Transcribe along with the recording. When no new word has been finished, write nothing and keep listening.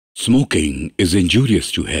Smoking is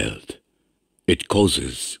injurious to health. It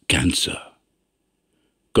causes cancer.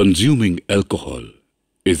 Consuming alcohol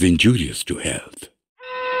is injurious to health.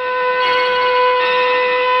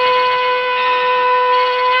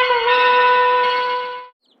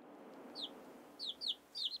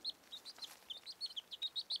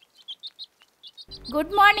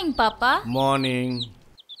 Good morning पापा। Morning.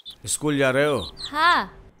 School जा रहे हो?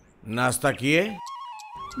 हाँ। नाश्ता किए?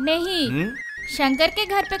 नहीं। शंकर के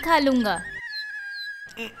घर पे खा लूंगा।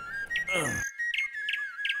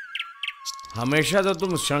 हमेशा तो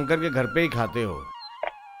तुम शंकर के घर पे ही खाते हो।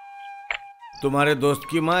 तुम्हारे दोस्त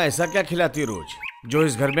की माँ ऐसा क्या खिलाती रोज जो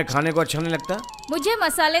इस घर में खाने को अच्छा नहीं लगता? मुझे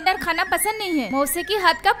मसालेदार खाना पसंद नहीं है। मौसी की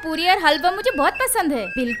हाथ का पूरी और हलवा मुझे बहुत पसंद है,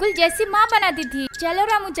 बिल्कुल जैसी माँ बनाती थी। चलो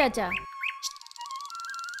रामू चाचा।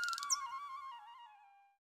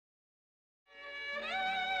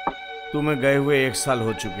 तुम्हें गए हुए 1 साल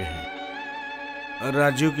हो चुके हैं।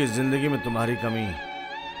 राजीव की जिंदगी में तुम्हारी कमी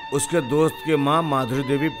उसके दोस्त के माँ माधुरी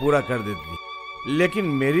देवी पूरा कर देती, लेकिन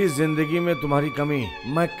मेरी जिंदगी में तुम्हारी कमी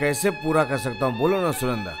मैं कैसे पूरा कर सकता हूँ? बोलो ना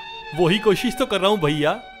सुनंदा। वही कोशिश तो कर रहा हूँ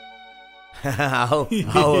भैया। आओ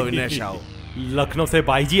आओ अविनाश आओ। लखनऊ से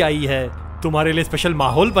बाईजी आई है, तुम्हारे लिए स्पेशल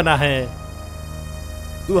माहौल बना है।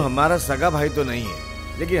 तू हमारा सगा भाई तो नहीं है,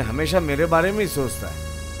 लेकिन हमेशा मेरे बारे में ही सोचता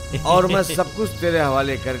है और मैं सब कुछ तेरे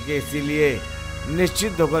हवाले करके इसीलिए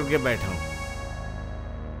निश्चित होकर के बैठा हूँ।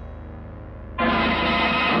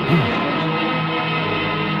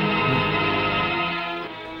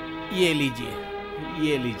 ये लीजिए,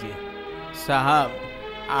 ये लीजिए साहब,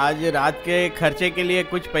 आज रात के खर्चे के लिए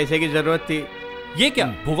कुछ पैसे की जरूरत थी। ये क्या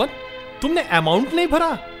भुवन, तुमने अमाउंट नहीं भरा?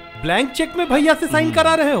 ब्लैंक चेक में भैया से साइन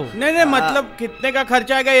करा रहे हो? नहीं, मतलब कितने का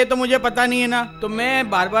खर्चा आएगा ये तो मुझे पता नहीं है ना, तो मैं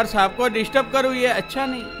बार बार साहब को डिस्टर्ब करूँ ये अच्छा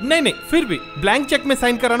नहीं। नहीं, फिर भी ब्लैंक चेक में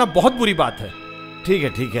साइन कराना बहुत बुरी बात है।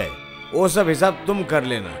 ठीक है, वो सब हिसाब तुम कर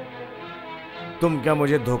लेना। तुम क्या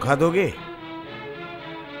मुझे धोखा दोगे?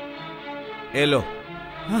 ए लो।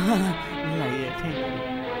 लाइए, ठीक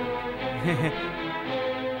है।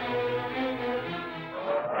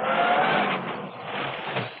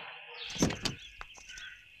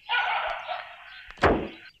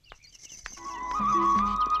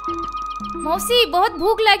 मौसी बहुत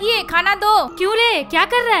भूख लगी है, खाना दो। क्यों रे, क्या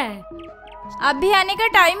कर रहा है? अब भी आने का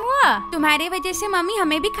टाइम हुआ? तुम्हारे वजह से मम्मी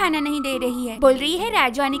हमें भी खाना नहीं दे रही है। बोल रही है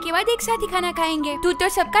राजू आने के बाद एक साथ ही खाना खाएंगे। तू तो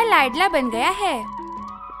सबका लाडला बन गया है।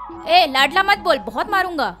 ए लाडला मत बोल, बहुत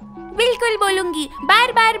मारूंगा। बिल्कुल बोलूंगी,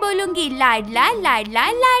 बार बार बोलूंगी, लाडला लाडला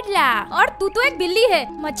लाडला। और तू तो एक बिल्ली है,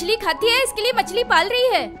 मछली खाती है इसके लिए मछली पाल रही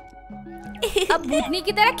है। अब भूतनी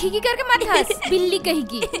की तरह खीखी करके मत हंस, बिल्ली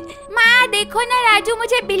कहेगी। माँ देखो ना, राजू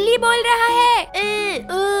मुझे बिल्ली बोल रहा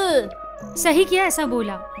है। सही किया ऐसा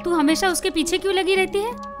बोला। तू हमेशा उसके पीछे क्यों लगी रहती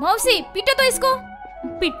है? मौसी पीटो तो इसको।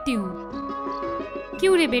 पिटती हूँ।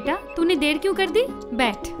 क्यों रे बेटा, तूने देर क्यों कर दी?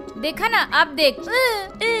 बैठ। देखा ना, अब देख।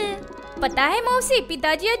 पता है मौसी,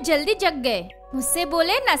 पिताजी आज जल्दी जग गए। मुझसे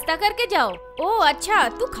बोले नाश्ता करके जाओ। ओह अच्छा,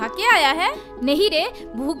 तू खा के आया है? नहीं रे,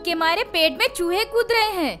 भूख के मारे पेट में चूहे कूद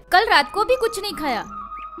रहे हैं। कल रात को भी कुछ नहीं खाया।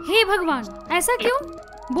 हे भगवान, ऐसा क्यों?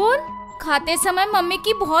 बोल। खाते समय मम्मी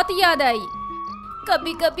की बहुत याद आई।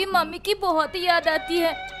 कभी कभी मम्मी की बहुत याद आती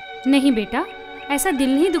है। नहीं बेटा, ऐसा दिल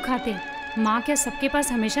नहीं दुखाते। माँ क्या सबके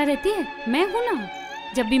पास हमेशा रहती है? मैं हूँ ना,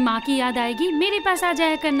 जब भी माँ की याद आएगी मेरे पास आ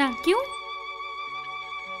जाया करना। क्यों?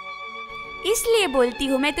 इसलिए बोलती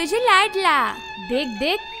हूँ मैं तुझे लाडला। देख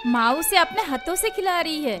देख, माँ उसे अपने हाथों से खिला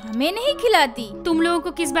रही है, हमें नहीं खिलाती। तुम लोगों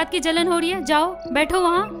को किस बात की जलन हो रही है? जाओ बैठो,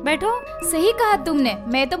 वहाँ बैठो। सही कहा तुमने,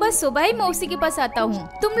 मैं तो बस सुबह ही मौसी के पास आता हूँ।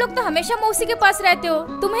 तुम लोग तो हमेशा मौसी के पास रहते हो,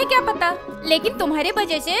 तुम्हें क्या पता। लेकिन तुम्हारे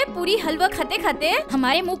वजह से पूरी हलवा खाते खाते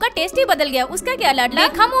हमारे मुँह का टेस्ट ही बदल गया। उसका क्या लाडला?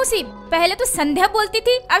 देखा मौसी, पहले तो संध्या बोलती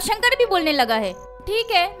थी, अब शंकर भी बोलने लगा है।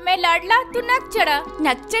 ठीक है, मैं लाडला, तू नकचड़ा।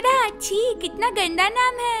 नकचड़ा? अच्छी, कितना गंदा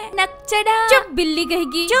नाम है, नकचड़ा। चुप बिल्ली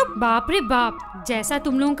कहेगी। चुप। बाप रे बाप, जैसा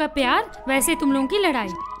तुम लोगों का प्यार वैसे तुम लोगों की लड़ाई।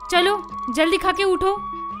 चलो जल्दी खा के उठो,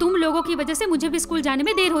 तुम लोगों की वजह से मुझे भी स्कूल जाने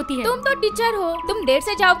में देर होती है। तुम तो टीचर हो, तुम देर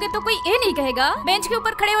से जाओगे तो कोई ये नहीं कहेगा। बेंच के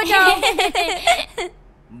ऊपर खड़े हो जाओ।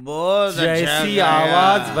 बहुत जैसी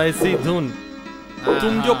आवाज वैसी धुन।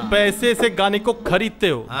 तुम जो पैसे से गाने को खरीदते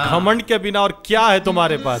हो, घमंड के बिना और क्या है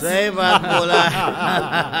तुम्हारे पास? सही बात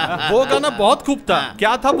बोला। वो गाना बहुत खूब था,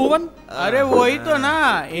 क्या था भुवन? अरे वही तो ना,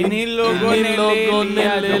 इन्हीं लोगों ने ले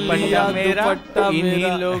लिया दुपट्टा मेरा,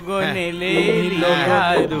 इन्हीं लोगों ने ले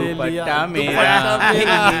लिया दुपट्टा मेरा।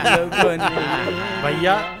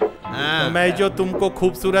 भैया, मैं जो तुमको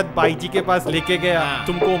खूबसूरत बाईजी के पास लेके गया,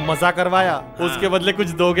 तुमको मजा करवाया, उसके बदले कुछ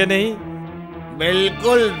दोगे नहीं?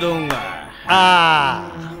 बिल्कुल दूंगा।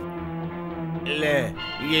 ले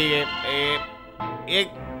ये एक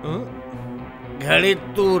घड़ी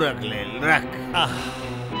तू रख ले, रख।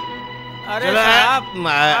 अरे साहब,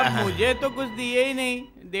 आप मुझे तो कुछ दिए ही नहीं,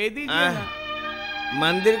 दे दीजिए ना।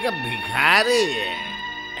 मंदिर का भिखारी है।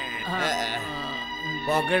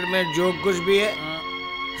 पॉकेट में जो कुछ भी है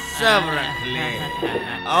सब रख ले,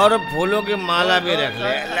 और फूलों की माला भी रख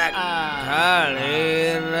ले।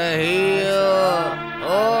 खड़े रहियो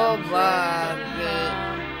ओ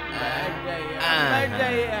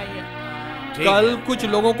कल कुछ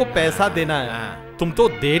लोगों को पैसा देना है, तुम तो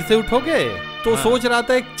देर से उठोगे तो सोच रहा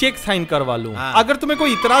था एक चेक साइन करवा लूं, अगर तुम्हें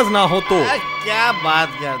कोई इतराज ना हो तो। क्या बात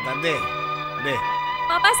करता, दे दे।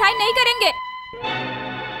 पापा साइन नहीं करेंगे।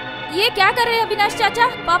 ये क्या कर रहे हैं अविनाश चाचा?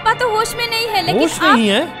 पापा तो होश में नहीं है, लेकिन होश नहीं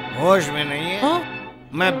है? होश में नहीं है?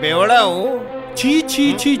 मैं बेवड़ा हूँ। छी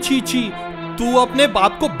छी छी छी छी, तू अपने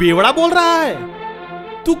बाप को बेवड़ा बोल रहा है?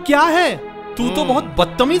 तू क्या है? तू तो बहुत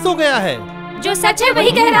बदतमीज हो गया है। जो सच है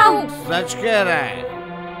वही कह रहा हूँ। सच कह रहा है?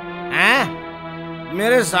 हैं?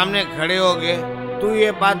 मेरे सामने खड़े हो गए तू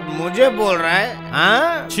ये बात मुझे बोल रहा है?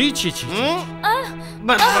 हाँ? छी छी छी।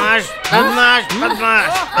 बदमाश बदमाश बदमाश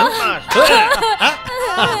बदमाश।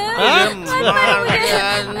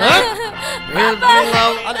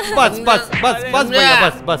 बस बस बस बस भैया,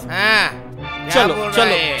 बस बस। चलो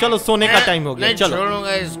चलो चलो, सोने का टाइम हो गया। चलो,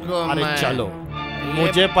 छोड़ूंगा इसको। अरे चलो,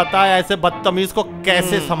 मुझे पता है ऐसे बदतमीज को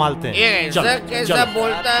कैसे संभालते हैं। ये कैसा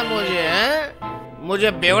बोलता है मुझे? हैं?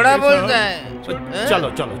 मुझे बेवड़ा बोलता है? चलो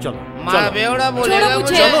चलो चलो, माँ बेवड़ा बोलेगा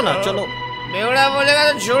मुझे? चलो ना, चलो। बेवड़ा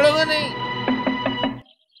बोलेगा तो छोड़ूंगा नहीं।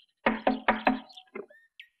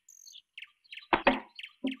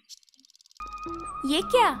 ये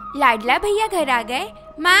क्या, लाडला भैया घर आ गए?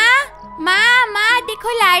 माँ माँ माँ,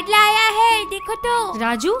 देखो लाडला आया है, देखो तो।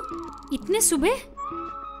 राजू, इतने सुबह?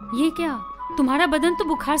 ये क्या, तुम्हारा बदन तो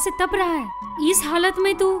बुखार से तप रहा है। इस हालत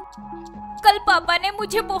में तू? कल पापा ने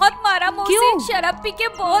मुझे बहुत मारा मौसी। क्यों? शराब पी के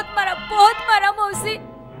बहुत मारा मौसी।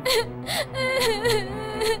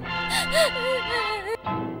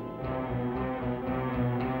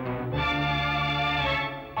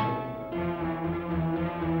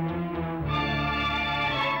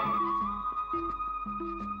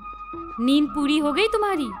 नींद पूरी हो गई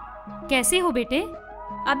तुम्हारी? कैसे हो बेटे?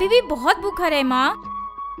 अभी भी बहुत बुखार है माँ।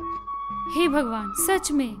 हे भगवान,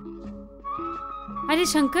 सच में? अरे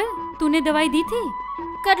शंकर, तूने दवाई दी थी?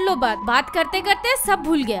 कर लो बात करते करते सब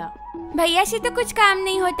भूल गया। भैया से तो कुछ काम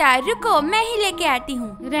नहीं होता, रुको मैं ही लेके आती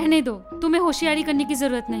हूँ। रहने दो, तुम्हें होशियारी करने की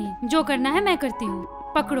जरूरत नहीं, जो करना है मैं करती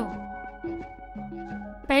हूँ। पकड़ो,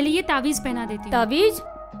 पहले ये तावीज पहना देती हूँ। तावीज?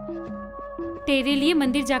 तेरे लिए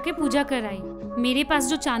मंदिर जाके पूजा कर आई। मेरे पास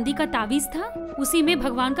जो चांदी का तावीज था उसी में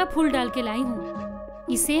भगवान का फूल डाल के लाई हूँ।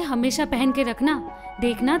 इसे हमेशा पहन के रखना,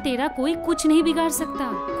 देखना तेरा कोई कुछ नहीं बिगाड़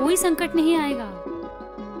सकता, कोई संकट नहीं आएगा।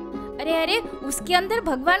 अरे अरे, उसके अंदर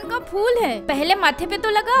भगवान का फूल है, पहले माथे पे तो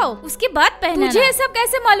लगाओ, उसके बाद पहनना। तुझे ये सब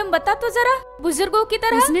कैसे मालूम, बता तो जरा, बुजुर्गों की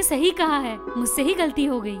तरह। उसने सही कहा है, मुझसे ही गलती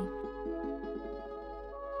हो गई।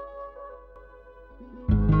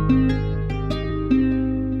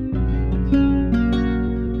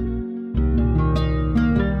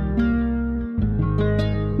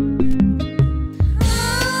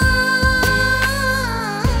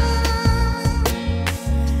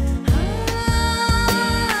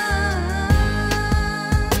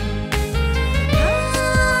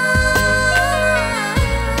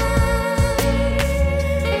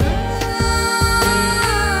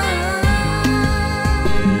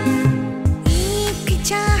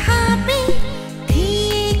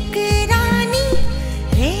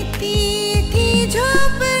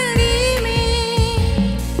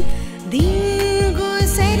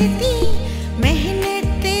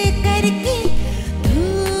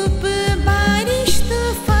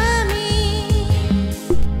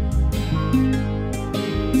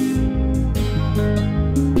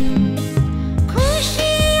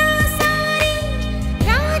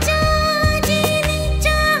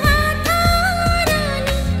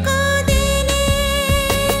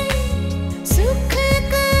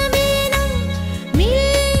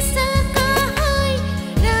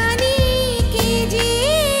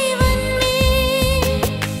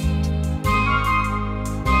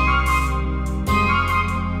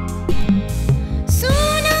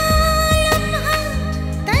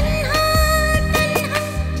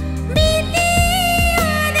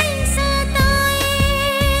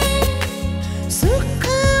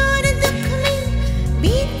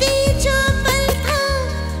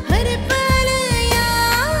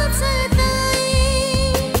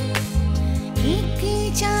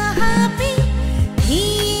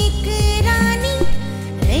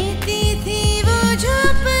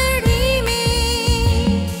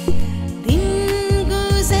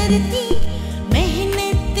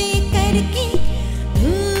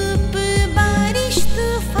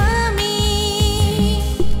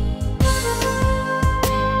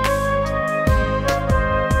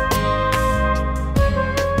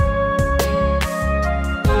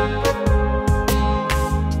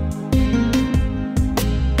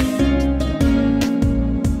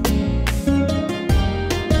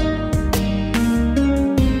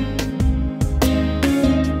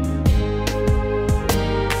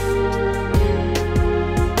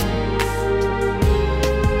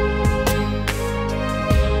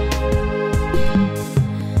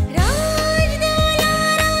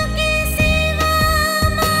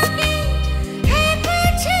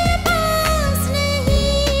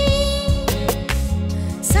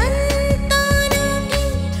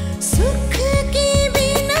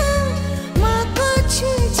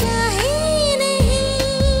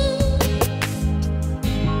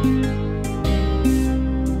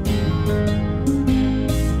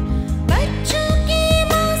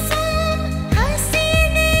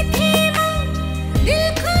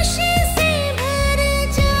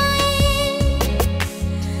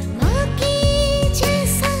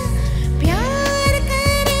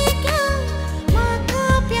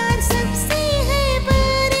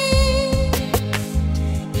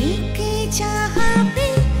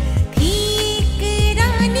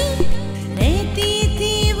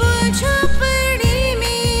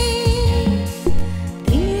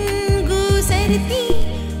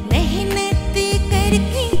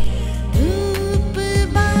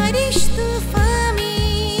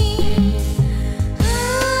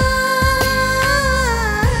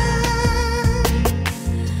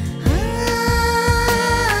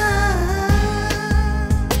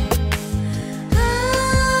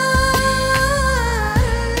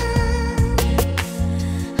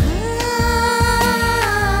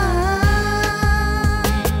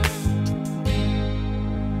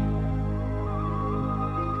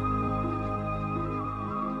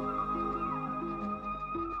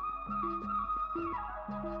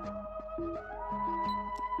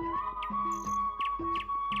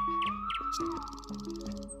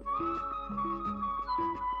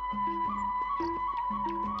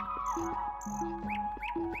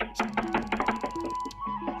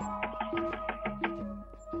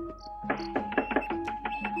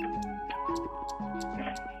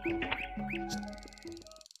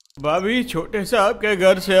 भाभी छोटे साहब के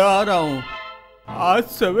घर से आ रहा हूँ। आज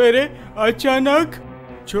सवेरे अचानक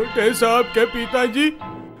छोटे साहब के पिताजी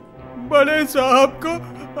बड़े साहब को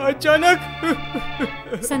अचानक।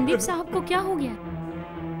 संदीप साहब को क्या हो गया?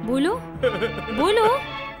 बोलो बोलो,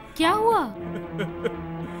 क्या हुआ?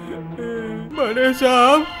 बड़े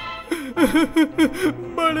साहब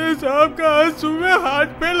का आज सुबह हार्ट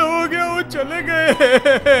फेल हो गया, वो चले गए।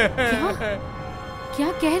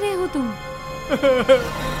 क्या कह रहे हो तुम?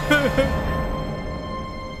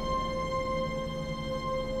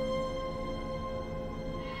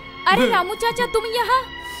 अरे रामू चाचा, तुम यहाँ?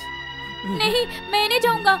 नहीं, मैं नहीं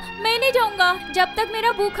जाऊंगा। जब तक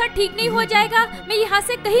मेरा बुखार ठीक नहीं हो जाएगा मैं यहाँ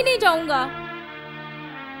से कहीं नहीं जाऊंगा।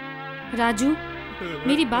 राजू,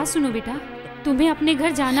 मेरी बात सुनो बेटा, तुम्हें अपने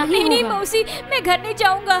घर जाना ही होगा। नहीं मौसी, मैं घर नहीं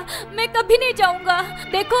जाऊंगा, मैं कभी नहीं जाऊंगा।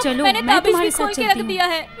 देखो चलो, मैंने ताबीज भी खोल के रख दिया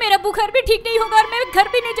है। मेरा बुखार भी ठीक नहीं होगा और मैं घर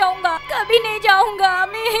भी नहीं जाऊंगा, कभी नहीं जाऊंगा।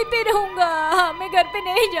 मैं यहीं पे रहूंगा, मैं घर पे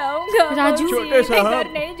नहीं जाऊंगा। राजू, छोटे साहब,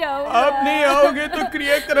 घर नहीं जाऊंगा। आप नहीं आओगे तो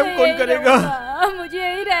क्रियाक्रम कौन करेगा? मुझे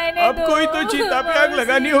यहीं रहने अब दो। कोई तो चिता पे आग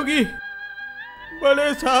लगानी होगी।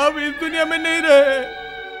 बड़े साहब इस दुनिया में नहीं रहे।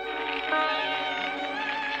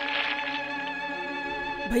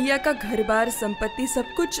 भैया का घर बार संपत्ति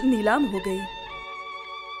सब कुछ नीलाम हो गई।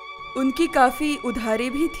 उनकी काफी उधारी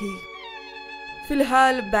भी थी।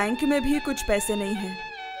 फिलहाल बैंक में भी कुछ पैसे नहीं हैं।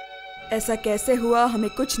 ऐसा कैसे हुआ हमें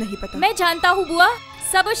कुछ नहीं पता। मैं जानता हूँ बुआ,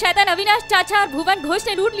 सब शैतान अविनाश चाचा और भुवन घोष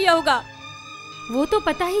ने लूट लिया होगा। वो तो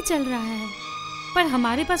पता ही चल रहा है, पर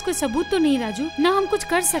हमारे पास कोई सबूत तो नहीं राजू, ना हम कुछ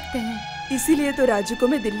कर सकते हैं। इसीलिए तो राजू को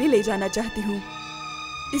मैं दिल्ली ले जाना चाहती हूँ।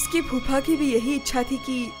 इसकी फूफा की भी यही इच्छा थी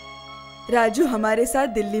कि राजू हमारे साथ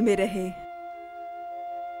दिल्ली में रहे,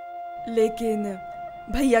 लेकिन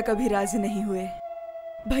भैया कभी राजी नहीं हुए।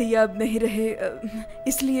 भैया अब नहीं रहे,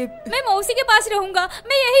 इसलिए मैं मौसी के पास रहूंगा,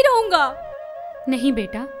 मैं यही रहूंगा। नहीं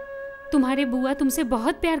बेटा, तुम्हारे बुआ तुमसे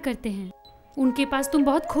बहुत प्यार करते हैं, उनके पास तुम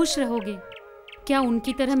बहुत खुश रहोगे। क्या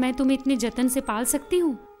उनकी तरह मैं तुम्हें इतने जतन से पाल सकती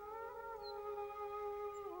हूँ?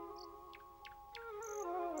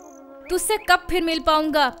 तुझसे कब फिर मिल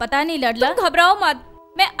पाऊंगा पता नहीं लड़ला। तुम घबराओ मत,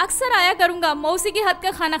 मैं अक्सर आया करूंगा मौसी के हाथ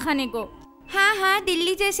का खाना खाने को। हाँ,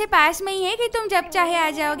 दिल्ली जैसे पास में ही है कि तुम जब चाहे आ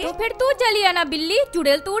जाओगे। तो फिर तू चली आना, बिल्ली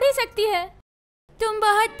चुड़ैल तो उड़ ही सकती है। तुम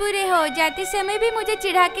बहुत बुरे हो, जाते समय भी मुझे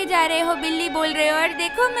चिढ़ा के जा रहे हो, बिल्ली बोल रहे हो, और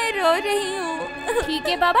देखो मैं रो रही हूँ। ठीक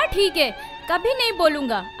है बाबा, ठीक है, कभी नहीं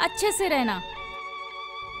बोलूंगा, अच्छे से रहना।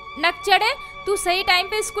 नक चढ़े, तू सही टाइम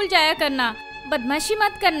पे स्कूल जाया करना, बदमाशी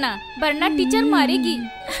मत करना वरना टीचर मारेगी।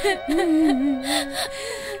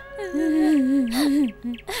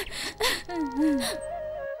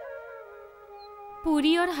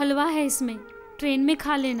 पूरी और हलवा है इसमें, ट्रेन में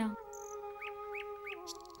खा लेना।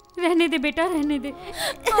 रहने दे बेटा, रहने दे।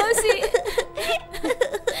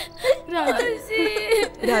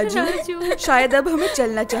 राजू, शायद अब हमें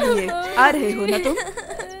चलना चाहिए। आ रहे हो ना तुम?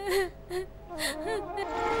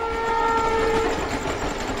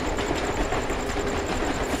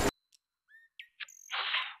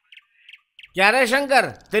 क्या रे शंकर,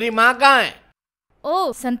 तेरी माँ कहाँ है?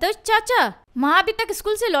 ओ संतोष चाचा, माँ अभी तक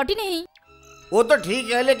स्कूल से लौटी नहीं। वो तो ठीक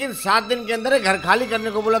है, लेकिन 7 दिन के अंदर घर खाली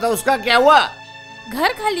करने को बोला था, उसका क्या हुआ?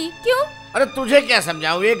 घर खाली क्यों? अरे तुझे क्या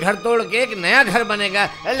समझाऊं, ये घर तोड़ के एक नया घर बनेगा।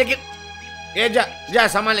 लेकिन ये जा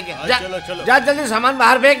सामान लेके जा। चलो। जा जल्दी, सामान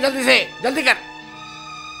बाहर फेंक, जल्दी से, जल्दी कर।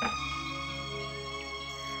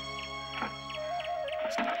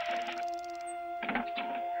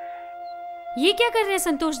 ये क्या कर रहे हैं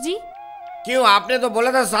संतोष जी? क्यों, आपने तो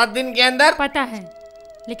बोला था 7 दिन के अंदर। पता है,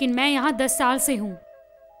 लेकिन मैं यहाँ 10 साल से हूँ।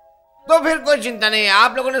 तो फिर कोई चिंता नहीं है,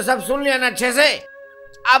 आप लोगों ने सब सुन लिया ना अच्छे से।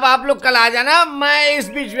 अब आप लोग कल आ जाना, मैं इस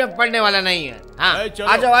बीच में पढ़ने वाला नहीं है। हाँ,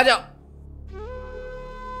 आ जाओ आ जाओ।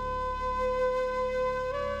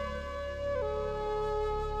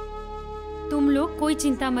 तुम लोग कोई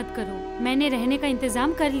चिंता मत करो, मैंने रहने का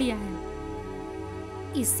इंतजाम कर लिया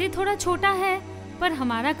है। इससे थोड़ा छोटा है पर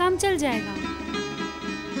हमारा काम चल जाएगा।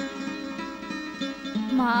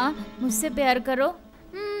 माँ मुझसे प्यार करो।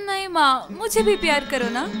 नहीं माँ, मुझे भी प्यार करो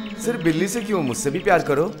ना। सिर्फ बिल्ली से क्यों, मुझसे भी प्यार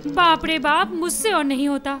करो। बाप रे बाप, मुझसे और नहीं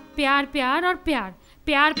होता। प्यार प्यार और प्यार,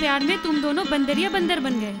 प्यार प्यार में तुम दोनों बंदरिया बंदर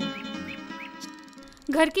बन गए हैं।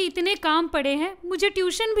 घर के इतने काम पड़े हैं, मुझे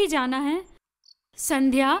ट्यूशन भी जाना है।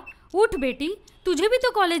 संध्या उठ बेटी, तुझे भी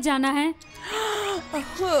तो कॉलेज जाना है।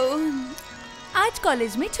 आज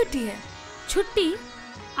कॉलेज में छुट्टी है। छुट्टी?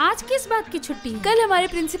 आज किस बात की छुट्टी? कल हमारे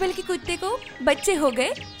प्रिंसिपल के कुत्ते को बच्चे हो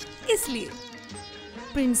गए, इसलिए।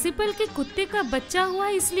 प्रिंसिपल के कुत्ते का बच्चा हुआ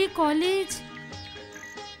इसलिए कॉलेज?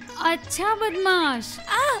 अच्छा बदमाश,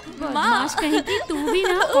 बदमाश कहीं की तू भी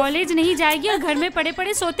ना कॉलेज नहीं जाएगी और घर में पड़े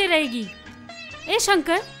पड़े सोते रहेगी। ए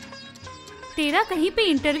शंकर, तेरा कहीं पे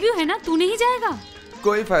इंटरव्यू है ना, तू नहीं जाएगा?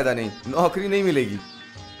 कोई फायदा नहीं, नौकरी नहीं मिलेगी।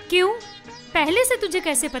 क्यों? पहले से तुझे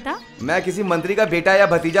कैसे पता? मैं किसी मंत्री का बेटा या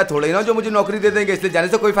भतीजा थोड़े ना जो मुझे नौकरी दे देंगे, इसलिए जाने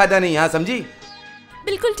से कोई फायदा नहीं। यहाँ समझी?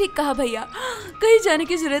 बिल्कुल ठीक कहा भैया, कहीं जाने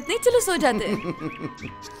की जरूरत नहीं, चलो सो जाते हैं।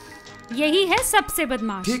 यही है सबसे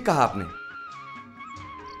बदमाश। ठीक कहा आपने।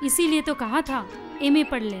 इसीलिए तो कहा था एमए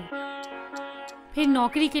पढ़ ले, फिर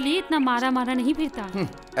नौकरी के लिए इतना मारा मारा नहीं फिरता।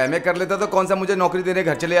 एमए कर लेता तो कौन सा मुझे नौकरी देने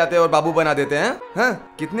घर चले आते और बाबू बना देते हैं।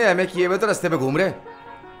 हाँ? कितने एमए किए हुए तो रास्ते पे घूम रहे।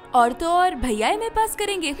 और तो और भैया एमए पास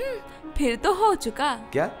करेंगे, फिर तो हो चुका।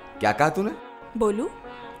 क्या क्या कहा तूने? बोलू?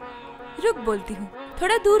 रुक बोलती हूँ,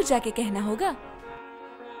 थोड़ा दूर जाके कहना होगा।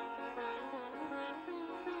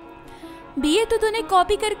 बीए तो तूने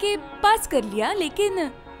कॉपी करके पास कर लिया,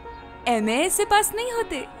 लेकिन एमए से पास नहीं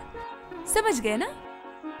होते। समझ गए ना?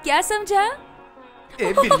 क्या समझा?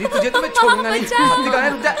 ए बिल्ली, तुझे तो मैं छोड़ूंगा नहीं।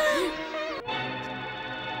 रुक जा।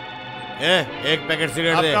 एक पैकेट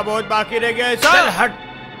सिगरेट दे। आपका बहुत बाकी रह गया है। चल हट।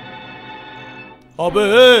 अबे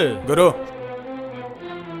गुरु,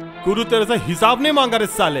 गुरु तेरे से हिसाब नहीं मांगा रे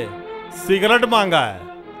साले, सिगरेट मांगा है।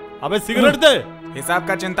 अबे सिगरेट दे। हिसाब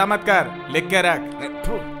का चिंता मत कर, लिख के रख।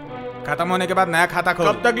 खत्म होने के बाद नया खाता खोल।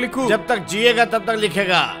 कब तक लिखूं? जब तक जिएगा तब तक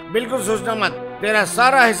लिखेगा। बिल्कुल सोचना मत, तेरा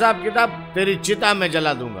सारा हिसाब किताब तेरी चिता में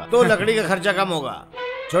जला दूंगा, तो लकड़ी का खर्चा कम होगा।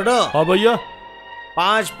 छोड़ो। हाँ भैया।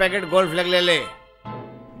 5 पैकेट गोल्ड फ्लैग ले ले।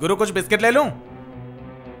 गुरु कुछ बिस्किट ले लूं?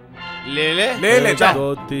 ले ले ले ले।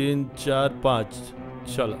 2 3 4 5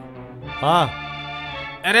 चलो। हाँ।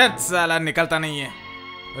 अरे साला निकलता नहीं है।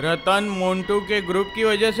 रतन मोन्टू के ग्रुप की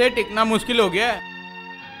वजह से टिकना मुश्किल हो गया है।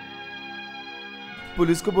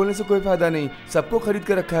 पुलिस को बोलने से कोई फायदा नहीं, सबको खरीद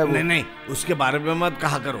के रखा है वो। नहीं, उसके बारे में मत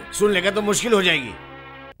कहा करो, सुन लेगा तो मुश्किल हो जाएगी।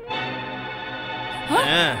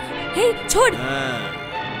 हे, छोड़।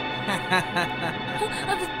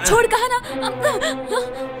 छोड़ कहा ना।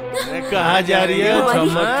 कहाँ जा रही है?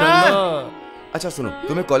 अच्छा सुनो,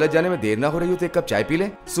 तुम्हें कॉलेज जाने में देर ना हो रही हो तो एक कप चाय पी ले।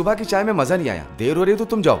 सुबह की चाय में मजा नहीं आया, देर हो रही हो तो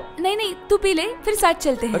तुम जाओ। नहीं, तू पी ले, फिर साथ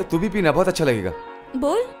चलते हैं। अरे तू भी पीना, बहुत अच्छा लगेगा।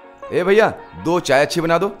 बोल। ए भैया, 2 चाय अच्छी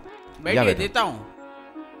बना दो। बैठिए, देता हूँ।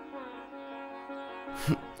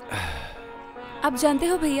 आप जानते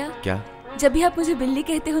हो भैया, क्या? जब भी आप मुझे बिल्ली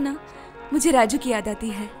कहते हो ना, मुझे राजू की याद आती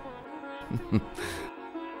है।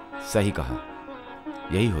 सही कहा,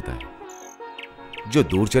 यही होता है। जो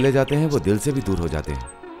दूर चले जाते हैं वो दिल से भी दूर हो जाते हैं।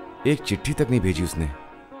 एक चिट्ठी तक नहीं भेजी उसने,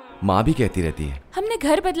 माँ भी कहती रहती है। हमने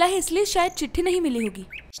घर बदला है इसलिए शायद चिट्ठी नहीं मिली होगी।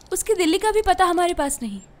 उसकी दिल्ली का भी पता हमारे पास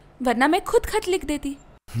नहीं, वरना मैं खुद खत लिख देती।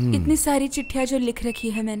 इतनी सारी चिट्ठियाँ जो लिख रखी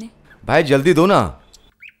है मैंने। भाई जल्दी दो ना।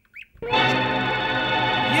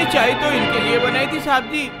 ये चाय तो इनके लिए बनाई थी साहब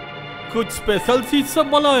जी। कुछ स्पेशल चीज सब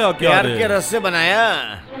बनाया क्या? प्यार के रस से बनाया।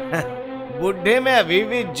 बुढ़े में अभी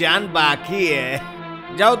भी जान बाकी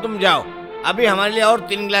है। जाओ तुम जाओ, अभी हमारे लिए और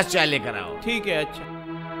 3 गिलास चाय लेकर आओ। ठीक है। अच्छा,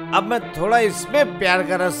 अब मैं थोड़ा इसमें प्यार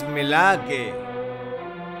का रस मिला के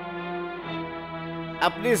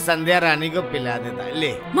अपनी संध्या रानी को पिला देता।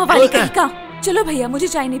 ले मवाली कहीं का। चलो भैया, मुझे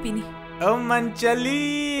चाय नहीं पीनी। ओ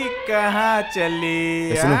मनचली कहाँ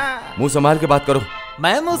चली? सुनो, मुंह संभाल के बात करो।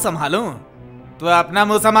 मैं मुंह संभालूं? तू अपना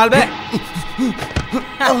मुंह संभाल बे।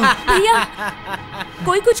 भैया,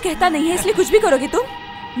 कोई कुछ कहता नहीं है इसलिए कुछ भी करोगे तुम?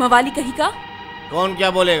 मवाली कहीं का। कौन क्या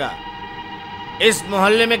बोलेगा? इस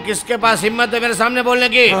मोहल्ले में किसके पास हिम्मत है मेरे सामने बोलने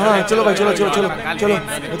की? हाँ, चलो भाई, चलो चलो चलो चलो,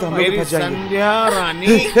 नहीं तो हम लोग फंस जाएंगे। संध्या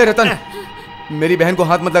रानी। हे रतन, मेरी बहन को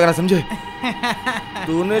हाथ मत लगाना, समझे?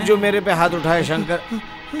 तूने जो मेरे पे हाथ उठाया शंकर।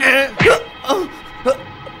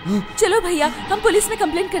 चलो भैया, हम पुलिस में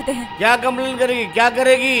कंप्लेंट करते हैं। क्या कंप्लेंट करेगी? क्या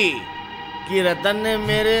करेगी? कि रतन ने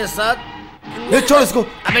मेरे साथ। छोड़ इसको।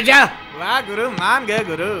 अबे जा। वाह गुरु, मान गए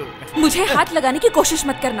गुरु। मुझे हाथ लगाने की कोशिश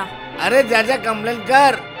मत करना। अरे जा कंप्लेंट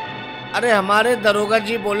कर। अरे हमारे दरोगा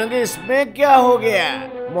जी बोलेंगे इसमें क्या हो गया?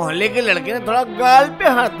 मोहल्ले के लड़के ने थोड़ा गाल पे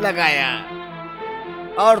हाथ लगाया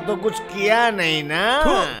और तो कुछ किया नहीं ना।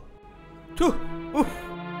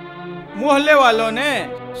 मोहल्ले वालों ने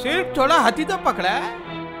सिर्फ थोड़ा हाथी तो पकड़ा है,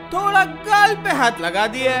 थोड़ा गाल पे हाथ लगा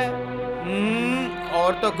दिया है,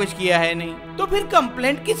 और तो कुछ किया है नहीं। तो फिर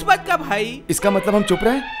कंप्लेंट किस बात का भाई? इसका मतलब हम चुप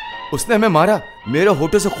रहे? उसने हमें मारा, मेरे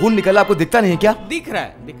होठों से खून निकला, आपको दिखता नहीं है क्या? दिख रहा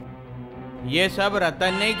है। ये सब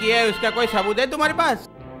रतन ने किया है, उसका कोई सबूत है तुम्हारे पास?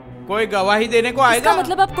 कोई गवाही देने को आएगा? इसका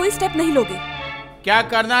मतलब आप कोई स्टेप नहीं लोगे? क्या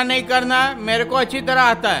करना नहीं करना मेरे को अच्छी तरह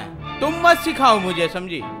आता है, तुम मत सिखाओ मुझे,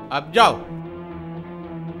 समझी? अब जाओ,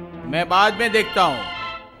 मैं बाद में देखता हूँ।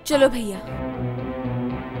 चलो भैया।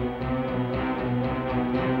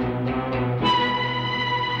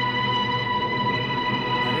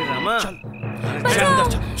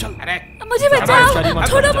 चल। अरे मुझे बचाओ,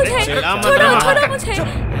 छोड़ो मुझे, छोड़ो मुझे।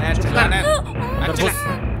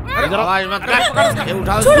 आवाज मत कर, ये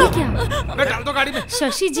उठाओ। छोड़ो क्या? अबे डाल दो गाड़ी में।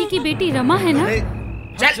 शशि जी की बेटी रमा है ना?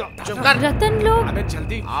 चल चुप कर। रतन लोग। अबे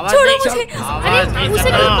जल्दी आवाज छोड़ो नहीं, मुझे। आवाज अरे नहीं उसे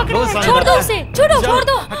करना। क्यों पकड़ा है? छोड़ दो उसे। छोड़ो, छोड़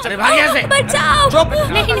दो। अरे भाग यहाँ से। बचाओ।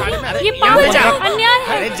 नहीं नहीं, ये पाप यहाँ से जा। अन्याय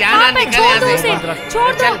है। अरे जाना, पाप है, निकल छोड़ यहाँ दो से। उसे।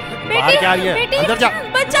 छोड़ दो। बाहर क्या आ रही है? बेटी, अंदर जा।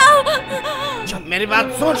 बचाओ। मेरी बात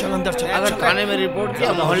सुन। चल अंदर चल। अगर थाने में रिपोर्ट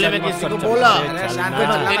किया, मोहल्ले में किसी को बोला,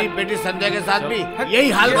 तो तेरी बेटी संध्या के साथ भी यही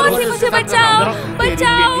हाल करो। मुझे बचाओ,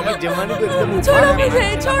 बचाओ। जवानी को एकदम छोड़ो मुझे,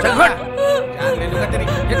 छोड़ो। जान ले लूंगा तेरी।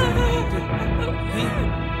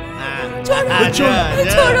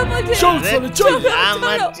 छोड़ो मुझे। चल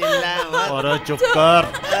मत चिल्ला मत। अरे चुप कर।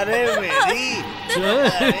 अरे मेरी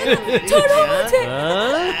छोड़ो मुझे।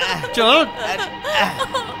 चल।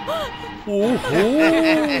 ओहो।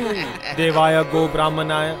 देवाय गो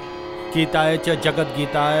ब्राह्मणाय गीताय च जगत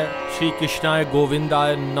गीताय श्री कृष्णाय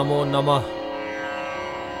गोविंदाय नमो नमः।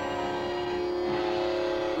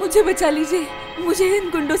 मुझे बचा लीजिए, मुझे इन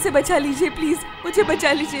गुंडों से बचा लीजिए, प्लीज मुझे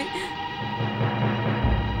बचा लीजिए।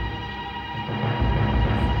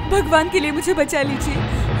 भगवान के लिए मुझे बचा लीजिए।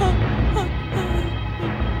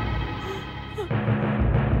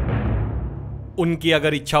 उनकी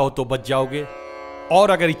अगर इच्छा हो तो बच जाओगे, और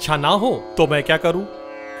अगर इच्छा ना हो तो मैं क्या करूं?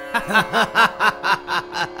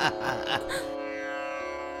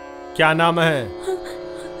 क्या नाम है?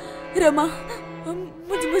 रमा,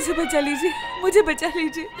 मुझे बचा लीजिए, मुझे बचा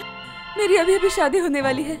लीजिए। मेरी अभी अभी शादी होने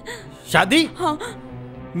वाली है। शादी? हाँ।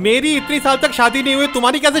 मेरी इतनी साल तक शादी नहीं हुई,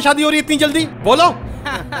 तुम्हारी कैसे शादी हो रही है इतनी जल्दी? बोलो।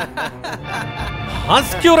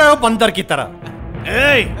 हंस क्यों रहे हो बंदर की तरह?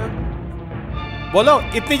 बोलो,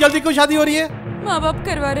 इतनी जल्दी क्यों शादी हो रही है? माँ बाप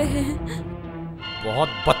करवा रहे हैं। बहुत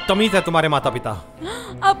बदतमीज है तुम्हारे माता पिता।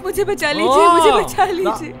 आप मुझे बचा लीजिए, मुझे बचा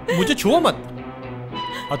लीजिए। मुझे छुओ मत।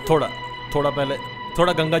 और थोड़ा पहले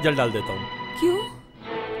थोड़ा गंगा जल डाल देता हूँ। क्यों?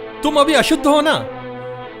 तुम अभी अशुद्ध हो ना,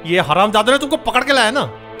 ये हरामजादा ने तुमको पकड़ के लाया ना,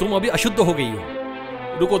 तुम अभी अशुद्ध हो गई हो।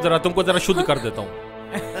 रुको जरा, तुमको जरा शुद्ध कर देता हूँ।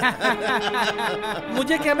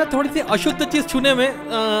 मुझे क्या ना, थोड़ी सी अशुद्ध चीज छूने में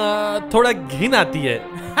थोड़ा घिन आती है।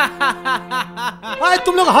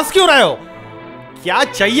 तुम लोग हंस क्यों रहे हो? क्या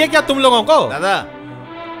चाहिए क्या तुम लोगों को? दादा,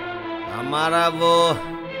 हमारा वो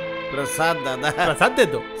प्रसाद दादा। प्रसाद दे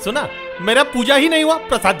दो। सुना, मेरा पूजा ही नहीं हुआ,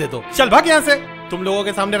 प्रसाद दे दो। चल भाग यहाँ से। तुम लोगों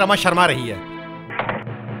के सामने रमा शर्मा रही है।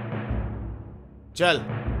 चल।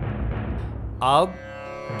 अब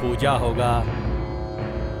पूजा होगा,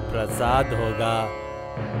 प्रसाद होगा,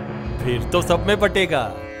 फिर तो सब में बटेगा।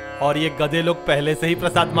 और ये गधे लोग पहले से ही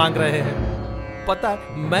प्रसाद मांग रहे हैं। पता है,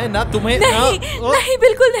 मैं ना तुम्हें नहीं,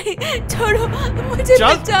 बिल्कुल नहीं। छोड़ो मुझे,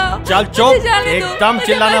 बचाओ। चल चुप, एकदम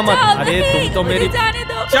चिल्लाना मत। अरे तुम तो मेरी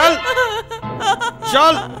चल।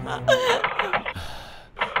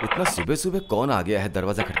 इतना सुबह सुबह कौन आ गया है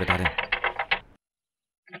दरवाजा खटखटा रहे?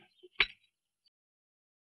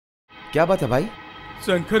 क्या बात है भाई?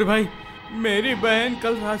 शंकर भाई, मेरी बहन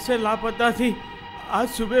कल रात से लापता थी, आज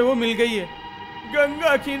सुबह वो मिल गई है।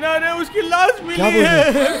 गंगा किनारे उसकी लाश मिली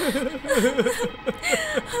है।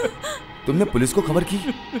 तुमने पुलिस को खबर की?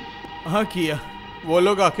 हाँ किया, वो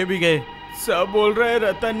लोग आके भी गए। सब बोल रहे हैं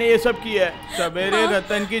रतन ने ये सब किया है। सवेरे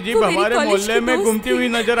रतन की जीप हमारे मोहल्ले में घूमती हुई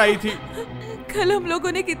नजर आई थी। कल हम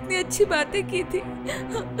लोगों ने कितनी अच्छी बातें की थी।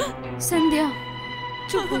 संध्या,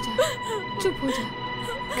 चुप हो जा, चुप हो जा।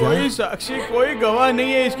 कोई साक्षी, कोई गवाह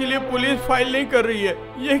नहीं है, इसके लिए पुलिस फाइल नहीं कर रही है।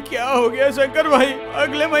 ये क्या हो गया शंकर भाई?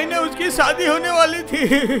 अगले महीने उसकी शादी होने वाली थी।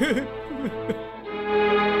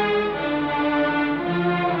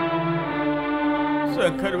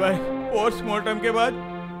 शंकर भाई, पोस्टमार्टम के बाद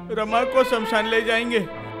रमा को शमशान ले जाएंगे।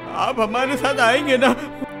 आप हमारे साथ आएंगे ना?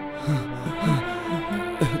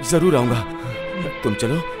 जरूर आऊंगा। तुम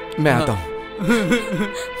चलो, मैं आता हूं।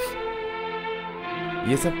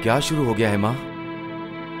 ये सब क्या शुरू हो गया है माँ?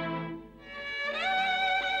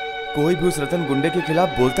 कोई भी उस रतन गुंडे के खिलाफ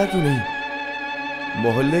बोलता क्यों नहीं?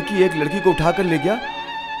 मोहल्ले की एक लड़की को उठाकर ले गया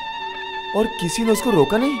और किसी ने उसको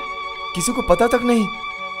रोका नहीं, किसी को पता तक नहीं।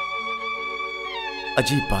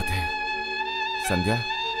 अजीब बात है। संध्या,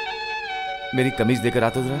 मेरी कमीज देकर आ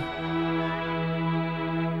तो जरा।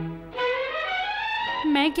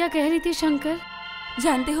 मैं क्या कह रही थी शंकर?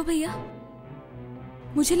 जानते हो भैया,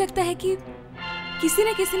 मुझे लगता है कि किसी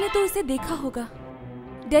न तो उसे देखा होगा,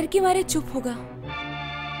 डर के मारे चुप होगा।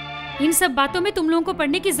 इन सब बातों में तुम लोगों को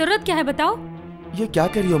पढ़ने की जरूरत क्या है, बताओ? ये क्या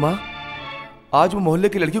कर रही हो माँ? आज वो मोहल्ले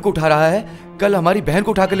की लड़की को उठा रहा है, कल हमारी बहन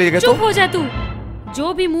को उठा कर ले गया। चुप हो जा तू।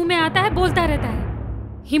 जो भी मुंह में आता है बोलता रहता है।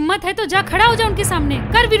 हिम्मत है तो जा खड़ा हो जा उनके सामने,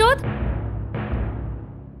 कर विरोध।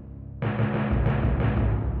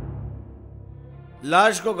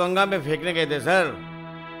 लाश को गंगा में फेंकने गए थे सर,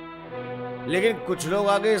 लेकिन कुछ लोग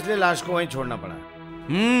आ गए इसलिए लाश को वहीं छोड़ना पड़ा।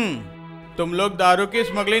 तुम लोग दारू की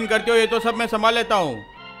स्मगलिंग करते हो ये तो सब मैं संभाल लेता हूँ,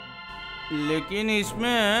 लेकिन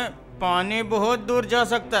इसमें पानी बहुत दूर जा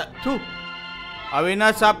सकता है। थू।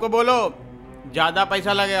 अविनाश साहब को बोलो ज्यादा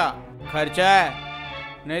पैसा लगेगा, खर्चा है,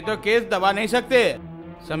 नहीं तो केस दबा नहीं सकते,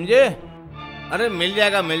 समझे? अरे मिल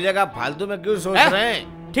जाएगा, फालतू में क्यों सोच रहे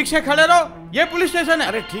हैं? ठीक से खड़े रहो, ये पुलिस स्टेशन है।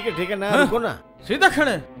 अरे ठीक है ना, रुको ना, सीधा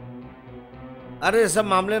खड़े। अरे सब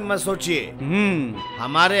मामले में मत सोचिए,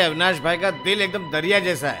 हमारे अविनाश भाई का दिल एकदम दरिया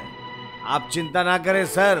जैसा है, आप चिंता ना करें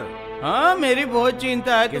सर। हाँ मेरी बहुत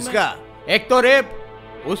चिंता है। किसका? एक तो रेप,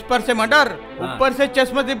 उस पर से मर्डर, ऊपर से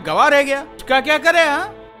चश्मदीप गवाह रह गया, उसका क्या करे?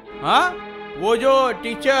 हाँ वो जो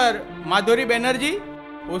टीचर माधुरी बैनर्जी,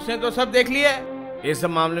 उसने तो सब देख लिया। ये सब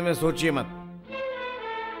मामले में सोचिए मत,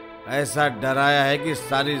 ऐसा डराया है कि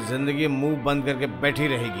सारी जिंदगी मुंह बंद करके बैठी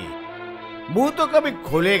रहेगी, मुंह तो कभी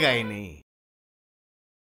खोलेगा ही नहीं।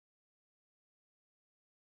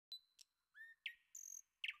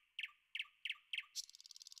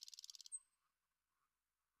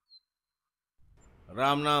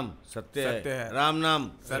 राम नाम सत्य है, राम नाम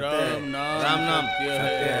सत्य है, राम नाम सत्य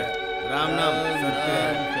है, राम नाम सत्य है,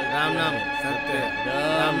 राम नाम सत्य है,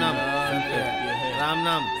 राम नाम सत्य है, राम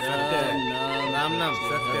नाम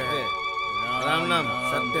सत्य है, राम नाम सत्य है, राम नाम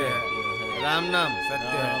सत्य है, राम नाम सत्य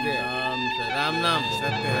है, राम नाम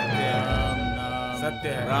सत्य है, सत्य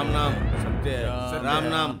है, राम नाम सत्य है, राम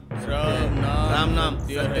नाम, राम नाम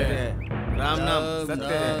सत्य है, राम नाम सत्य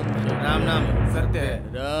है, राम नाम सत्य है,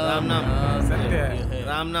 राम नाम सत्य है,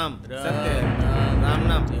 राम नाम सत्य है, राम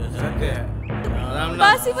नाम सत्य है, राम नाम।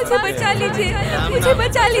 बासी मुझे बचा लीजिए, मुझे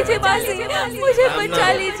बचा लीजिए बासी, मुझे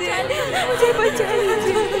बचा लीजिए, मुझे बचा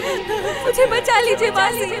लीजिए, मुझे बचा लीजिए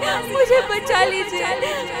बासी, मुझे बचा लीजिए,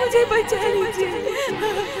 मुझे बचा लीजिए।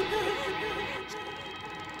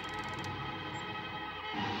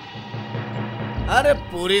 अरे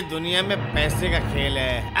पूरी दुनिया में पैसे का खेल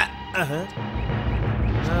है।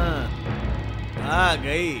 आ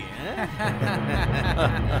गई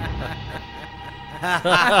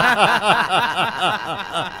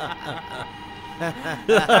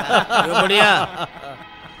बढ़िया,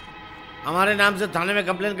 हमारे नाम से थाने में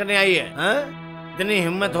कंप्लेन करने आई है? इतनी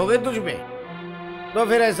हिम्मत हो गई तुझ में? तो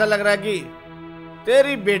फिर ऐसा लग रहा है कि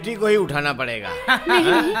तेरी बेटी को ही उठाना पड़ेगा।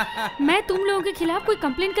 नहीं, मैं तुम लोगों के खिलाफ कोई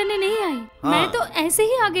कंप्लेन करने नहीं आई। हाँ। मैं तो ऐसे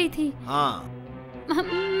ही आ गई थी। हाँ।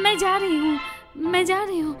 मैं जा रही हूँ, मैं जा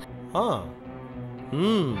रही हूँ। हाँ।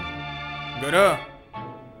 गुरु,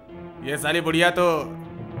 ये साली बुढ़िया तो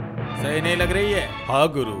सही नहीं लग रही है। हाँ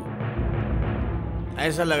गुरु,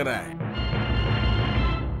 ऐसा लग रहा है।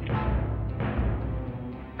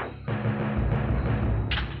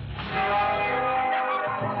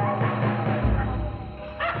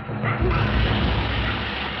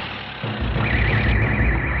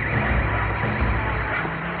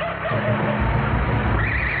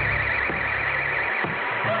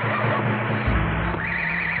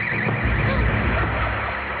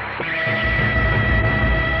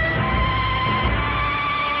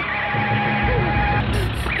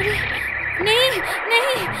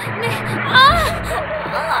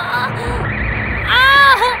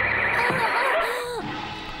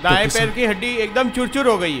 दाएं पैर की हड्डी एकदम चूर-चूर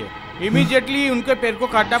हो गई है, इमीडिएटली उनके पैर को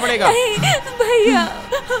काटना पड़ेगा। भैया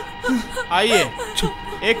आइए,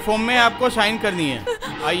 एक फॉर्म में आपको साइन करनी है,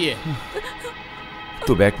 आइए।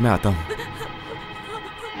 तो बैठ में आता हूँ।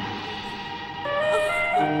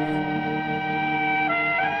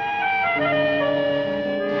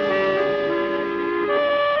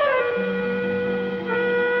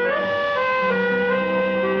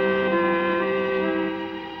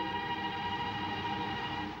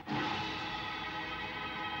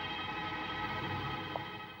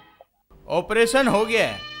 ऑपरेशन हो गया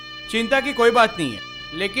है, चिंता की कोई बात नहीं है,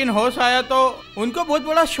 लेकिन होश आया तो उनको बहुत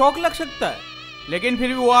बड़ा शॉक लग सकता है, लेकिन फिर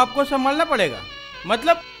भी वो आपको संभालना पड़ेगा।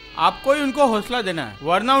 मतलब आपको ही उनको हौसला देना है,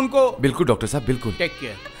 वरना उनको। बिल्कुल डॉक्टर साहब, बिल्कुल। Take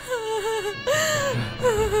care.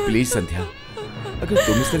 प्लीज संध्या, अगर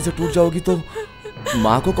तुम इस तरह से टूट जाओगी तो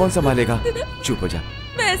माँ को कौन संभालेगा? चुप हो जा।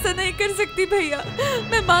 मैं ऐसा नहीं कर सकती भैया,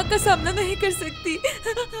 मैं माँ का सामना नहीं कर सकती।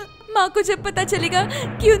 माँ को जब पता चलेगा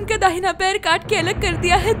कि उनका दाहिना पैर काट के अलग कर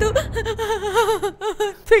दिया है तो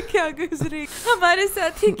क्या गुजरेगा, हमारे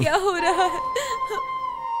साथ ही क्या हो रहा है।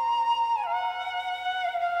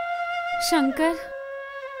 शंकर,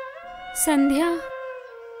 संध्या,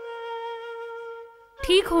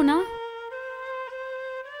 ठीक हो ना?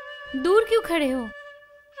 दूर क्यों खड़े हो?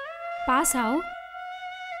 पास आओ।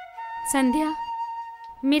 संध्या,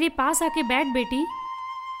 मेरे पास आके बैठ बेटी।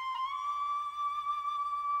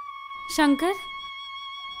 शंकर,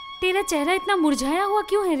 तेरा चेहरा इतना मुरझाया हुआ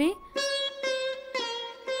क्यों है रे?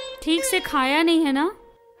 ठीक से खाया नहीं है ना?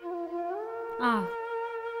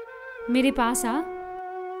 मेरे पास आ।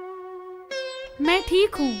 मैं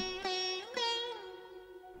ठीक हूँ,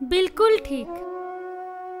 बिल्कुल ठीक।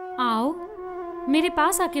 आओ मेरे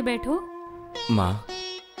पास आके बैठो। माँ,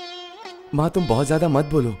 माँ तुम बहुत ज्यादा मत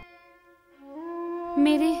बोलो।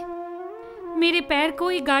 मेरे पैर को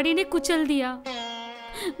एक गाड़ी ने कुचल दिया।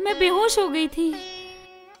 मैं बेहोश हो गई थी।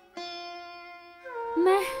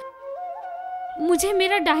 मुझे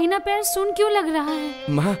मेरा दाहिना पैर सुन क्यों लग रहा है?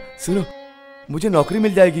 माँ सुनो, मुझे नौकरी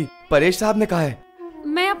मिल जाएगी, परेश साहब ने कहा है।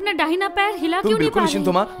 मैं अपना दाहिना पैर हिला क्यों नहीं पा रही?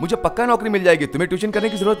 तुम माँ, मुझे पक्का नौकरी मिल जाएगी, तुम्हें ट्यूशन करने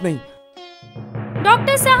की जरूरत नहीं।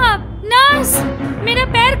 डॉक्टर साहब, नर्स, मेरा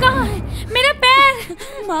पैर कहाँ है? मेरा पैर!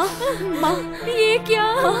 माँ, माँ, ये क्या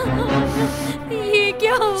हो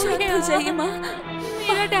गया? जाइए माँ।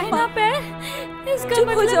 मेरा दाहिना पैर, इसका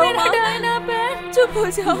मतलब मेरा दाहिना पैर। चुप हो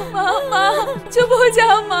जाओ माँ, चुप हो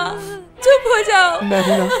जाओ माँ, चुप हो जाओ। मैं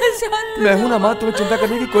हूँ ना माँ, तुम्हें चिंता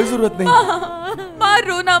करने की कोई जरूरत नहीं। माँ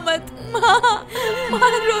रोना मत, माँ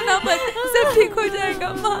रोना मत, सब ठीक हो जाएगा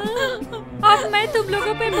माँ। अब मैं तुम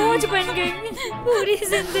लोगों पे बोझ बन गई, पूरी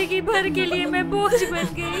जिंदगी भर के लिए मैं बोझ बन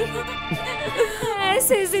गई।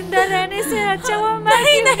 ऐसे जिंदा रहने से अच्छा हुआ मैं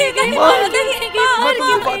नहीं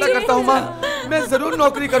वादा करता हूँ माँ, मैं जरूर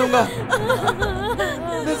नौकरी करूँगा,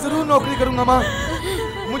 मैं जरूर नौकरी करूँगा माँ।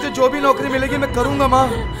 मुझे जो भी नौकरी मिलेगी मैं करूँगा माँ।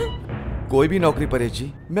 कोई भी नौकरी परेश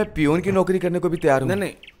जी, मैं पियोन की नौकरी करने को भी तैयार हूँ।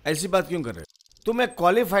 नहीं, ऐसी बात क्यों कर रहे हो? तुम एक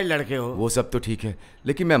क्वालिफाइड लड़के हो। वो सब तो ठीक है,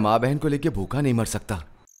 लेकिन मैं माँ बहन को लेके भूखा नहीं मर सकता।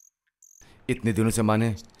 इतने दिनों से माँ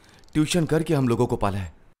ने ट्यूशन करके हम लोगों को पाला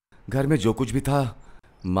है। घर में जो कुछ भी था,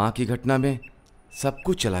 माँ की घटना में सब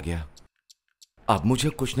कुछ चला गया। अब मुझे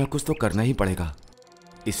कुछ ना कुछ तो करना ही पड़ेगा।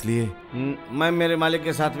 इसलिए मैं मेरे मालिक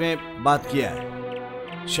के साथ में बात किया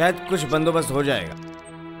है, शायद कुछ बंदोबस्त हो जाएगा।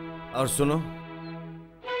 और सुनो,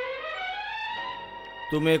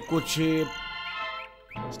 तुम्हें कुछ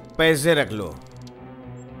पैसे रख लो।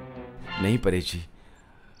 नहीं परेश जी,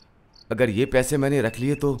 अगर ये पैसे मैंने रख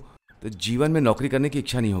लिए तो जीवन में नौकरी करने की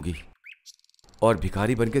इच्छा नहीं होगी और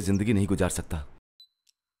भिखारी बनके जिंदगी नहीं गुजार सकता।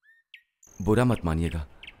 बुरा मत मानिएगा,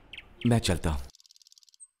 मैं चलता हूं।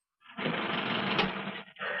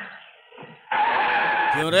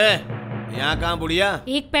 क्यों रे, यहाँ कहाँ बुढ़िया?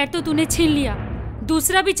 एक पैर तो तूने छीन लिया,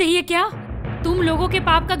 दूसरा भी चाहिए क्या? तुम लोगों के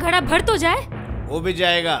पाप का घड़ा भर तो जाए। वो भी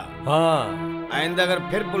जाएगा। हाँ, आइंदा अगर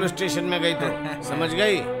फिर पुलिस स्टेशन में गई तो समझ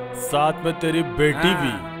गई? साथ में तेरी बेटी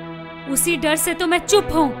भी। उसी डर से तो मैं चुप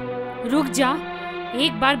हूँ। रुक जा,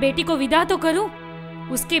 एक बार बेटी को विदा तो करूँ,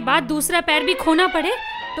 उसके बाद दूसरा पैर भी खोना पड़े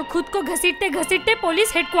तो खुद को घसीटते घसीटते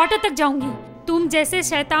पुलिस हेडक्वार्टर तक जाऊंगी। तुम जैसे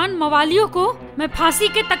शैतान मवालियों को मैं फांसी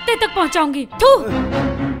के तख्ते तक पहुंचाऊंगी। थू!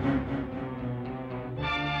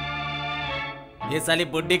 ये साली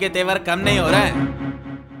बुड्ढी के तेवर कम नहीं हो रहा है।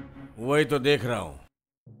 वही तो देख रहा हूँ,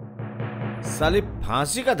 साली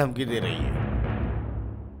फांसी का धमकी दे रही है।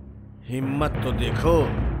 हिम्मत तो देखो,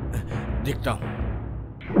 दिखता हूँ।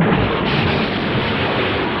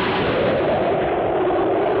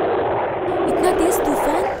 इतना तेज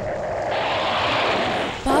तूफान,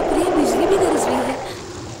 बाप रे, बिजली भी गरज रही है।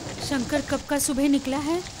 शंकर कब का सुबह निकला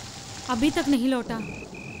है, अभी तक नहीं लौटा।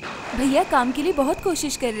 भैया काम के लिए बहुत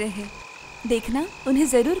कोशिश कर रहे हैं, देखना उन्हें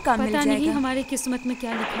जरूर काम मिल जाएगा। पता नहीं हमारे किस्मत में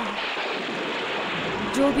क्या लिखा है।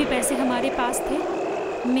 जो भी पैसे हमारे पास थे,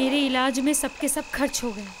 मेरे इलाज में सबके सब खर्च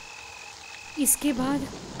हो गए। इसके बाद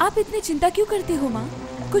आप इतनी चिंता क्यों करती हो माँ?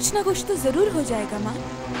 कुछ ना कुछ तो जरूर हो जाएगा माँ।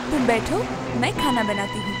 तुम बैठो, मैं खाना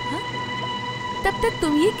बनाती हूँ। हाँ, तब तक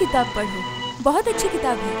तुम ये किताब पढ़ो, बहुत अच्छी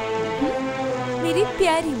किताब है। मेरी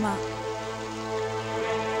प्यारी माँ।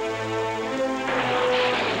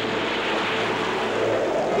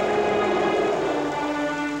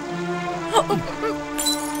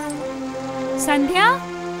 संध्या,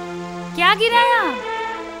 क्या गिराया?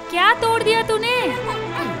 क्या तोड़ दिया तूने?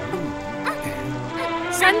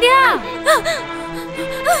 संध्या,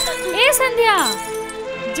 ए संध्या,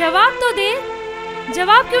 जवाब तो दे,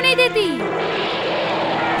 जवाब क्यों नहीं देती?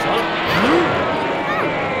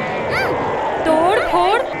 तोड़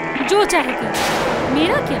फोड़ जो चाहे कर,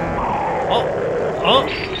 मेरा क्या?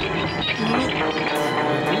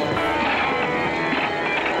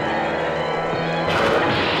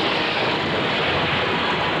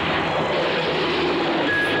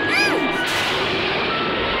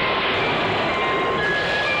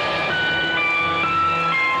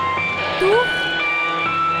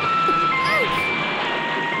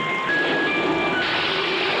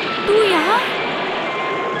 तू यहाँ?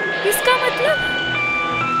 इसका मतलब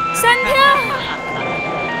संध्या!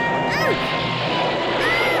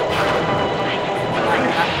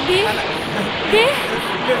 दे, दे।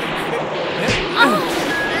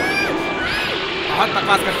 बहुत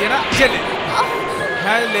बकवास करती है ना, चले।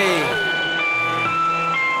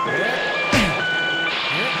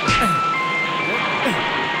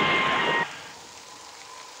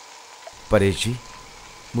 परेश जी,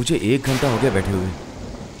 मुझे 1 घंटा हो गया बैठे हुए,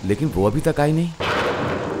 लेकिन वो अभी तक आई नहीं।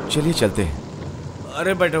 चलिए चलते हैं।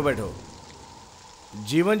 अरे बैठो बैठो।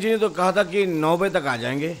 जीवन जी ने तो कहा था कि 9 बजे तक आ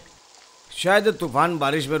जाएंगे। शायद तूफान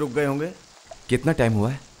बारिश में रुक गए होंगे। कितना टाइम हुआ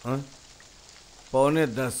है? हाँ?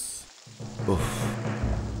 9:45। उफ,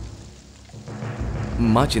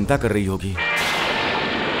 माँ चिंता कर रही होगी।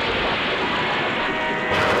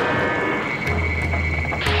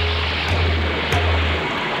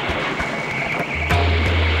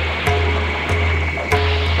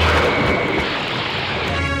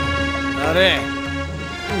 अरे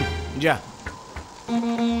जा।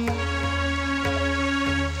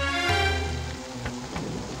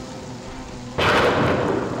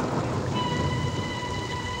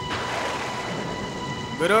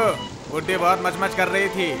 गुरु, बुड्ढी बहुत मचमच कर रही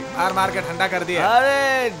थी, मार के ठंडा कर दिया।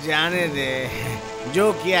 अरे जाने दे,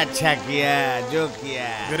 जो किया अच्छा किया, जो किया।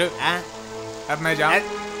 गुरु, अब मैं जाऊं?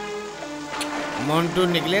 मोन्टू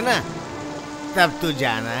निकले ना तब तू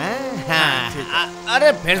जाना है। हाँ।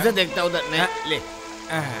 अरे फिर से देखता उधर। नहीं ले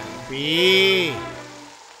पी।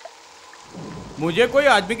 मुझे कोई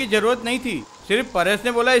आदमी की जरूरत नहीं थी, सिर्फ परेश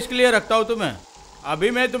ने बोला इसके लिए रखता हूँ तुम्हें। अभी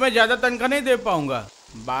मैं तुम्हें ज्यादा तनख्वाह नहीं दे पाऊंगा,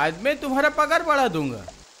 बाद में तुम्हारा पगार बढ़ा दूंगा।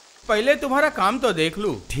 पहले तुम्हारा काम तो देख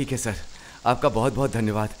लूं। ठीक है सर, आपका बहुत बहुत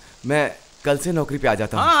धन्यवाद। मैं कल से नौकरी पे आ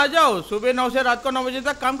जाता हूँ। हाँ आ जाओ, सुबह 9 से रात को 9 बजे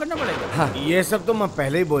तक काम करना पड़ेगा। हाँ। ये सब तो मैं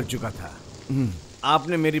पहले ही बोल चुका था।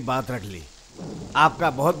 आपने मेरी बात रख ली, आपका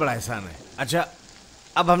बहुत बड़ा एहसान है। अच्छा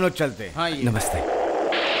अब हम लोग चलते हैं। हाँ, नमस्ते।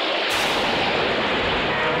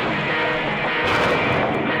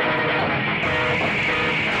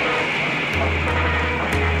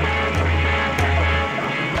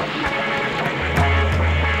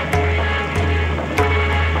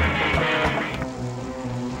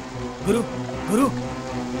 गुरु, गुरु,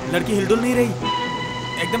 लड़की हिलडुल नहीं रही,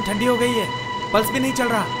 एकदम ठंडी हो गई है, पल्स भी नहीं चल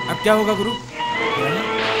रहा। अब क्या होगा गुरु?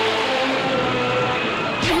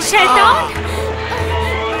 शैतान!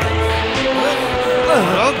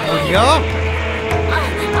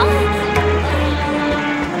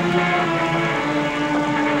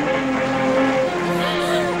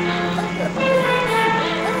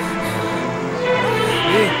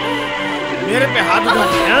 मेरे पे हाथ उठा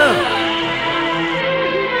दिया।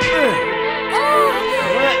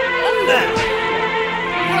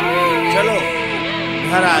 चलो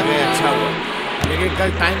घर आ गए, अच्छा हुआ, लेकिन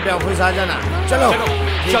कल टाइम पे ऑफिस आ जाना। चलो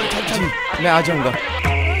चल चल चल, मैं आ जाऊंगा।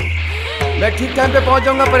 मैं ठीक टाइम पे पहुंच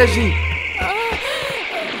जाऊंगा परेश जी।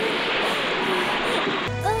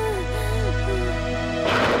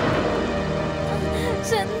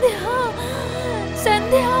 संध्या,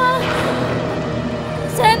 संध्या,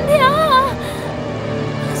 संध्या,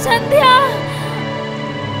 संध्या,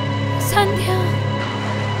 संध्या।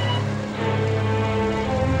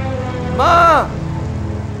 माँ,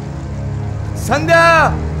 संध्या,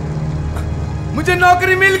 मुझे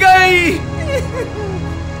नौकरी मिल गई।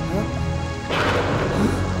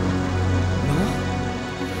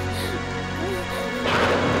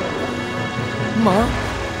 माँ,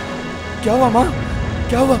 क्या हुआ माँ?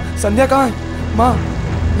 क्या हुआ? संध्या कहाँ है? माँ,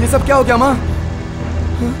 ये सब क्या हो गया माँ?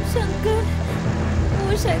 शंकर,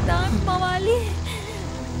 वो शैतान मवाली,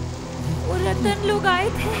 वो रतन लोग आए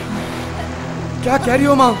थे। क्या कह रही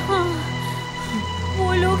हो माँ? हाँ,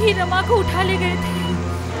 वो लोग ही रमा को उठा ले गए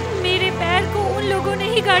थे। मेरे पैर को उन लोगों ने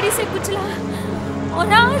ही गाड़ी से कुचला,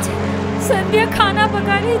 और आज संध्या खाना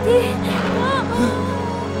पका रही थी।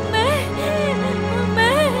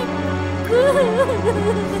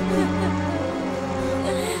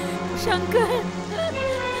 शंकर,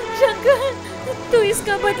 शंकर, तू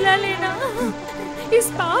इसका बदला लेना, इस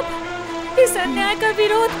पाप, इस अन्याय का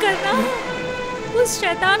विरोध करना, उस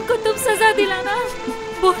शैतान को तुम सजा दिलाना।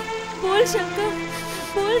 बोल, बोल शंकर,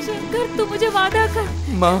 बोल शंकर, तू मुझे वादा कर।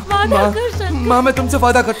 माँ, वादा कर शंकर। माँ, मैं तुमसे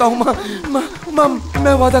वादा करता हूँ माँ, माँ, माँ,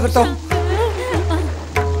 मैं वादा करता हूँ।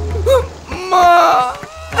 माँ,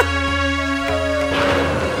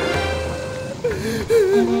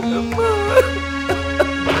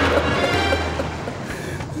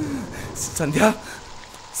 संध्या,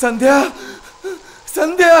 संध्या,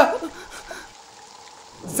 संध्या,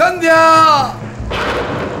 संध्या।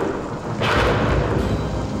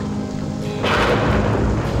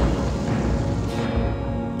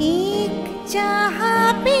 एक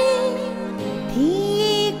जहाँ पे थी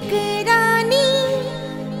एक रानी,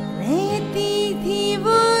 रहती थी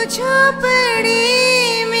वो झोपड़े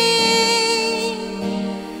में।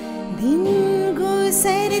 दिन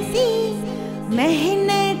गुजरती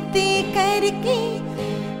मेहनत करके,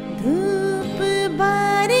 धूप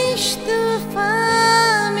बारिश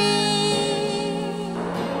तूफान में।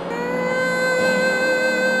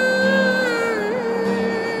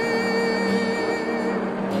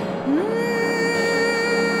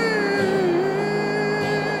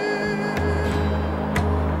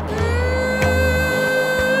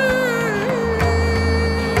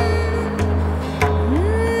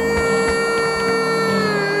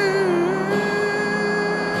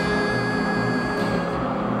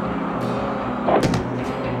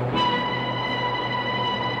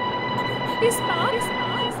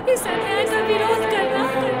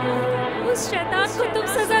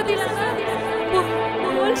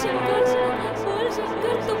 शंकर, बोल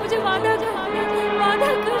शंकर, तू मुझे वादा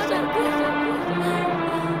कर शंकर।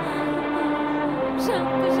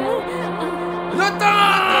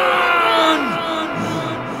 रतन!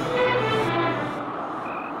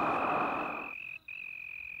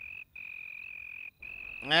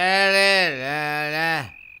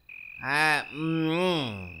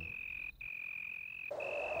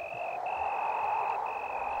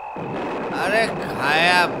 अरे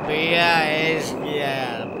खाया पिया ऐश किया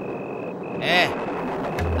यार।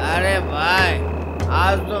 अरे भाई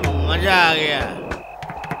आज तो मजा आ गया।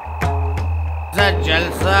 ऐसा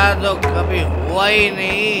जलसा तो कभी हुआ ही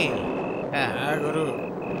नहीं। गुरु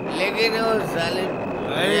लेकिन वो जालिम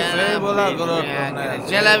सही बोला गुरु तुमने।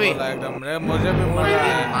 चल अभी एकदम रे, मुझे भी मजा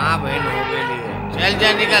आया। माँ बहन हो गई है। चल जा,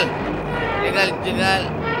 निकल निकल निकल।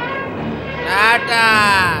 टाटा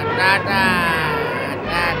टाटा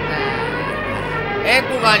टाटा।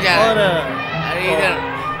 तू कहाँ जा रहा है? अरे इधर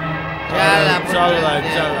चल। चल भाई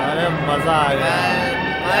चल। अरे मजा आ गया।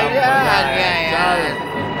 मजा आ गया यार।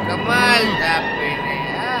 कमाल था पीने।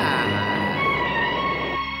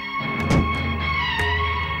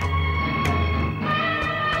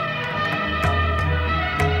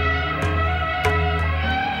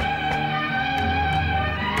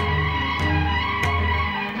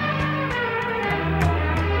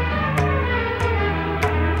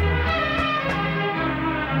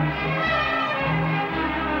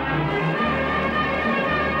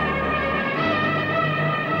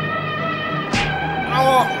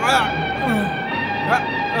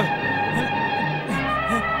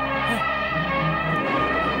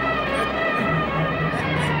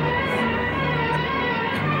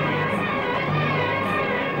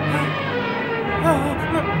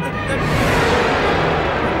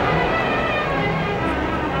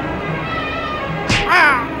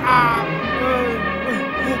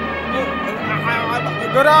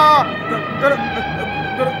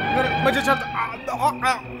 मुझे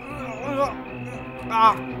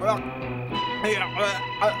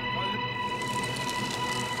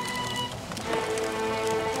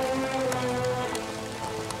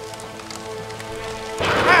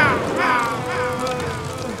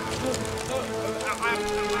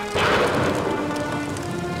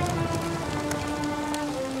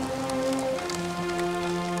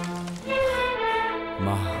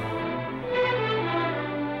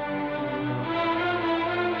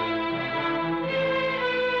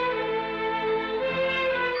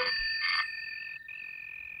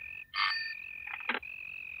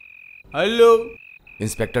हेलो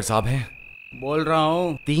इंस्पेक्टर साहब हैं? बोल रहा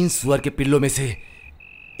हूँ। 3 सुअर के पिल्लों में से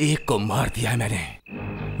एक को मार दिया है मैंने।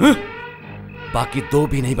 बाकी 2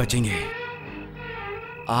 भी नहीं बचेंगे।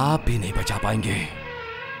 आप भी नहीं बचा पाएंगे।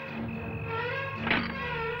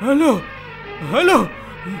 Hello hello.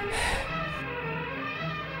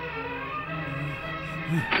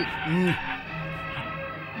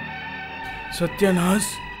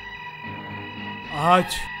 सत्यानाश,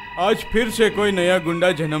 आज फिर से कोई नया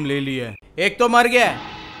गुंडा जन्म ले लिया है। एक तो मर गया है,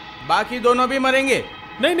 बाकी दोनों भी मरेंगे।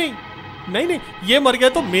 नहीं, ये मर गया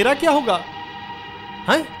तो मेरा क्या होगा?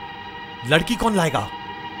 हैं? लड़की कौन लाएगा?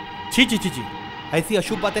 छी, ऐसी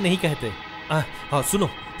अशुभ बातें नहीं कहते। हाँ सुनो,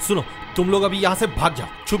 तुम लोग अभी यहाँ से भाग जाओ,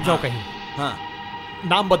 छुप जाओ कहीं। हाँ,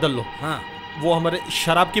 नाम बदल लो। हाँ, वो हमारे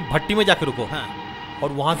शराब की भट्टी में जाके रुको। हाँ,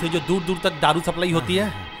 और वहां से जो दूर दूर तक दारू सप्लाई होती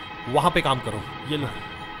है, वहां पे काम करो।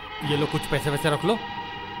 ये लो कुछ पैसे वैसे रख लो।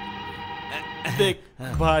 देख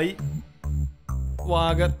भाई, वहां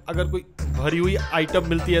अगर कोई भरी हुई आइटम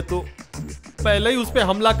मिलती है तो पहले ही उस पे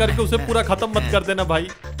हमला करके उसे पूरा खत्म मत कर देना भाई।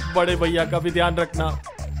 बड़े भैया का भी ध्यान रखना।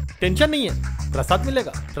 टेंशन नहीं है, प्रसाद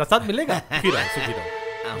मिलेगा। फिर आओ, सुखी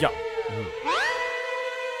रहो। जाओ।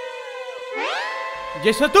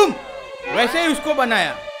 जैसे तुम वैसे ही उसको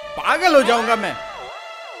बनाया। पागल हो जाऊंगा मैं।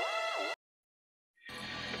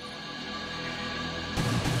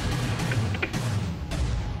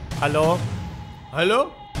 हेलो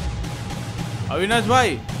अविनाश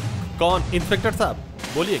भाई। कौन? इंस्पेक्टर साहब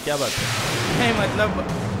बोलिए, क्या बात है? नहीं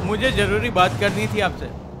मतलब मुझे जरूरी बात करनी थी आपसे।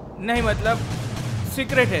 नहीं मतलब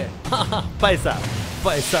सीक्रेट है।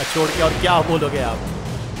 पैसा छोड़ के और क्या बोलोगे आप?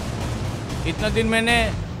 इतना दिन मैंने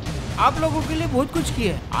आप लोगों के लिए बहुत कुछ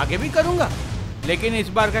किया है, आगे भी करूंगा। लेकिन इस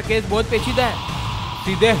बार का केस बहुत पेचीदा है।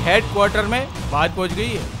 सीधे हेड क्वार्टर में बात पहुंच गई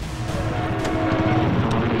है।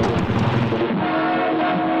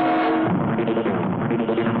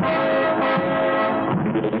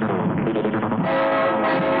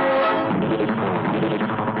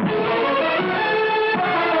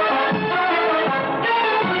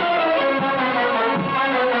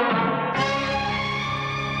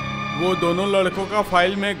 वो दोनों लड़कों का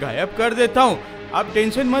फाइल में गायब कर देता हूँ, आप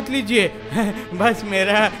टेंशन मत लीजिए। बस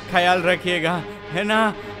मेरा ख्याल रखिएगा, है ना?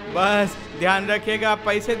 बस ध्यान रखिएगा।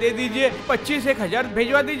 पैसे दे दीजिए, 25,000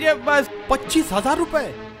 भेजवा दीजिए बस। 25,000 रुपए?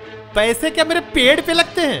 पैसे क्या मेरे पेड़ पे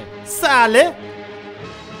लगते हैं साले?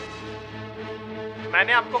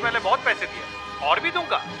 मैंने आपको पहले बहुत पैसे दिए और भी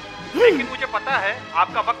दूंगा, लेकिन मुझे पता है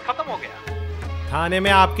आपका वक्त खत्म हो गया। थाने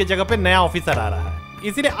में आपकी जगह पे नया ऑफिसर आ रहा है,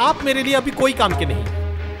 इसीलिए आप मेरे लिए अभी कोई काम के नहीं।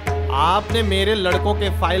 आपने मेरे लड़कों के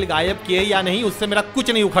फाइल गायब किए या नहीं, उससे मेरा कुछ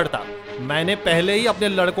नहीं उखड़ता। मैंने पहले ही अपने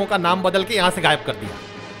लड़कों का नाम बदल के यहाँ से गायब कर दिया।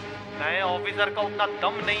 नए ऑफिसर का उतना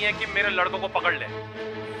दम नहीं है कि मेरे लड़कों को पकड़ ले।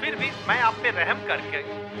 फिर भी मैं आप पे रहम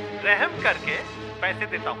करके पैसे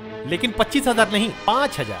देता हूँ, लेकिन 25,000 नहीं,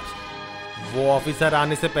 5,000। वो ऑफिसर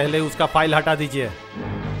आने से पहले उसका फाइल हटा दीजिए।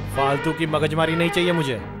 फालतू की मगजमारी नहीं चाहिए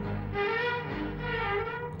मुझे।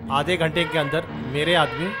 आधे घंटे के अंदर मेरे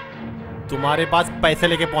आदमी तुम्हारे पास पैसे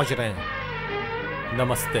लेके पहुंच रहे हैं।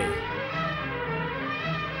 नमस्ते।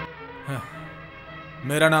 हाँ,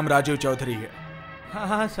 मेरा नाम राजीव चौधरी है। हाँ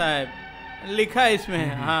हाँ साहब, लिखा है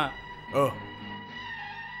इसमें। हाँ। ओह,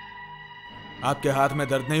 आपके हाथ में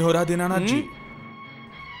दर्द नहीं हो रहा दीनानाथ जी?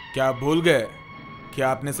 क्या आप भूल गए कि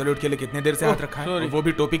आपने सैल्यूट के लिए कितने देर से हाथ रखा है, वो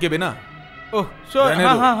भी टोपी के बिना? Oh sorry.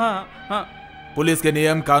 हाँ हाँ हाँ हाँ। पुलिस के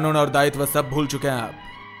नियम, कानून और दायित्व सब भूल चुके हैं आप।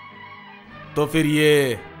 तो फिर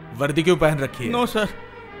ये वर्दी क्यों पहन रखी है? नो सर,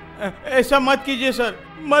 ऐसा मत कीजिए सर,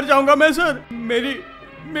 मर जाऊंगा मैं सर।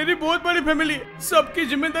 मेरी बहुत बड़ी फैमिली है, सबकी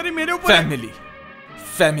जिम्मेदारी मेरे ऊपर है।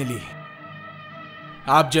 फैमिली?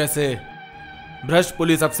 आप जैसे भ्रष्ट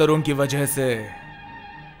पुलिस अफसरों की वजह से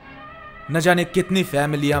न जाने कितनी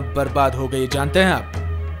फैमिलियां बर्बाद हो गई, जानते हैं आप?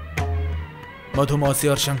 मधु मौसी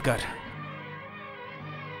और शंकर।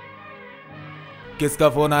 किसका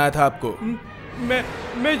फोन आया था आपको?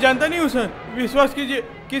 मैं जानता नहीं हूँ सर, विश्वास कीजिए।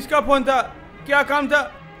 किसका फोन था, क्या काम था?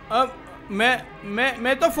 अब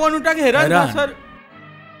मैं तो फोन उठा के हैरान था सर।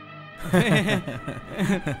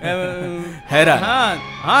 हैरान?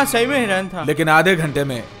 हाँ सही में हैरान था। लेकिन आधे घंटे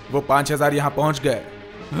में वो 5,000 यहाँ पहुंच गए।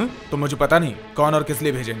 तो मुझे पता नहीं कौन और किस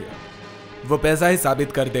लिए भेजेंगे। वो पैसा ही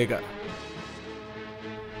साबित कर देगा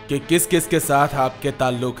कि किस किस के साथ आपके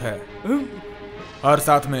ताल्लुक है, और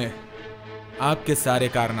साथ में आपके सारे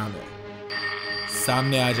कारनामे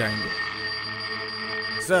सामने आ जाएंगे।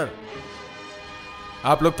 सर,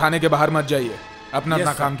 आप लोग थाने के बाहर मत जाइए, अपना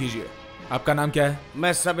अपना काम कीजिए। आपका नाम क्या है?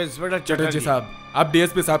 मैं सब इंस्पेक्टर चटर्जी साहब। आप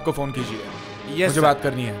डीएसपी साहब को फोन कीजिए, मुझे बात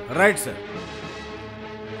करनी है। Right sir.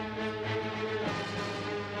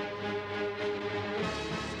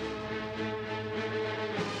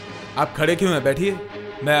 आप खड़े क्यों हैं? बैठिए,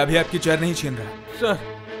 मैं अभी आपकी चेयर नहीं छीन रहा। सर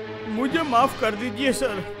मुझे माफ कर दीजिए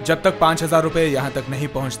सर। जब तक 5,000 रुपए यहाँ तक नहीं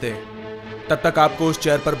पहुँचते तब तक आपको उस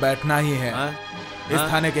चेयर पर बैठना ही है। इस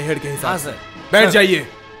थाने के हेड के हिसाब से। बैठ जाइए।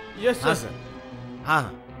 Yes sir. हाँ,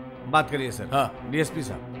 बात करिए सर। हाँ, डीएसपी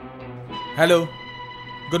साहब। Hello,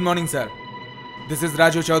 good morning sir, this is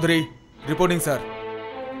Raju Chaudhary reporting sir.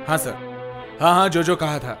 हाँ सर, हाँ जो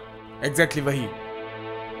कहा था एग्जैक्टली वही।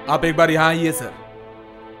 आप एक बार यहाँ आइए सर,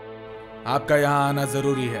 आपका यहाँ आना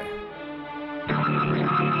जरूरी है।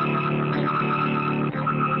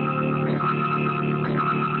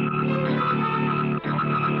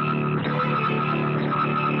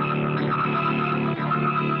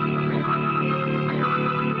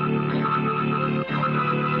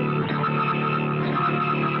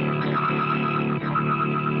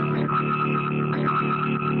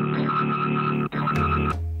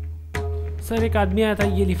 सर एक आदमी आया था,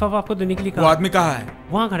 ये लिफाफा आपको देने के लिए कहा। वो आदमी कहाँ है?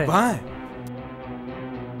 वहाँ खड़ा है। वहाँ है?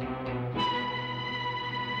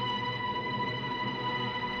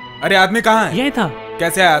 अरे आदमी कहाँ है? यही था।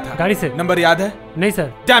 कैसे आया था? गाड़ी से। नंबर याद है? नहीं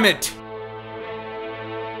सर। Damn it!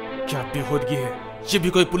 क्या बेहूदगी है, ये भी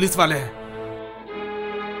कोई पुलिस वाले हैं।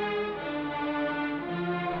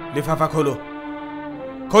 लिफाफा खोलो,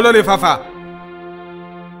 खोलो लिफाफा।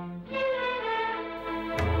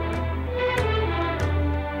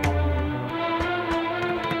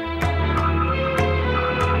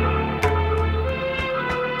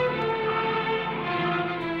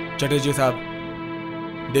 चटर्जी साहब,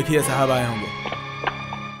 देखिए साहब आए होंगे।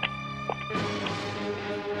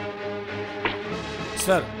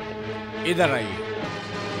 सर इधर आइए,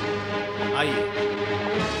 आइए।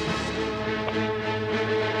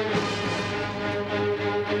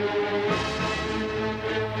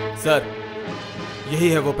 सर, यही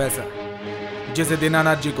है वो पैसा जिसे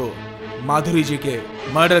दीनानाथ जी को माधुरी जी के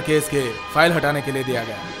मर्डर केस के फाइल हटाने के लिए दिया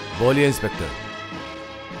गया। बोलिए इंस्पेक्टर,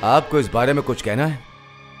 आपको इस बारे में कुछ कहना है?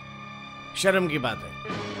 शर्म की बात है,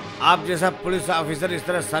 आप जैसा पुलिस ऑफिसर इस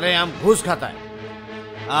तरह सरेआम घूस खाता है।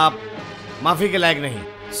 आप माफी के लायक नहीं।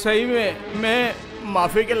 सही में मैं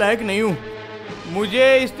माफी के लायक नहीं हूँ।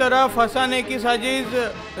 मुझे इस तरह फंसाने की साजिश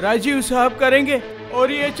राजीव साहब करेंगे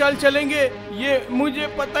और ये चाल चलेंगे, ये मुझे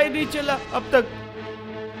पता ही नहीं चला अब तक।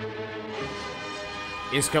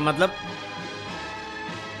 इसका मतलब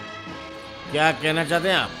क्या कहना चाहते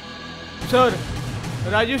हैं आप? सर,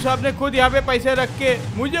 राजीव साहब ने खुद यहाँ पे पैसे रख के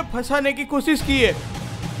मुझे फंसाने की कोशिश की है।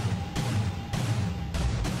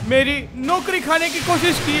 मेरी नौकरी खाने की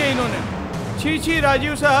कोशिश की है इन्होंने। छी छी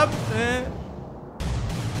राजीव साहब।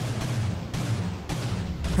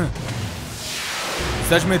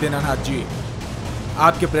 सच में दीनानाथ जी,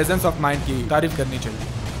 आपके प्रेजेंस ऑफ माइंड की तारीफ करनी चाहिए,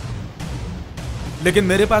 लेकिन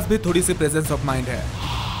मेरे पास भी थोड़ी सी प्रेजेंस ऑफ माइंड है।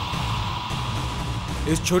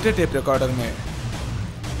 इस छोटे टेप रिकॉर्डर में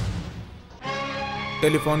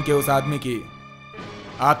टेलीफोन के उस आदमी की,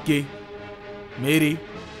 आपकी, मेरी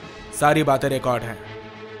सारी बातें रिकॉर्ड हैं।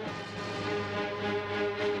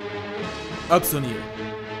 अब सुनिए।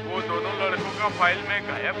 वो दोनों लड़कों का फाइल में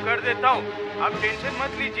गायब कर देता हूँ, आप टेंशन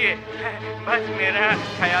मत लीजिए। बस मेरा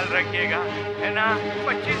ख्याल रखिएगा, है ना।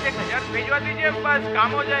 25,000 भिजवा दीजिए, बस काम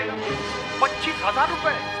हो जाएगा। 25,000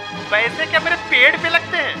 रुपए? पैसे क्या मेरे पेड़ पे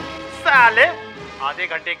लगते हैं साले? आधे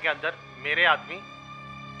घंटे के अंदर मेरे आदमी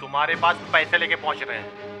तुम्हारे पास पैसे लेके पहुंच रहे हैं।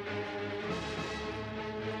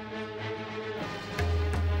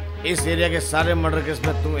 इस एरिया के सारे मर्डर केस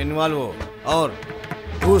में तुम इन्वॉल्व हो और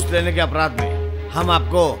घूस लेने के अपराध में हम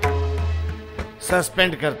आपको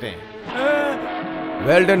सस्पेंड करते हैं।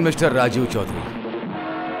 Well done mister Rajiv Chaudhary,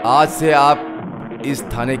 आज से आप इस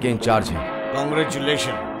थाने के इंचार्ज हैं।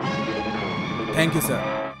 कांग्रेचुलेशन। Thank you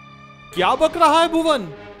sir. क्या बक रहा है भुवन?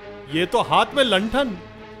 ये तो हाथ में लंठन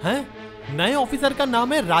है। नए ऑफिसर का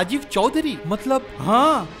नाम है राजीव चौधरी, मतलब?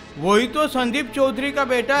 हाँ, वही तो संदीप चौधरी का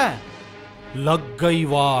बेटा है। लग गई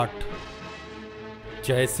वाट।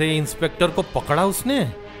 जैसे इंस्पेक्टर को पकड़ा उसने,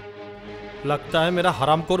 लगता है मेरा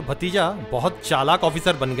हरामखोर भतीजा बहुत चालाक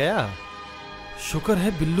ऑफिसर बन गया। शुक्र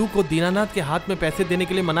है बिल्लू को दीनानाथ के हाथ में पैसे देने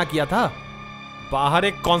के लिए मना किया था, बाहर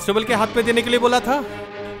एक कांस्टेबल के हाथ में देने के लिए बोला था।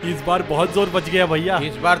 इस बार बहुत जोर बच गया भैया।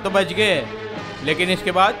 इस बार तो बच गए, लेकिन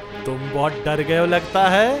इसके बाद तुम बहुत डर गए हो लगता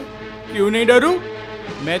है। क्यों नहीं डरूं?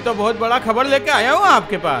 मैं तो बहुत बड़ा खबर लेके आया हूँ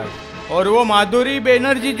आपके पास। और वो माधुरी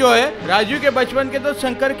बैनर्जी जो है, राजू के बचपन के तो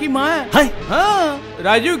शंकर की माँ है। हाँ,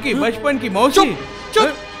 राजू की बचपन की मौसी।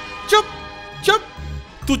 चुप चुप चुप।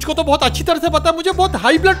 तुझको तो बहुत अच्छी तरह से पता है मुझे बहुत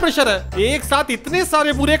हाई ब्लड प्रेशर है। एक साथ इतने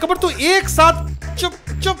सारे बुरे खबर तो एक साथ। चुप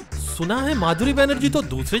चुप। सुना है माधुरी बैनर्जी तो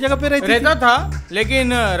दूसरी जगह पे रहता था,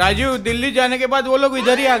 लेकिन राजू दिल्ली जाने के बाद वो लोग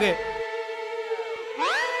इधर ही आ गए।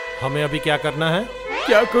 हमें अभी क्या करना है?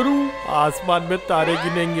 क्या करूं? आसमान में तारे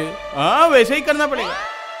गिनेंगे। हाँ, वैसे ही करना पड़ेगा।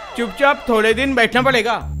 चुपचाप थोड़े दिन बैठना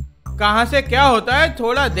पड़ेगा। कहां से क्या होता है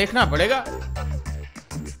थोड़ा देखना पड़ेगा।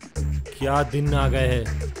 क्या दिन आ गए हैं।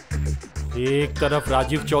 एक तरफ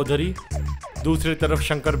राजीव चौधरी, दूसरी तरफ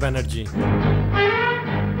शंकर बैनर्जी।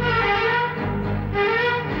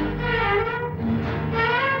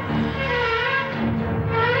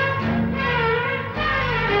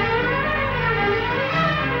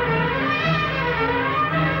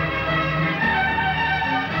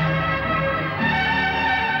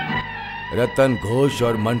 रतन घोष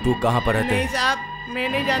और मंटू कहाँ पर रहते हैं? नहीं साहब, मैं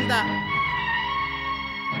नहीं जानता।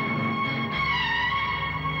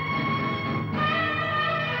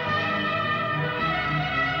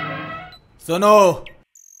 सुनो,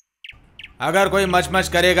 अगर कोई मचमच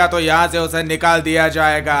करेगा तो यहां से उसे निकाल दिया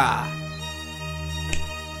जाएगा।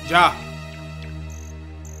 जा।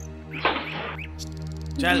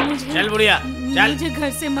 चल चल बुढ़िया, चल। मुझे घर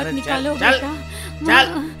से मत निकालो बेटा।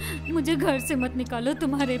 चल। मुझे घर से मत निकालो,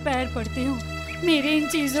 तुम्हारे पैर पड़ती हूँ। मेरे इन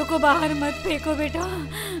चीजों को बाहर मत फेंको बेटा।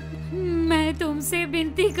 मैं तुमसे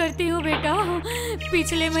विनती करती हूँ बेटा।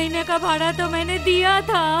 पिछले महीने का भाड़ा तो मैंने दिया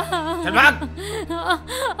था। चल भाग।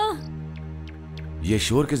 ये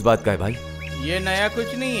शोर किस बात का है भाई? ये नया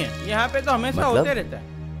कुछ नहीं है, यहाँ पे तो हमेशा होते रहता है।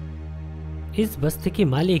 इस बस्ती की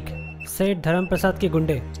मालिक सेठ धर्म प्रसाद के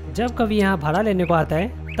गुंडे जब कभी यहाँ भाड़ा लेने को आता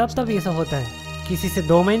है तब ये सब होता है। किसी से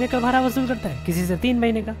 2 महीने का भाड़ा वसूल करता है, किसी से 3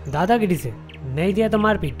 महीने का। दादागिरी से नहीं दिया तो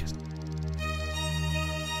मारपीट।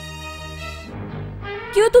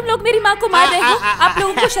 क्यों तुम लोग मेरी माँ को मार रहे हो? आप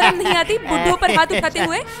लोगों को शर्म नहीं आती बुड्ढों पर हाथ उठाते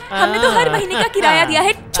हुए? हमने तो हर महीने का किराया दिया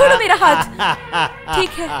है। छोड़ो मेरा हाथ।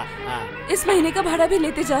 ठीक है, इस महीने का भाड़ा भी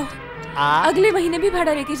लेते जाओ, अगले महीने भी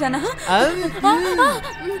भाड़ा लेके जाना। हाँ,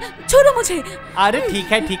 छोड़ो मुझे। अरे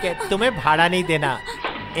ठीक है, तुम्हें भाड़ा नहीं देना।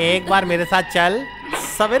 एक बार मेरे साथ चल,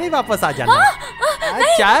 सवेरे वापस आ जाना।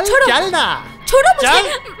 चल ना। छोड़ो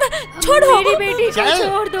मुझे। छोड़ो मेरी बेटी को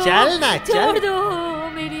छोड़ दो। चल ना, छोड़ दो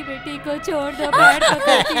मेरी बेटी को, छोड़ दो। पैर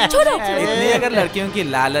पकड़ती हूँ। छोड़ो। इतनी अगर लड़कियों की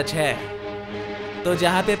लालच है तो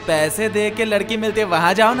जहाँ पे पैसे दे के लड़की मिलती है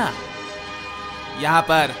वहां जाओ ना। यहाँ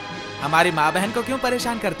पर हमारी माँ बहन को क्यों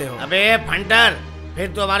परेशान करते हो? अबे फंटर, फिर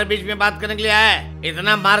तो हमारे बीच में बात करने के लिए आया है।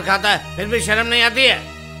 इतना मार खाता है फिर भी शर्म नहीं आती है?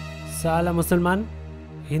 साला मुसलमान,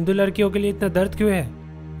 हिंदू लड़कियों के लिए इतना दर्द क्यों है?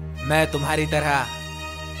 मैं तुम्हारी तरह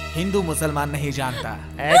हिंदू मुसलमान नहीं जानता।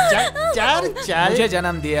 मुझे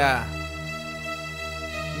जन्म दिया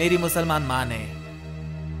मेरी मुसलमान माँ ने,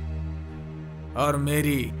 और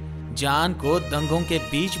मेरी जान को दंगों के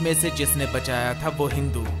बीच में से जिसने बचाया था वो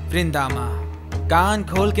हिंदू वृंदामा। कान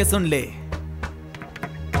खोल के सुन ले,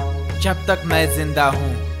 जब तक मैं जिंदा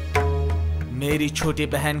हूं मेरी छोटी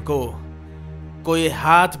बहन को कोई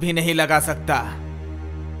हाथ भी नहीं लगा सकता।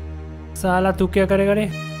 साला तू क्या करेगा रे?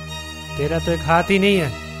 तेरा तो एक हाथ ही नहीं है।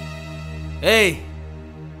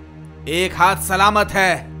 एक हाथ सलामत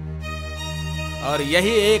है और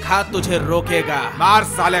यही एक हाथ तुझे रोकेगा। मार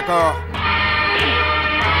साले को।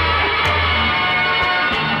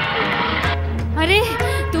 अरे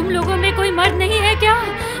तुम लोगों में कोई मर्द नहीं है क्या?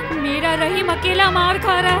 मेरा रहीम अकेला मार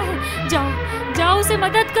खा रहा है। जाओ जाओ उसे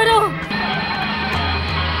मदद करो।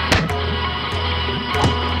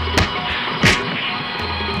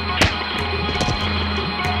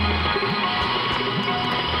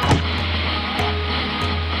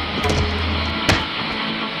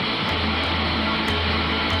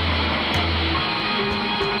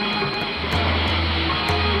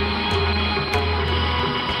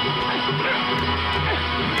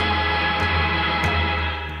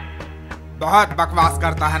 बहुत बकवास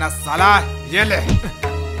करता है ना साला। ये ले। ओ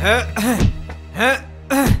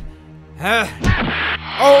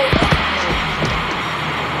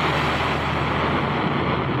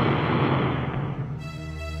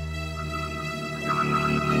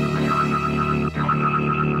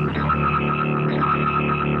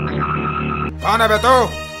कौन है बे तू?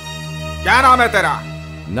 क्या नाम है तेरा?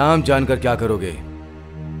 नाम जानकर क्या करोगे?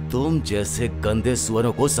 तुम जैसे गंदे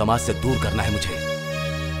सुअरों को समाज से दूर करना है मुझे,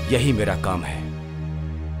 यही मेरा काम है।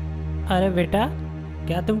 अरे बेटा,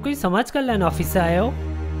 क्या तुम कोई समाज कल्याण ऑफिस से आए हो?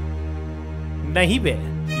 नहीं बे,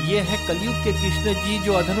 ये है कलयुग के कृष्ण जी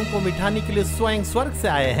जो अधर्म को मिटाने के लिए स्वयं स्वर्ग से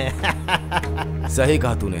आए हैं। सही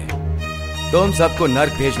कहा तूने, तुम सबको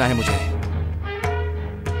नर्क भेजना है मुझे।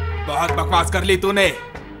 बहुत बकवास कर ली तूने।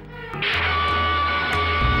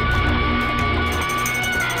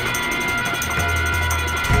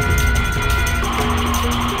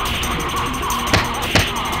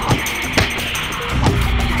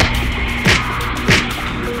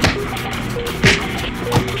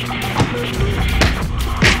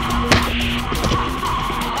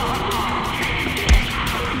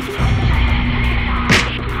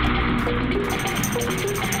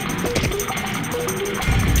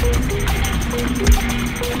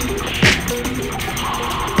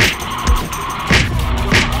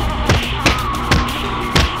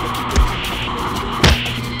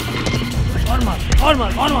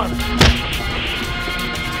 और मार।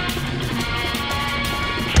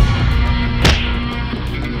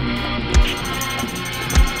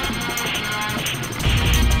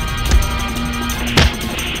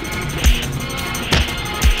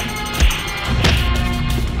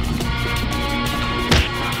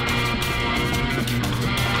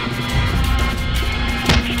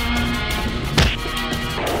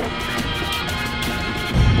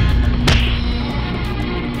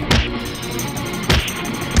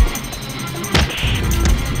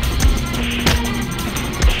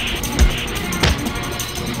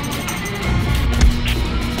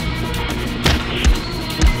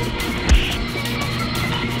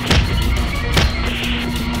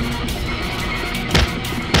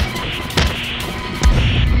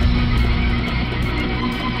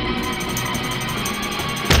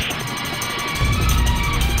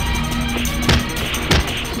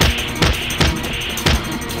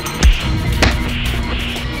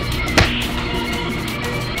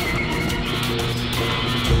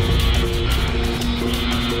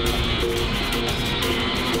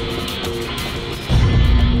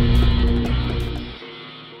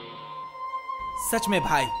 सच में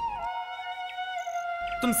भाई,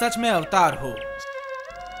 तुम सच में अवतार हो।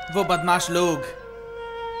 वो बदमाश लोग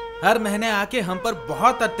हर महीने आके हम पर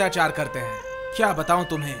बहुत अत्याचार करते हैं, क्या बताऊं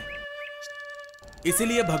तुम्हें।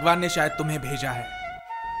 इसीलिए भगवान ने शायद तुम्हें भेजा है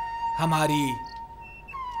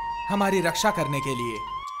हमारी रक्षा करने के लिए।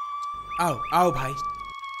 आओ आओ भाई,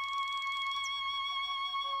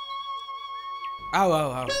 आओ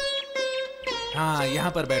आओ आओ। हाँ,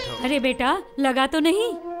 यहाँ पर बैठो। अरे बेटा, लगा तो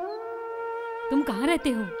नहीं? तुम कहाँ रहते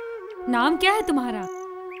हो? नाम क्या है तुम्हारा?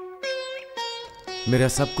 मेरा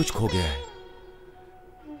सब कुछ खो गया है,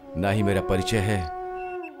 ना ही मेरा परिचय है,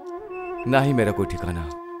 ना ही मेरा कोई ठिकाना,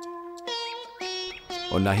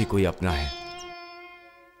 और ना ही कोई अपना है।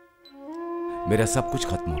 मेरा सब कुछ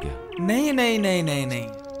खत्म हो गया। नहीं नहीं नहीं नहीं नहीं,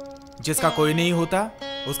 जिसका कोई नहीं होता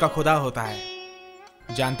उसका खुदा होता है।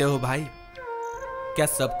 जानते हो भाई, क्या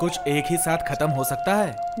सब कुछ एक ही साथ खत्म हो सकता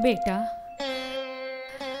है? बेटा,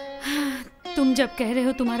 तुम जब कह रहे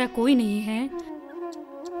हो तुम्हारा कोई नहीं है,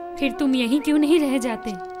 फिर तुम यहीं क्यों नहीं रह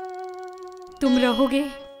जाते? तुम रहोगे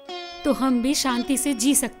तो हम भी शांति से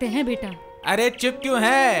जी सकते हैं बेटा। अरे चुप क्यों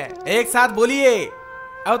है? एक साथ बोलिए,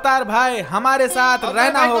 अवतार भाई हमारे साथ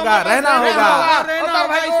रहना होगा, रहना होगा, अवतार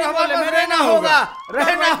भाई रहना होगा,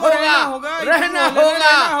 रहना होगा, रहना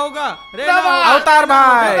होगा, अवतार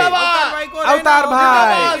भाई, अवतार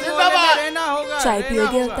भाई। चाय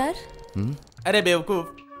पियोगे अवतार? अरे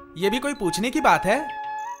बेवकूफ, ये भी कोई पूछने की बात है?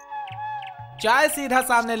 चाय सीधा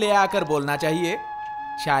सामने ले आकर बोलना चाहिए,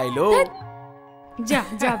 चाय लो। जा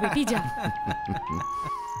जा बेटी जा।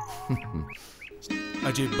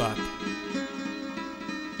 अजीब बात,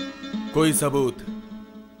 कोई सबूत,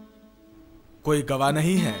 कोई गवाह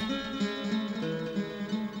नहीं है।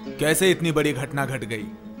 कैसे इतनी बड़ी घटना घट गई?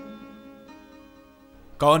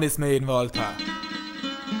 कौन इसमें इन्वॉल्व था?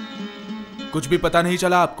 कुछ भी पता नहीं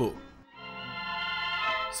चला आपको?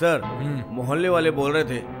 सर, मोहल्ले वाले बोल रहे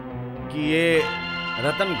थे कि ये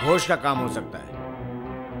रतन घोष का काम हो सकता है।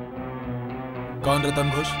 कौन रतन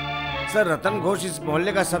घोष? सर, रतन घोष इस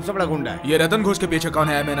मोहल्ले का सबसे बड़ा गुंडा है। ये रतन घोष के पीछे कौन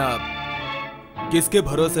है? मैंने किसके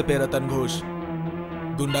भरोसे पे रतन घोष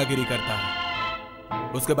गुंडागिरी करता है,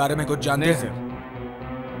 उसके बारे में कुछ जानते हैं?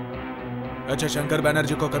 अच्छा, शंकर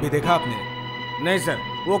बैनर्जी को कभी देखा आपने? नहीं सर,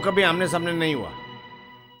 वो कभी आमने सामने नहीं हुआ।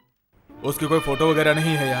 उसकी कोई फोटो वगैरह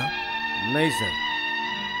नहीं है यहाँ? नहीं सर।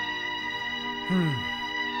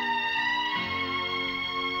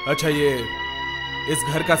 अच्छा, ये इस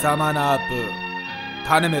घर का सामान आप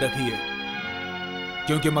थाने में रखिए,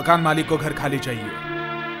 क्योंकि मकान मालिक को घर खाली चाहिए।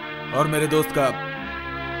 और मेरे दोस्त का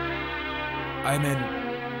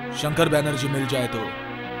शंकर बैनर्जी मिल जाए तो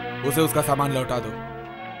उसे उसका सामान लौटा दो।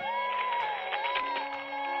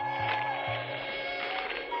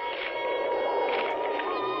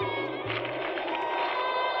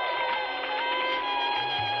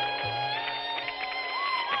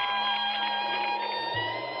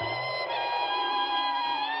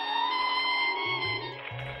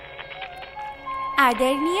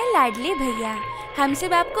 आदरणीय लाडले भैया, हम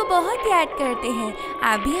सब आपको बहुत याद करते हैं।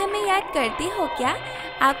 आप भी हमें याद करते हो क्या?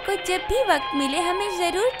 आपको जब भी वक्त मिले हमें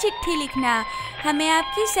ज़रूर चिट्ठी लिखना। हमें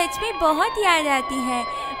आपकी सच में बहुत याद आती है।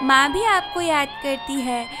 माँ भी आपको याद करती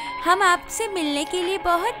है। हम आपसे मिलने के लिए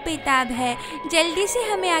बहुत बेताब है। जल्दी से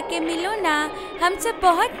हमें आके मिलो ना, हम सब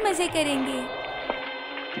बहुत मज़े करेंगे।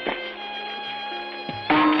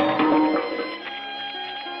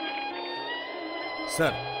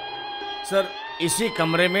 सर, इसी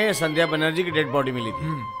कमरे में संध्या बनर्जी की डेड बॉडी मिली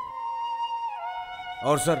थी।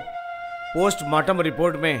 और सर, पोस्टमार्टम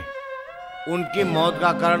रिपोर्ट में उनकी मौत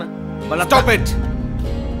का कारण स्टॉप इट,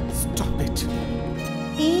 स्टॉप इट।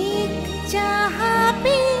 एक जहाँ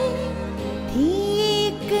पे थी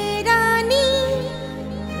एक रानी,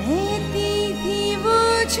 रहती थी वो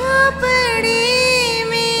झोपड़ी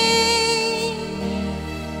में।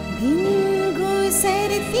 दिन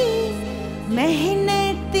गुजरती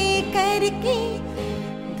मेहनत करके,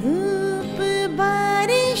 धूप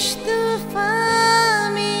बारिश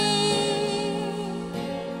तूफान में,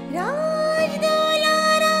 राज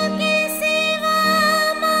दुलारों के सिवा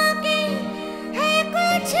माँ के है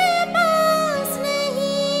कुछ पास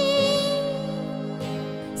नहीं।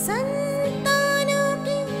 संतानों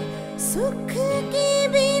के सुख के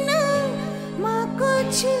बिना माँ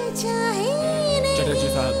कुछ चाहे नहीं। चटर्जी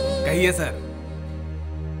साहब, कहिए सर।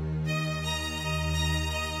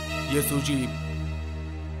 ये सूची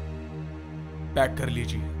पैक कर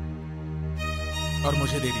लीजिए और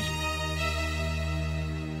मुझे दे दीजिए।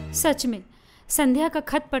 सच में संध्या का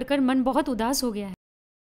खत पढ़कर मन बहुत उदास हो गया है।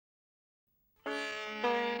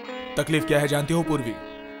 तकलीफ क्या है जानती हो पूर्वी?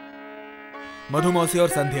 मधु मौसी और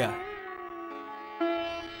संध्या,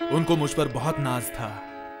 उनको मुझ पर बहुत नाज था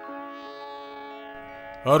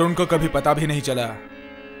और उनको कभी पता भी नहीं चला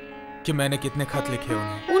कि मैंने कितने खत लिखे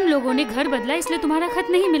उन्हें। उन लोगों ने घर बदला इसलिए तुम्हारा खत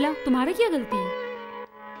नहीं मिला। तुम्हारा क्या गलती है?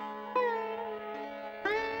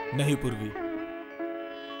 नहीं पूर्वी,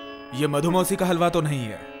 ये मधु मौसी का हलवा तो नहीं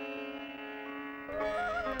है।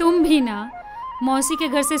 तुम भी ना मौसी के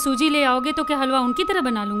घर से सूजी ले आओगे तो क्या हलवा उनकी तरह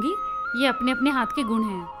बना लूंगी? ये अपने अपने हाथ के गुण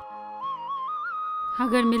हैं।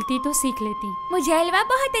 अगर मिलती तो सीख लेती। मुझे हलवा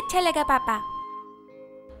बहुत अच्छा लगा पापा।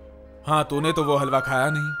 हाँ, तूने तो वो हलवा खाया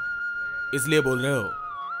नहीं, इसलिए बोल रहे हो।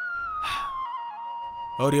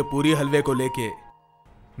 और ये पूरी हलवे को लेके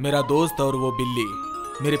मेरा दोस्त और वो बिल्ली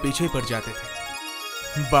मेरे पीछे ही पड़ जाते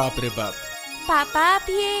थे। बाप रे बाप। पापा, आप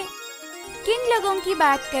ये किन लोगों की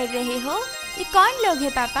बात कर रहे हो? ये कौन लोग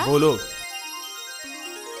हैं पापा? वो लोग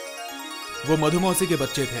वो मधुमौसी के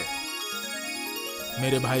बच्चे थे,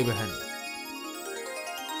 मेरे भाई बहन।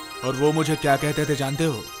 और वो मुझे क्या कहते थे जानते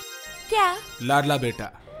हो? क्या? लाडला बेटा।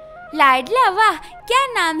 लाडला? वाह, क्या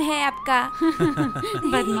नाम है आपका।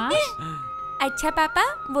 बदमाश। अच्छा पापा,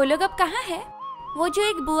 वो लोग अब कहाँ है? वो जो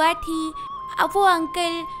एक बुआ थी, अब वो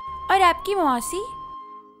अंकल और आपकी मौसी?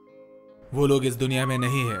 वो लोग इस दुनिया में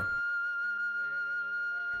नहीं है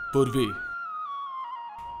पूर्वी।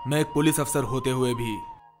 मैं एक पुलिस अफसर होते हुए भी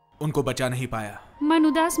उनको बचा नहीं पाया। मन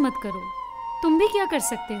उदास मत करो, तुम भी क्या कर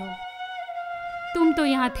सकते हो? तुम तो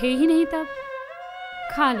यहाँ थे ही नहीं तब।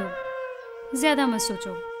 खा लो, ज्यादा मत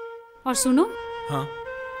सोचो। और सुनो, हाँ?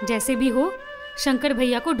 जैसे भी हो शंकर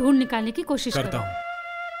भैया को ढूंढ निकालने की कोशिश करता करो। हूँ,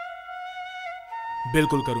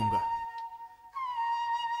 बिल्कुल करूंगा।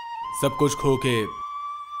 सब कुछ खो के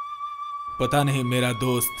पता नहीं मेरा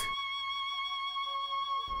दोस्त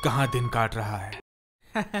कहां दिन काट रहा है।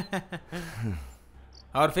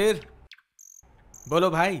 और फिर बोलो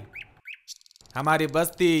भाई, हमारी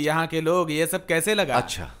बस्ती, यहाँ के लोग, ये सब कैसे लगा?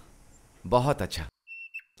 अच्छा, बहुत अच्छा।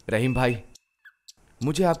 रहीम भाई,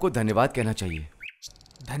 मुझे आपको धन्यवाद कहना चाहिए।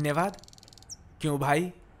 धन्यवाद? क्यों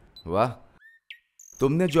भाई? वाह,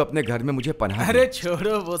 तुमने जो अपने घर में मुझे पनाह दी। अरे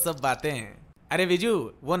छोड़ो वो सब बातें। अरे विजू,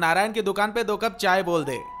 वो नारायण की दुकान पे 2 कप चाय बोल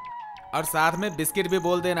दे और साथ में बिस्किट भी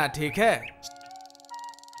बोल देना, ठीक है?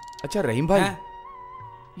 अच्छा रहीम भाई,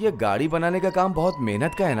 ये गाड़ी बनाने का काम बहुत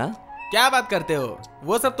मेहनत का है ना? क्या बात करते हो,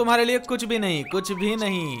 वो सब तुम्हारे लिए कुछ भी नहीं, कुछ भी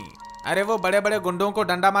नहीं। अरे वो बड़े बड़े गुंडों को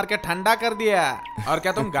डंडा मार के ठंडा कर दिया। और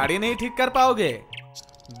क्या तुम गाड़ी नहीं ठीक कर पाओगे?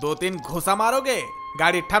 2-3 घुसा मारोगे,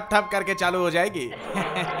 गाड़ी ठप ठप करके चालू हो जाएगी।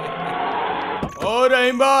 ओ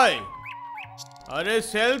रहीम भाई, अरे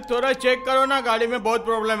सेल्फ थोड़ा चेक करो ना, गाड़ी में बहुत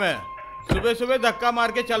प्रॉब्लम है। सुबह सुबह धक्का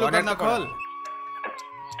मार के चालू करना खोल।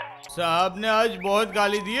 साहब ने आज बहुत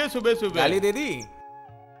गाली दी है सुबह सुबह। गाली दे दी?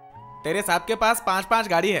 तेरे साहब के पास 5-5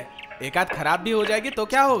 गाड़ी है, एक आध खराब भी हो जाएगी तो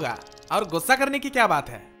क्या होगा? और गुस्सा करने की क्या बात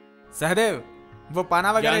है? सहदेव, वो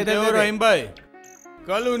पाना वगैरह इधर दे दे। रहीम भाई,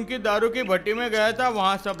 कल उनकी दारू की भट्टी में गया था,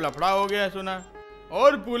 वहाँ सब लफड़ा हो गया सुना,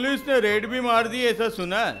 और पुलिस ने रेड भी मार दी ऐसा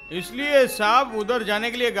सुना। इसलिए साहब उधर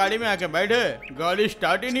जाने के लिए गाड़ी में आके बैठे, गाड़ी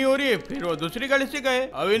स्टार्ट ही नहीं हो रही है। फिर वो दूसरी गाड़ी से गए।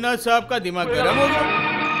 अविनाश साहब का दिमाग गर्म हो गया।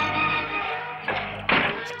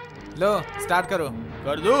 लो स्टार्ट करो।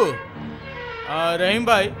 कर दू? रहीम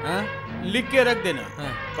भाई, लिख के रख देना।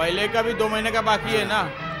 पहले का भी 2 महीने का बाकी है ना,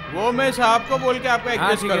 वो मैं साहब को बोल के आपका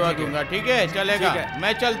एडजस्ट करवा दूंगा, ठीक है? चलेगा?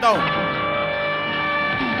 मैं चलता हूँ।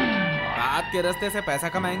 बात के रास्ते से पैसा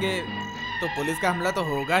कमाएंगे तो पुलिस का हमला तो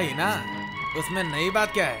होगा ही ना, उसमें नई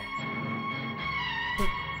बात क्या है?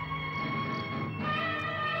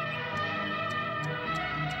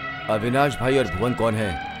 अविनाश भाई और भुवन कौन है?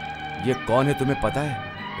 ये कौन है तुम्हें पता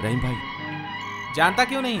है रहीम भाई? जानता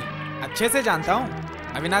क्यों नहीं, अच्छे से जानता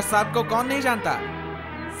हूँ। अविनाश साहब को कौन नहीं जानता?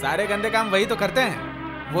 सारे गंदे काम वही तो करते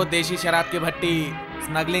हैं। वो देशी शराब की भट्टी,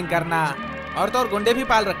 स्मगलिंग करना, और तो और गुंडे भी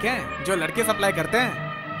पाल रखे हैं जो लड़के सप्लाई करते हैं।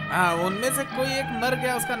 हाँ, उनमें से कोई एक मर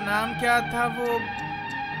गया, उसका नाम क्या था वो?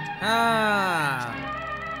 हाँ,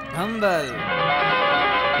 भंबल।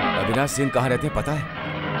 अविनाश सिंह कहाँ रहते हैं पता है?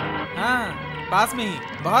 हाँ, पास में ही,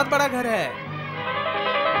 बहुत बड़ा घर है।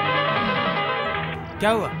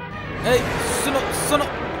 क्या हुआ? ए, सुनो सुनो।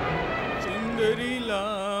 सुंदरी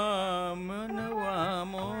मनवा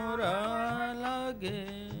मोरा लागे,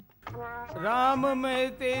 राम में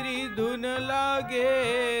तेरी धुन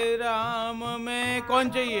लागे, राम में। कौन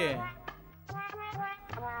चाहिए?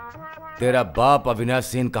 तेरा बाप अविनाश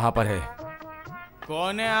सिंह कहाँ पर है?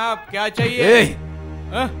 कौन है आप? क्या चाहिए?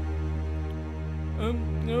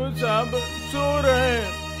 साहब सो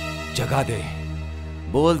रहे। जगा दे,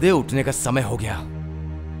 बोल दे उठने का समय हो गया।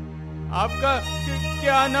 आपका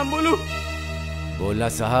क्या नाम बोलूं? बोलना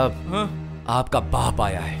साहब। आपका बाप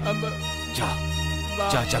आया है। अब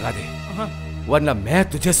जा जगा दे, वरना मैं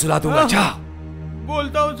तुझे सुला दूंगा। जा।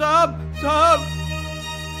 बोलता हूँ साहब। साहब,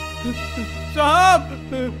 साहब,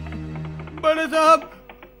 बड़े साहब,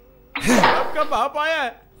 आपका बाप आया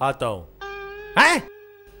है। आता हूँ। हैं?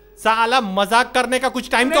 साला मजाक करने का कुछ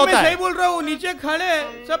टाइम तो होता है। मैं सही बोल रहा हूँ, नीचे खड़े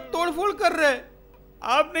हैं, सब तोड़फोड़ कर रहे हैं।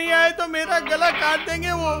 आप नहीं आए तो मेरा गला काट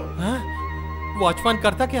देंगे वो। वॉचमैन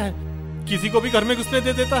करता क्या है? किसी को भी घर में घुसने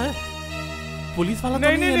दे देता है? पुलिस वाला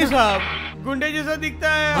नहीं, तो नहीं साहब, गुंडे जैसा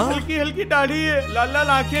दिखता है। हल्की हल्की दाढ़ी है, लाल लाल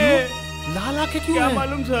आंखें। लाल आंखें क्यों? क्या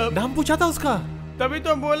मालूम साहब, नाम पूछा था उसका? तभी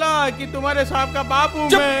तो बोला कि तुम्हारे साहब का बाप हूँ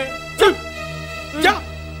मैं। जा।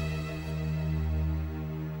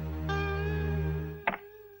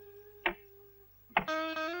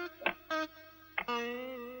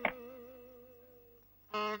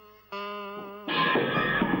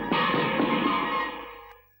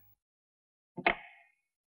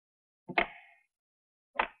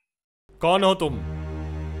 कौन हो तुम?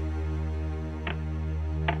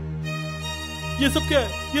 ये सब क्या है?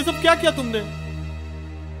 ये सब क्या किया तुमने?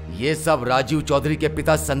 ये सब राजीव चौधरी के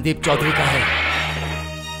पिता संदीप चौधरी का है,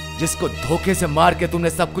 जिसको धोखे से मार के तुमने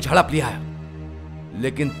सब कुछ हड़प लिया है,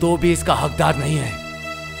 लेकिन तो भी इसका हकदार नहीं है।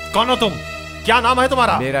 कौन हो तुम? क्या नाम है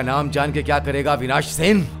तुम्हारा? मेरा नाम जान के क्या करेगा अविनाश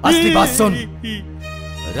सेन? असली बात सुन।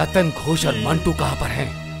 रतन घोष और मंटू कहां पर हैं?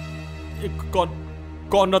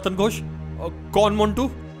 कौन रतन घोष? कौन मंटू?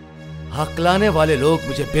 हकलाने वाले लोग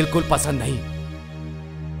मुझे बिल्कुल पसंद नहीं।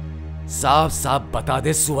 साफ साफ बता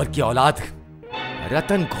दे सुअर की औलाद,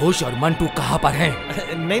 रतन घोष और मंटू कहां पर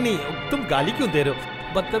हैं? नहीं, तुम गाली क्यों दे रहे हो?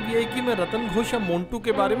 मतलब ये है कि मैं रतन घोष या मोंटू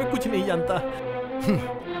के बारे में कुछ नहीं जानता।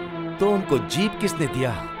 तो उनको जीप किसने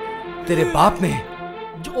दिया? तेरे बाप ने?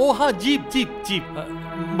 ओ हाँ, जीप।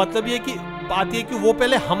 मतलब ये कि बात ये कि वो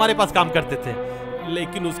पहले हमारे पास काम करते थे,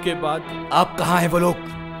 लेकिन उसके बाद। अब कहाँ है वो लोग?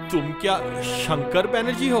 तुम क्या शंकर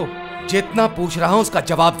बैनर्जी हो? जितना पूछ रहा हूँ उसका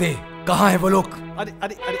जवाब दे। कहाँ है वो लोग? अरे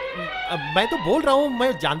मैं तो बोल रहा हूँ,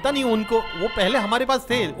 मैं जानता नहीं हूँ उनको। वो पहले हमारे पास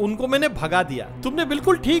थे, उनको मैंने भगा दिया। तुमने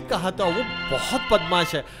बिल्कुल ठीक कहा था, वो बहुत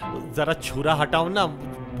बदमाश है। जरा छुरा हटाओ ना,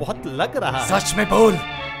 बहुत लग रहा है। सच में बोल,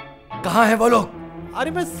 कहाँ है वो लोग?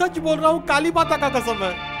 अरे मैं सच बोल रहा हूँ, काली माता का कसम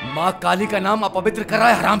है। माँ काली का नाम अपवित्र कर रहा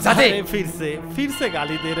है हरामजादे। फिर से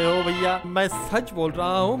गाली दे रहे हो भैया। मैं सच बोल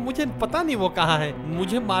रहा हूँ, मुझे पता नहीं वो कहाँ है।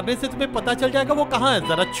 मुझे मारने से तुम्हें पता चल जाएगा वो कहाँ है।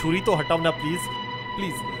 जरा छुरी तो हटाओ ना प्लीज।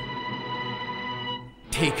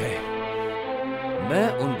 ठीक है, मैं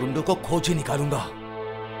उन गुंडों को खोज ही निकालूंगा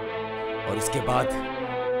और इसके बाद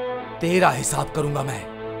तेरा हिसाब करूंगा मैं।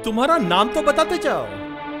 तुम्हारा नाम तो बताते जाओ।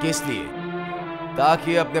 किस लिए?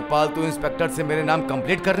 ताकि अपने पालतू इंस्पेक्टर से मेरे नाम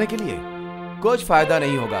कंप्लीट करने के लिए? कुछ फायदा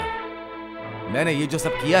नहीं होगा। मैंने ये जो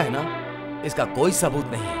सब किया है ना, इसका कोई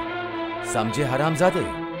सबूत नहीं है, समझे हरामजादे?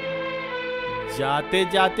 जाते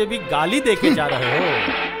जाते भी गाली देके जा रहे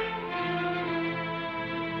हो।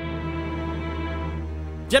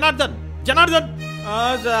 जनार्दन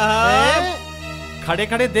साहब, खड़े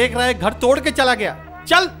खड़े देख रहे, घर तोड़ के चला गया।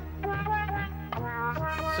 चल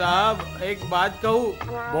साहब, एक बात कहूँ?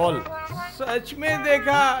 बोल। सच में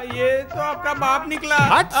देखा, ये तो आपका बाप निकला।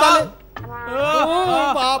 हट साले।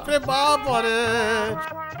 बाप रे बाप। अरे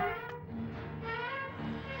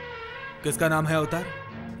किसका नाम है अवतार?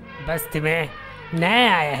 बस्ती में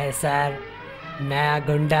नया आया है सर, नया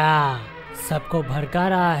गुंडा। सबको भड़का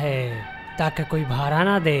रहा है ताकि कोई भाड़ा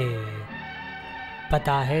ना दे।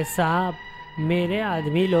 पता है साहब, मेरे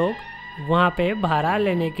आदमी लोग वहाँ पे भाड़ा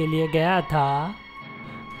लेने के लिए गया था,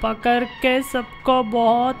 पकड़ के सबको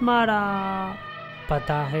बहुत मारा।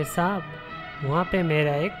 पता है साहब, वहाँ पे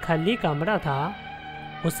मेरा एक खाली कमरा था,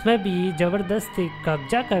 उसमें भी जबरदस्ती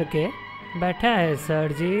कब्जा करके बैठा है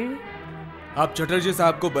सर जी। आप चटर्जी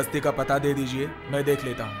साहब को बस्ती का पता दे दीजिए, मैं देख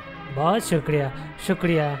लेता हूँ। बहुत शुक्रिया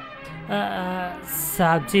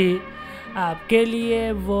साहब जी। आपके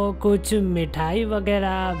लिए वो कुछ मिठाई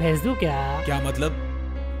वगैरह भेज दूँ क्या? क्या मतलब?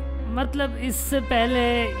 मतलब इससे पहले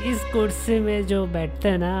इस कुर्सी में जो बैठते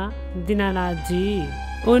हैं ना दीनानाथ जी,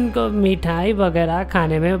 उनको मिठाई वगैरह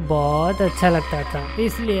खाने में बहुत अच्छा लगता था,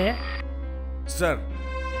 इसलिए। सर।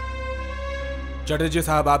 चटर्जी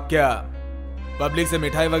साहब, आप क्या पब्लिक से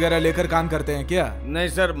मिठाई वगैरह लेकर काम करते हैं क्या? नहीं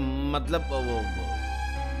सर, मतलब वो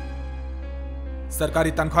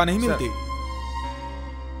सरकारी तनख्वाह नहीं मिलती?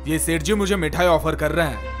 ये सेठ जी मुझे मिठाई ऑफर कर रहे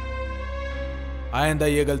हैं, आइंदा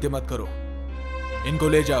ये गलती मत करो। इनको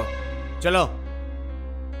ले जाओ। चलो।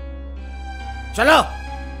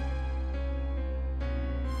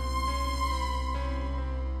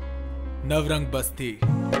 नवरंग बस्ती।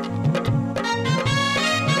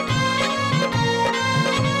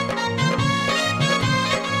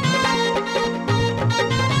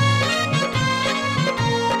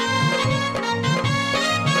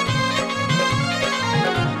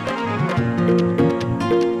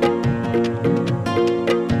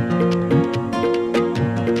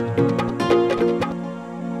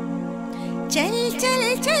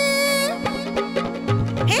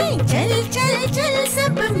 चल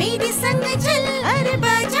सब मेरे संग चल, अरे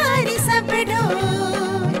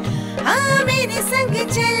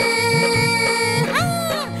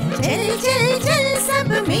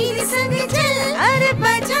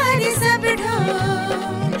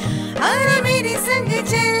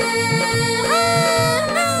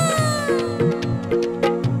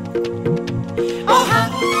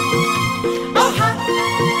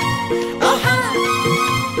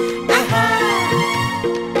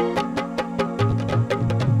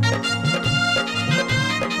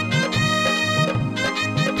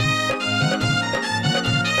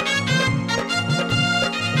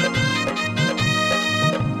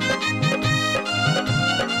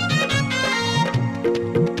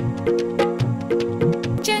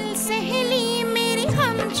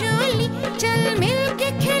चल मिलके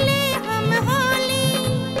खेले हम होली,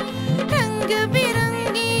 रंग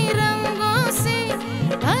बिरंगी रंगों से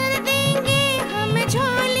भर देंगे हम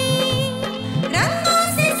झोली। रंगों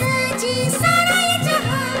से सजी सारा ये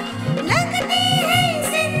जहां, लगते हैं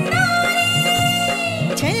सिंदूरी।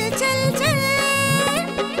 चल चल चल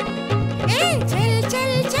चल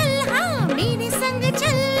चल चल हाँ मेरे संग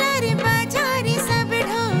चल, अरे बाजारे सब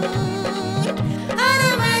ढोल, अरे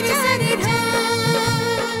हमारे संग ढोल।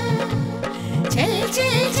 चल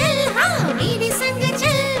चल चल हाँ मेरे संग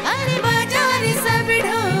चल, अरे बाजारे सब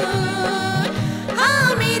ढोल,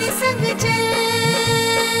 हाँ मेरे संग चल,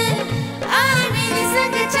 अरे मेरे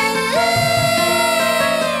संग चल।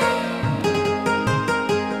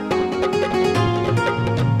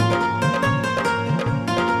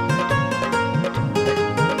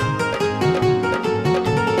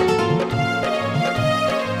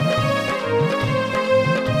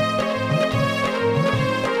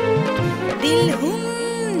 दिल हुम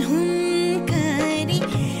हुम करे,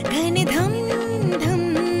 घन धम धम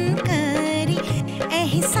करे,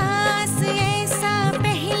 एहसास ऐसा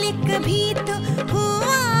पहले कभी तो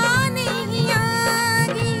हुआ नहीं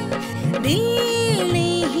आगे। दिल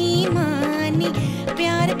नहीं माने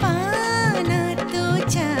प्यार पाना तो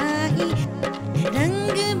चाहे,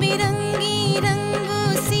 रंग बिरंगी रंगों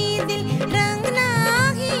से दिल रंगना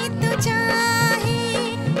ही तो चाहे।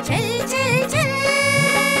 चल चल चल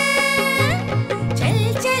चल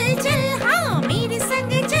चल चल हाँ मेरे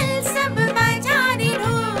संग चल, सब बाजारे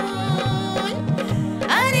ढोल,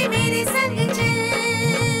 अरे मेरे संग चल।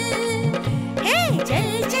 हे चल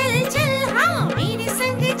चल चल हाँ मेरे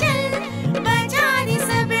संग चल, बाजारे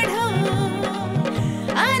सब ढोल,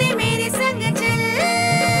 अरे मेरे संग चल।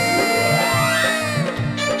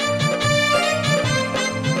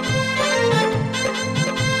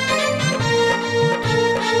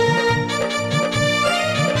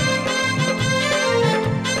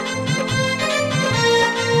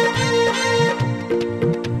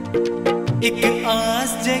 एक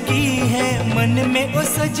आस जगी है मन में ओ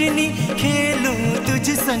सजनी, खेलूं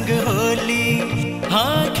तुझ संग होली,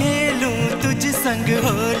 हाँ खेलूं तुझ संग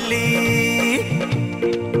होली।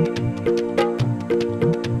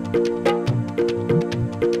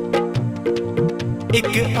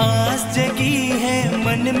 एक आस जगी है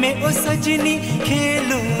मन में ओ सजनी,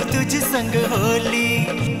 खेलूं तुझ संग होली,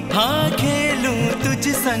 हाँ खेलूं तुझ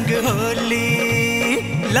संग होली।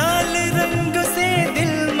 लाल रंग से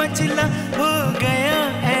दिल मचला हो गया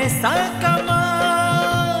ऐसा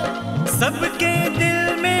कमाल, सबके दिल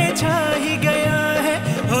में छा ही गया है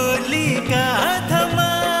होली का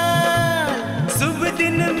धमाल। शुभ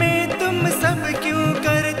दिन में तुम सब क्यों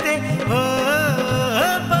करते हो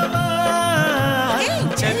बवाल।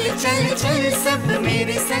 चल चल चल सब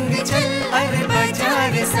मेरे संग चल, अरे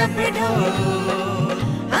बाजार सब ढोल,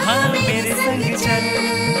 हाँ मेरे संग चल।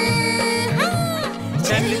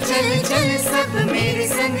 चल चल चल सब मेरे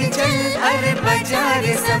संग चल, अरे बाजार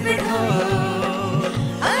सब ढोल,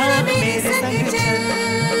 हाँ मेरे संग चल,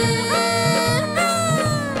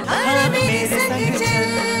 हाँ मेरे संग चल।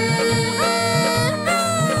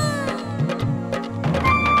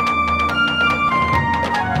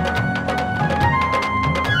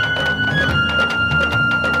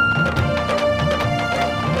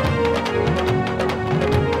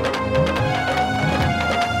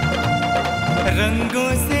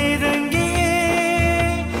 रंगों से रंगे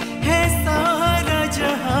है सारा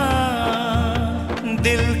जहां,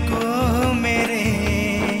 दिल को मेरे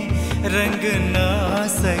रंग ना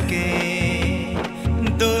सके।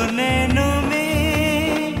 दो नैनों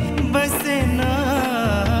में बसे ना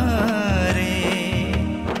रे,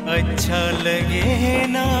 अच्छा लगे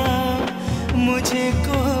ना मुझे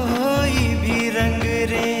कोई भी रंग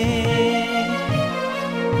रे।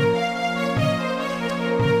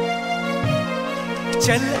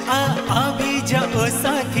 चल आ भी जाओ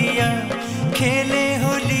साथिया, खेले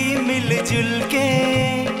होली मिलजुल के।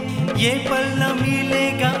 ये पल न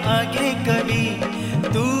मिलेगा आगे कभी,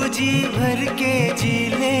 तू जी भर के जी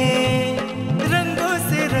ले। रंगों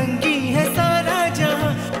से रंगी है सारा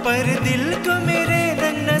जहां, पर दिल को मेरे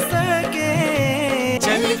रंग न सके।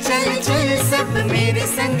 चल चल चल सब मेरे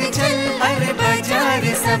संग चल, अरे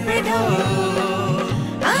बाजार सब ढोल,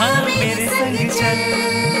 हाँ मेरे संग चल।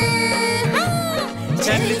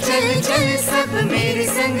 चल चल चल सब मेरे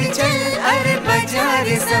संग चल, अरे बाजार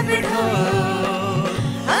सब ढोल,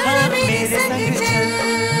 हाँ मेरे संग चल।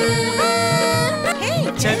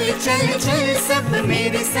 चल चल चल सब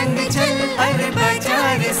मेरे संग चल, अरे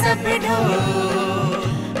बाजार सब ढोल,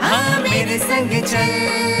 हाँ मेरे संग चल।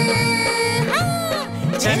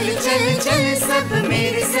 चल चल चल सब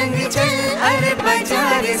मेरे संग चल, अरे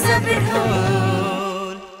बाजार सब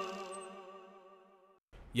ढोल।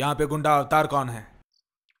 यहाँ पे गुंडा अवतार कौन है?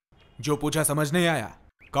 जो पूछा समझ नहीं आया?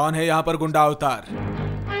 कौन है यहाँ पर गुंडा अवतार?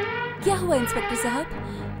 क्या हुआ इंस्पेक्टर साहब?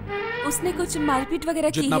 उसने कुछ मारपीट वगैरह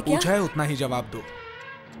की है क्या? जितना पूछा है उतना ही जवाब दो।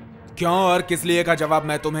 क्यों और किस लिए का जवाब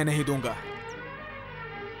मैं तुम्हें नहीं दूंगा।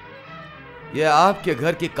 यह आपके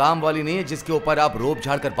घर की काम वाली नहीं है जिसके ऊपर आप रोब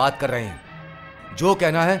झाड़ कर बात कर रहे हैं। जो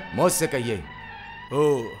कहना है मुझसे कहिए।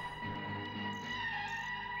 ओह,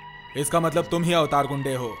 इसका मतलब तुम ही अवतार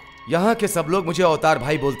गुंडे हो। यहाँ के सब लोग मुझे अवतार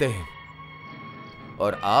भाई बोलते हैं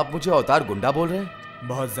और आप मुझे अवतार गुंडा बोल रहे हैं।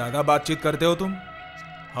 बहुत ज्यादा बातचीत करते हो तुम।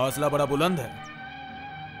 हौसला बड़ा बुलंद है।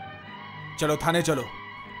 चलो थाने चलो।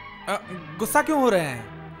 गुस्सा क्यों हो रहे हैं?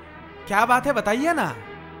 क्या बात है बताइए ना।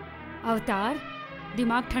 अवतार,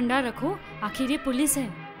 दिमाग ठंडा रखो, आखिर ये पुलिस है।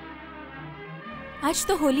 आज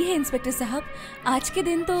तो होली है इंस्पेक्टर साहब, आज के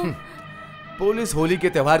दिन तो पुलिस होली के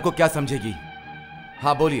त्योहार को क्या समझेगी।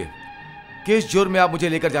 हाँ बोलिए, किस जुर्म में आप मुझे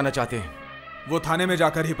लेकर जाना चाहते हैं? वो थाने में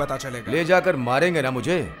जाकर ही पता चलेगा। ले जाकर मारेंगे ना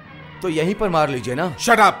मुझे, तो यहीं पर मार लीजिए ना।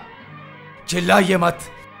 Shut up! चिल्लाइए मत।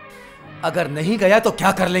 अगर नहीं गया तो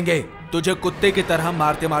क्या कर लेंगे? तुझे कुत्ते की तरह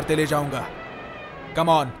मारते मारते ले जाऊंगा। Come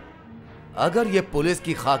on. अगर ये पुलिस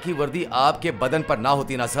की खाकी वर्दी आपके बदन पर ना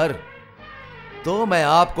होती ना सर, तो मैं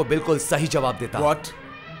आपको बिल्कुल सही जवाब देता। व्हाट?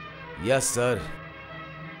 Yes sir.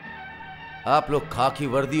 आप लोग खाकी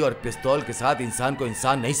वर्दी और पिस्तौल के साथ इंसान को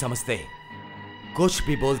इंसान नहीं समझते। कुछ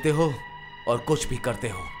भी बोलते हो और कुछ भी करते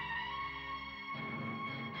हो।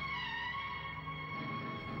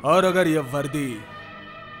 और अगर यह वर्दी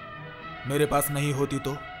मेरे पास नहीं होती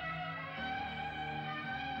तो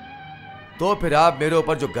फिर आप मेरे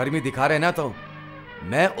ऊपर जो गर्मी दिखा रहे हैं ना, तो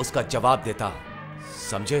मैं उसका जवाब देता,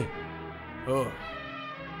 समझे? ओह,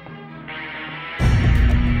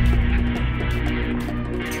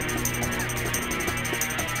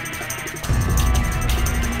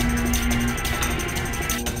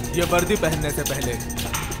 ये वर्दी पहनने से पहले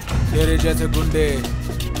तेरे जैसे गुंडे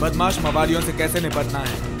बदमाश मवालियों से कैसे निपटना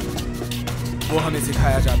है वो हमें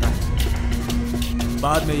सिखाया जाता है।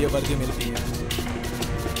 बाद में ये वर्दी मिलती है।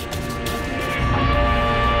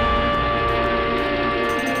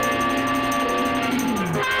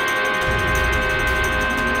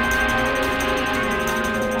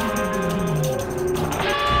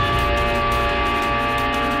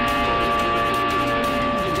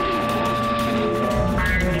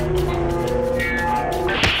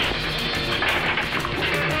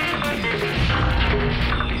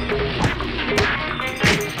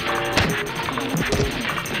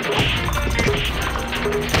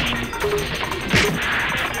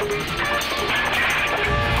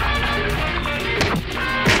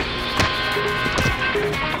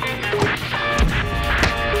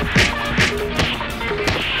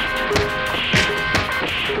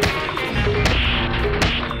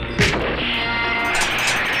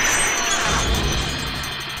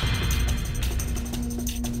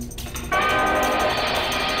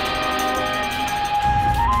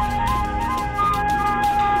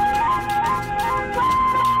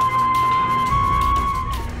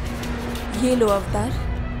 ये लो अवतार।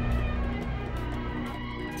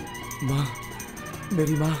 माँ,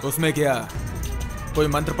 मेरी माँ। उसमें क्या कोई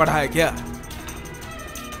मंत्र पढ़ा है क्या?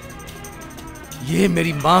 ये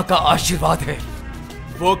मेरी माँ का आशीर्वाद है।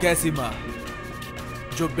 वो कैसी माँ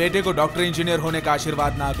जो बेटे को डॉक्टर इंजीनियर होने का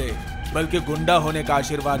आशीर्वाद ना दे बल्कि गुंडा होने का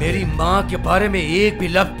आशीर्वाद दे? मेरी माँ के बारे में एक भी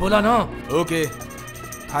लफ्ज बोला ना। ओके,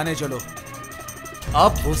 थाने चलो।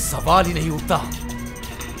 अब वो सवाल ही नहीं उठता।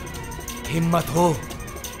 हिम्मत हो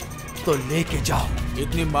तो लेके जाओ।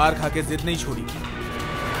 इतनी मार खा के जिद नहीं छोड़ी।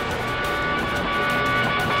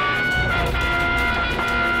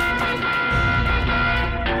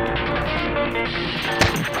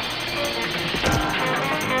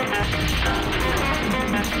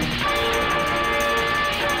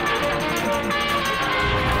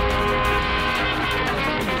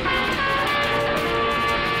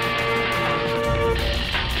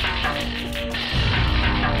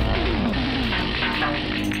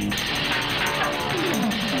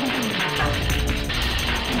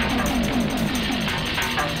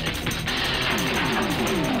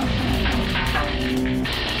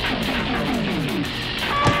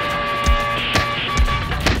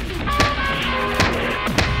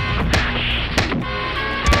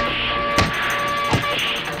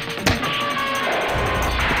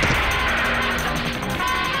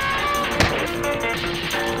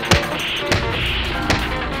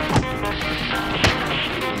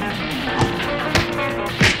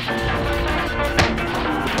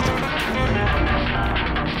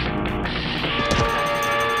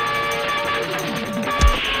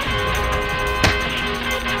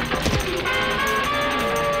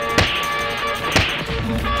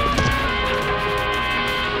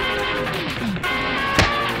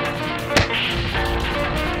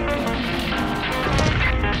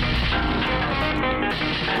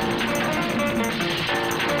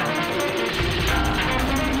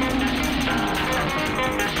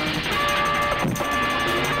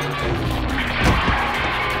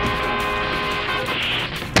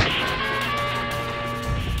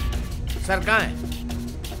 सर कहाँ है?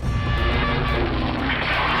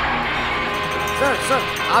 सर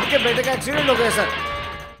आपके बेटे का एक्सीडेंट हो गया सर।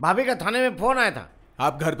 भाभी का थाने में फोन आया था।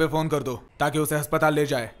 आप घर पे फोन कर दो ताकि उसे अस्पताल ले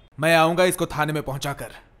जाए। मैं आऊंगा इसको थाने में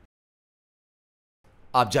पहुंचाकर।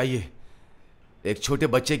 आप जाइए। एक छोटे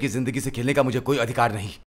बच्चे की जिंदगी से खेलने का मुझे कोई अधिकार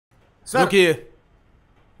नहीं। रुकिए,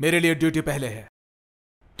 मेरे लिए ड्यूटी पहले है।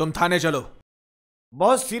 तुम थाने चलो।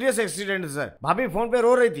 बहुत सीरियस एक्सीडेंट है सर। भाभी फोन पे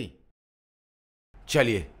रो रही थी।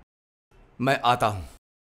 चलिए मैं आता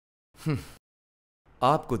हूं।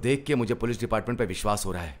 आपको देख के मुझे पुलिस डिपार्टमेंट पे विश्वास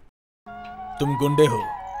हो रहा है। तुम गुंडे हो,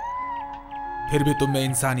 फिर भी तुम में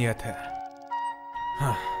इंसानियत है।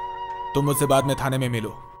 हाँ, तुम मुझसे बाद में थाने में मिलो।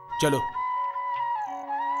 चलो।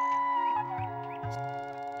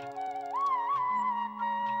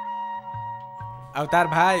 अवतार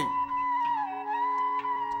भाई,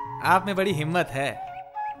 आप में बड़ी हिम्मत है।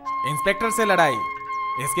 इंस्पेक्टर से लड़ाई,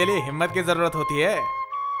 इसके लिए हिम्मत की जरूरत होती है।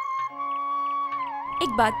 एक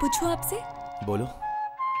बात पूछूं आपसे? बोलो।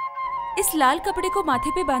 इस लाल कपड़े को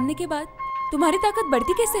माथे पे बांधने के बाद तुम्हारी ताकत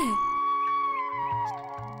बढ़ती कैसे है?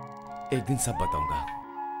 एक दिन सब बताऊंगा।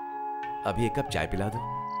 अभी एक कप चाय पिला दो।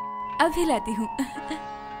 अभी लाती हूँ।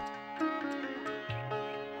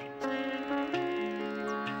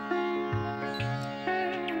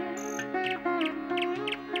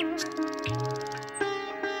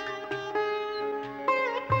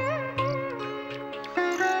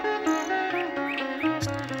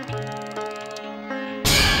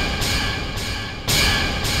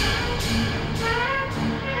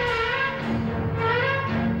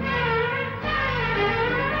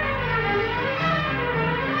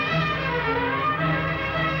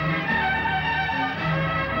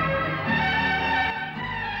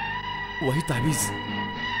 वही ताबीज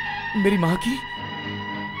मेरी माँ की,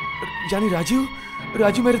 यानी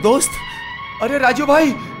राजू मेरे दोस्त। अरे राजू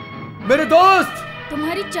भाई, मेरे दोस्त।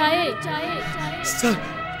 तुम्हारी चाय।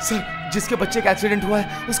 सर जिसके बच्चे का एक्सीडेंट हुआ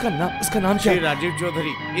है उसका नाम क्या है? राजीव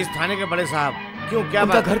चौधरी, इस थाने के बड़े साहब। क्यों, क्या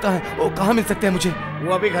उनका बात? घर कहाँ है? वो कहाँ मिल सकते हैं मुझे?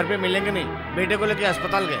 वो अभी घर पे मिलेंगे नहीं, बेटे को लेके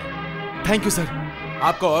अस्पताल गए। Thank you sir.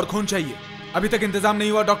 आपको और खून चाहिए? अभी तक इंतजाम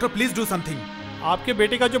नहीं हुआ। Doctor please do something. आपके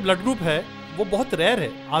बेटे का जो ब्लड ग्रुप है वो बहुत रेयर है,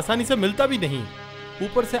 आसानी से मिलता भी नहीं।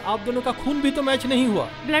 ऊपर से आप दोनों का खून भी तो मैच नहीं हुआ।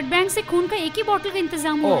 ब्लड बैंक से खून का एक ही बोतल का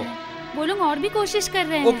इंतजाम हुआ है। वो लोग और भी कोशिश कर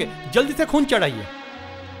रहे हैं। ओके, जल्दी से खून चढ़ाइए।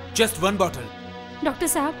 Just 1 bottle. डॉक्टर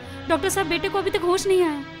साहब बेटे को अभी तक होश नहीं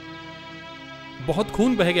आया। बहुत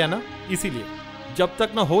खून बह गया ना, इसीलिए जब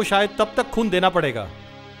तक ना होश आए तब तक खून देना पड़ेगा।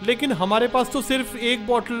 लेकिन हमारे पास तो सिर्फ 1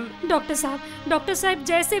 बॉटल। डॉक्टर साहब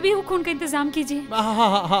जैसे भी हो खून का इंतजाम कीजिए।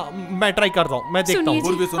 हाँ, मैं ट्राई कर रहा हूँ, मैं देखता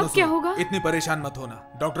हूँ। क्या होगा? इतनी परेशान मत होना,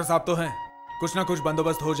 डॉक्टर साहब तो हैं, कुछ ना कुछ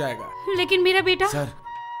बंदोबस्त हो जाएगा। लेकिन मेरा बेटा। सर,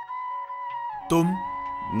 तुम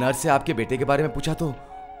नर्स से आपके बेटे के बारे में पूछा तो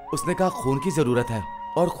उसने कहा खून की जरूरत है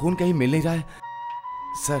और खून कहीं मिल नहीं रहा है।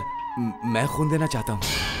 सर, मैं खून देना चाहता हूँ।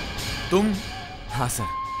 तुम? हाँ सर,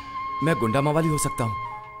 मैं गुंडा मवाली हो सकता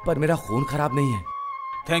हूँ पर मेरा खून खराब नहीं है।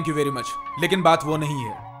 थैंक यू वेरी मच, लेकिन बात वो नहीं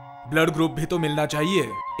है। ब्लड ग्रुप भी तो मिलना चाहिए।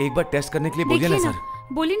 एक बार टेस्ट करने के लिए बोलिए ना सर।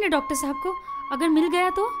 बोलिए ना डॉक्टर साहब को, अगर मिल गया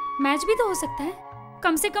तो मैच भी तो हो सकता है।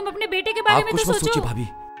 कम से कम अपने बेटे के बारे में तो सोचो। सोचिए भाभी,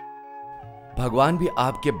 भगवान भी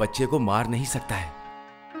आपके बच्चे को मार नहीं सकता है।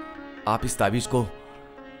 आप इस ताबीज को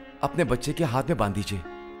अपने बच्चे के हाथ में बांध दीजिए।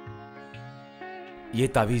 ये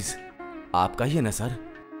ताबीज आपका ही है ना सर?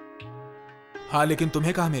 हाँ, लेकिन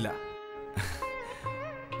तुम्हें कहाँ मिला?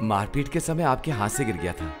 मारपीट के समय आपके हाथ से गिर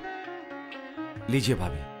गया था। लीजिए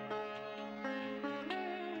भाभी।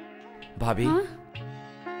 हाँ?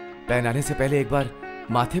 पहनाने से पहले एक बार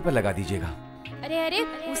माथे पर लगा दीजिएगा। अरे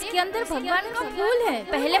उसके अंदर भगवान का फूल है,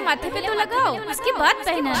 पहले माथे पे तो लगाओ, उसके बाद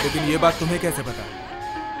पहना। लेकिन ये बात तुम्हें कैसे पता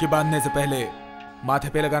कि बांधने से पहले माथे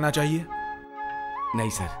पे लगाना चाहिए? नहीं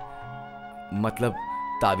सर, मतलब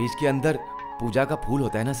ताबीज के अंदर पूजा का फूल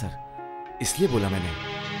होता है ना सर, इसलिए बोला मैंने।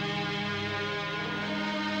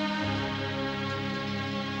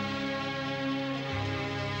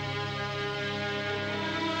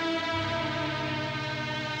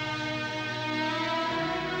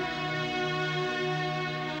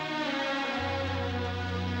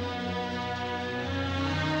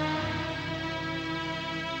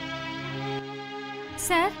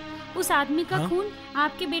 सर, उस आदमी का खून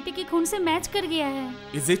आपके बेटे के खून से मैच कर गया है।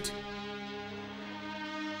 Is it?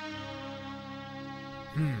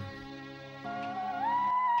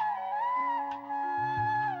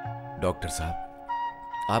 डॉक्टर साहब,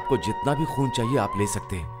 आपको जितना भी खून चाहिए आप ले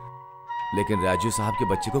सकते हैं, लेकिन राजू साहब के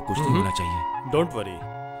बच्चे को कुछ नहीं होना चाहिए। डोंट वरी,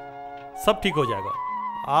 सब ठीक हो जाएगा।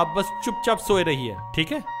 आप बस चुपचाप सोए रहिए,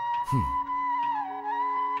 ठीक है?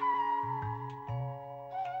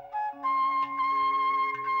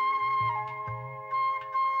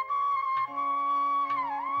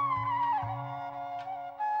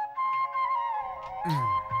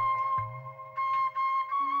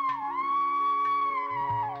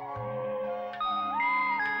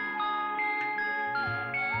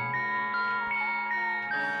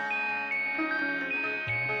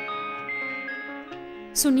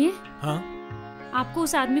 सुनिए। हाँ? आपको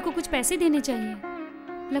उस आदमी को कुछ पैसे देने चाहिए।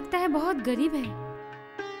 लगता है बहुत गरीब है।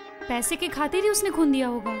 पैसे के खातिर ही उसने खून दिया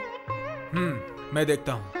होगा। मैं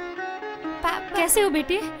देखता हूँ। कैसे हो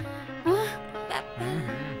बेटे?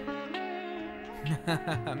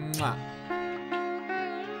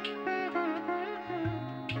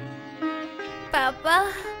 पापा।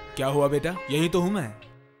 क्या हुआ बेटा? यही तो हूँ मैं।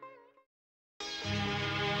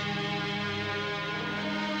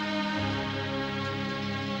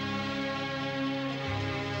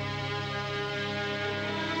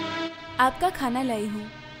 आपका खाना लाई हूँ,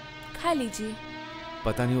 खा लीजिए।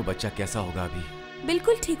 पता नहीं वो बच्चा कैसा होगा अभी।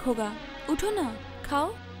 बिल्कुल ठीक होगा, उठो ना,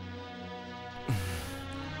 खाओ।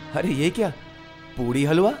 अरे ये क्या, पूड़ी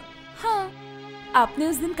हलवा? हाँ, आपने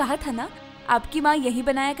उस दिन कहा था ना आपकी माँ यही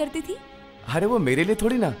बनाया करती थी। अरे वो मेरे लिए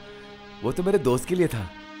थोड़ी ना, वो तो मेरे दोस्त के लिए था।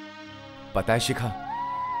 पता है शिखा,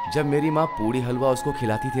 जब मेरी माँ पूड़ी हलवा उसको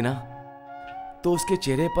खिलाती थी ना, तो उसके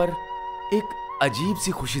चेहरे पर एक अजीब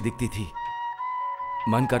सी खुशी दिखती थी।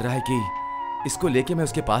 मन कर रहा है कि इसको लेके मैं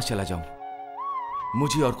उसके पास चला जाऊं।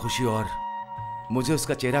 मुझे और खुशी, और मुझे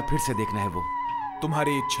उसका चेहरा फिर से देखना है। वो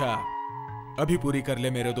तुम्हारी इच्छा अभी पूरी कर ले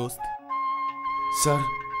मेरे दोस्त। सर,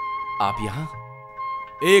 आप यहाँ?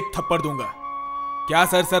 एक थप्पड़ दूंगा। क्या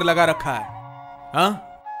सर सर लगा रखा है? हाँ?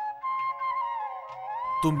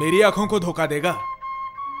 तुम मेरी आंखों को धोखा देगा?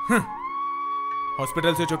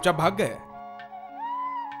 हॉस्पिटल से चुपचाप भाग गए?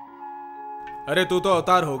 अरे तू तो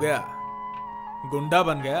अवतार हो गया, गुंडा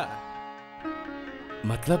बन गया।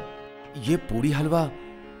 मतलब ये पूड़ी हलवा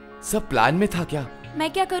सब प्लान में था क्या?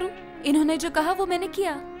 मैं क्या करूं? इन्होंने जो कहा वो मैंने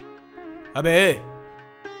किया। अबे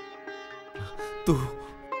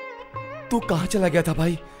तू कहां चला गया था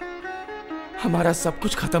भाई? हमारा सब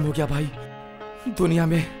कुछ खत्म हो गया भाई। दुनिया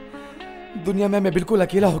में मैं बिल्कुल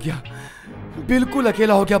अकेला हो गया। बिल्कुल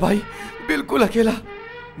अकेला हो गया भाई, बिल्कुल अकेला।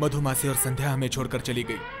 मधुमासी और संध्या हमें छोड़कर चली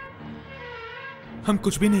गई। हम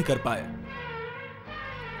कुछ भी नहीं कर पाए।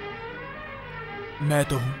 मैं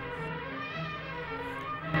तो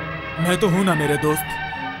हूं ना मेरे दोस्त।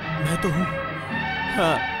 मैं तो हूं।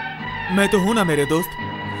 हाँ, मैं तो हूं ना मेरे दोस्त।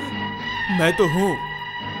 मैं तो हूं।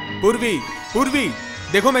 पूर्वी,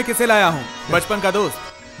 देखो मैं किसे लाया हूं। बचपन का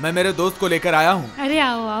दोस्त। मैं मेरे दोस्त को लेकर आया हूं। अरे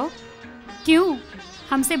आओ आओ। क्यों,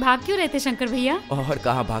 हमसे भाग क्यों रहते शंकर भैया? और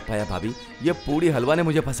कहां भाग पाया भाभी, ये पूड़ी हलवा ने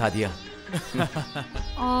मुझे फंसा दिया।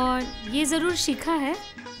 और ये जरूर शिखा है।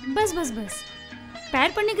 बस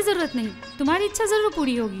पैर पड़ने की जरूरत नहीं, तुम्हारी इच्छा जरूर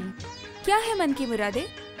पूरी होगी। क्या है मन की मुरादे?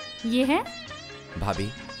 ये है।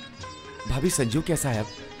 भाभी संजू कैसा है अब?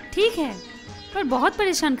 ठीक है, पर बहुत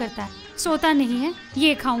परेशान करता है। सोता नहीं है।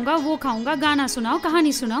 ये खाऊंगा, वो खाऊंगा, गाना सुनाओ,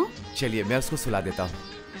 कहानी सुनाओ। चलिए मैं उसको सुला देता हूँ।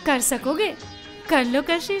 कर सकोगे? कर लो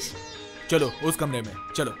कोशिश। चलो उस कमरे में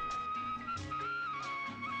चलो।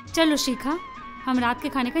 चलो शिखा, हम रात के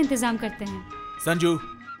खाने का इंतजाम करते हैं। संजू,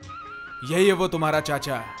 यही है वो तुम्हारा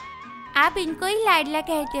चाचा। आप इनको ही लाडला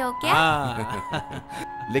कहते हो क्या?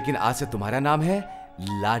 लेकिन आज से तुम्हारा नाम है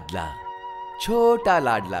लाडला, छोटा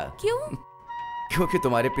लाडला। क्यों? क्योंकि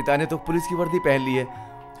तुम्हारे पिता ने तो पुलिस की वर्दी पहन ली है।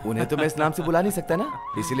 उन्हें तो मैं इस नाम से बुला नहीं सकता ना,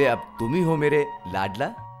 इसलिए अब तुम ही हो मेरे लाडला।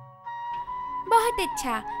 बहुत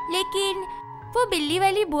अच्छा, लेकिन वो बिल्ली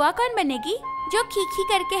वाली बुआ कौन बनेगी जो खीखी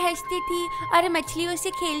करके हंसती थी और मछलियों से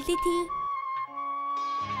खेलती थी?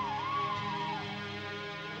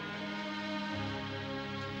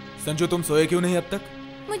 संजू, तुम सोए क्यों नहीं अब तक?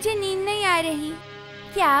 मुझे नींद नहीं आ रही।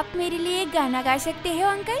 क्या आप मेरे लिए एक गाना गा सकते हो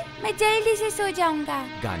अंकल? मैं जल्दी से सो जाऊंगा।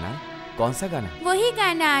 गाना? कौन सा गाना? वही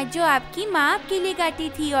गाना जो आपकी माँ आपके लिए गाती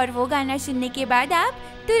थी, और वो गाना सुनने के बाद आप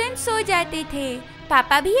तुरंत सो जाते थे।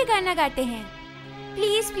 पापा भी ये गाना गाते हैं।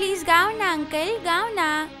 प्लीज प्लीज गाओ ना अंकल, गाओ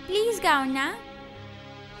ना, प्लीज गाओ ना।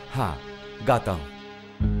 हाँ, गाता हूँ।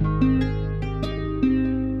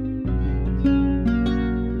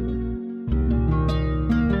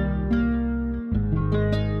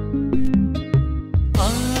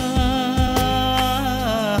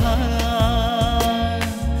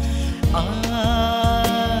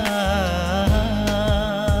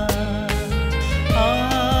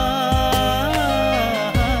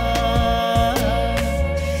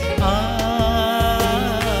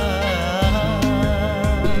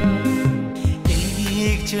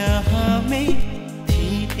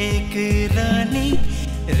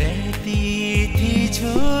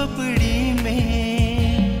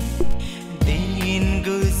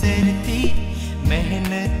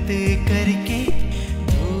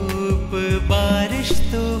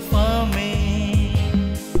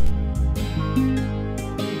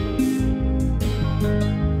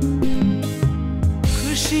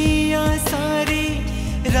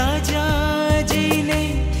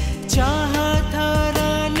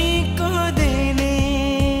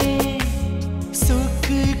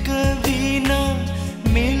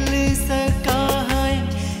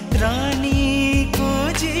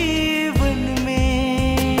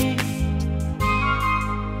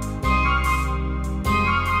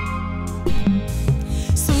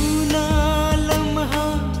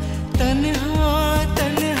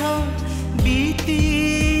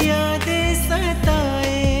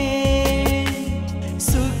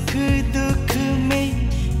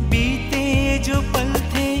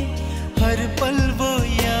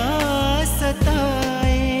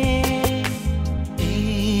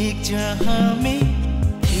 जहां में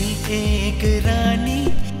थी एक रानी,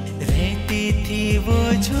 रहती थी वो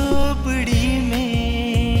झोपड़ी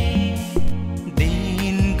में।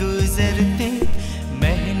 दिन गुजरते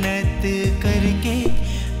मेहनत करके,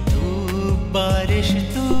 धूप बारिश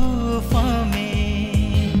तूफान में।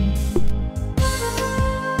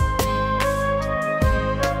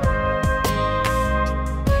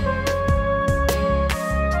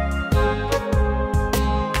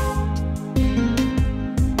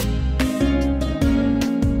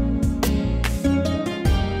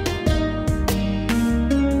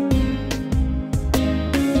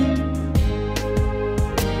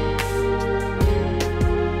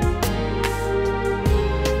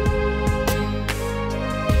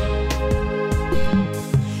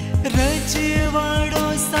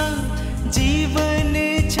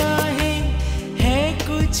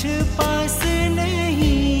 पास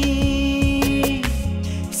नहीं,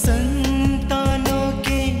 संतानों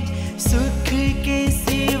के सुख के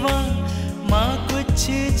सिवा माँ कुछ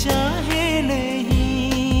चाहे नहीं।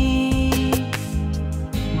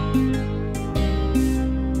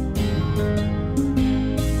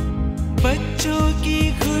 बच्चों की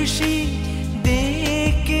खुशी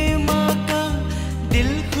देख के माँ का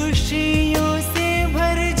दिल खुशियों से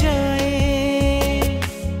भर जाए।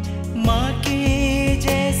 माँ के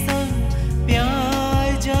जैसा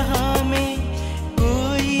प्यार जहां में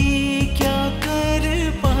कोई क्या कर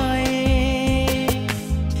पाए।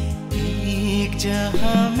 एक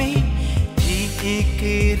जहां में थी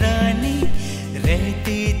एक रानी,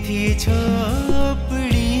 रहती थी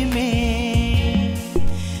झोपड़ी में।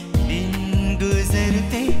 दिन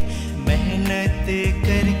गुजरते मेहनत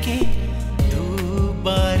करके, धूप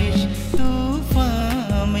बारिश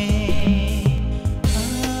तूफान में।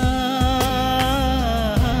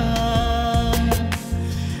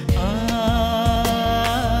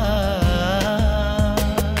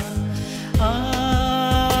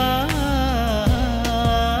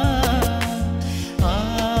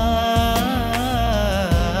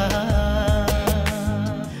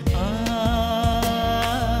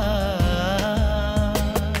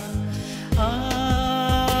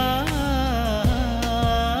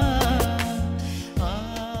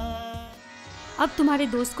 अब तुम्हारे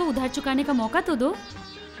दोस्त को उधार चुकाने का मौका तो दो।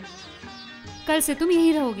 कल से तुम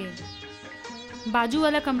यहीं रहोगे। बाजू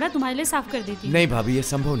वाला कमरा तुम्हारे लिए साफ कर देती। नहीं भाभी, ये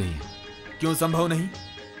संभव नहीं है। क्यों संभव नहीं?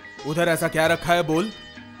 उधर ऐसा क्या रखा है, बोल।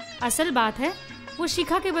 असल बात है, वो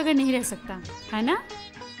शिखा के बगैर नहीं रह सकता, है ना?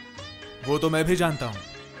 वो तो मैं भी जानता हूँ,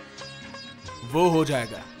 वो हो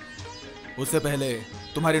जाएगा। उससे पहले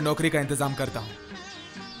तुम्हारी नौकरी का इंतजाम करता हूँ,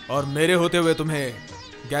 और मेरे होते हुए तुम्हें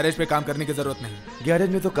गैरेज पे काम करने की जरूरत नहीं। गैरेज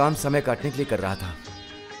में तो काम समय काटने के लिए कर रहा था।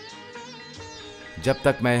 जब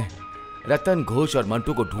तक मैं रतन, घोष और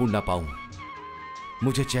मंटू को ढूंढ ना पाऊं,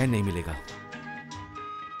 मुझे चैन नहीं मिलेगा।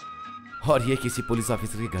 और ये किसी पुलिस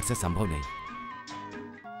ऑफिसर के घर से संभव नहीं।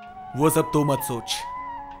 वो सब तू मत सोच,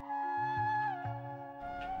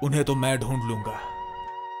 उन्हें तो मैं ढूंढ लूंगा।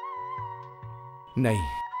 नहीं,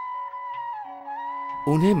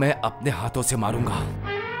 उन्हें मैं अपने हाथों से मारूंगा।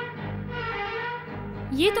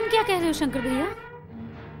 ये तुम क्या कह रहे हो शंकर भैया?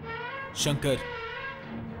 शंकर,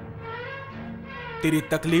 तेरी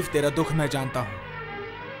तकलीफ, तेरा दुख मैं जानता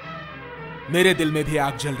हूं। मेरे दिल में भी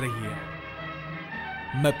आग जल रही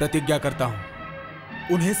है। मैं प्रतिज्ञा करता हूं,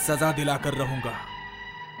 उन्हें सजा दिलाकर रहूंगा,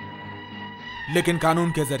 लेकिन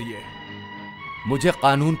कानून के जरिए। मुझे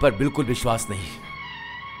कानून पर बिल्कुल विश्वास नहीं,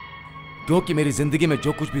 क्योंकि मेरी जिंदगी में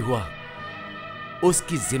जो कुछ भी हुआ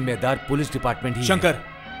उसकी जिम्मेदार पुलिस डिपार्टमेंट ही शंकर है।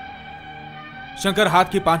 शंकर, हाथ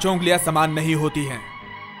की पांचों उंगलियां समान नहीं होती हैं।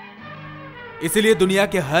 इसलिए दुनिया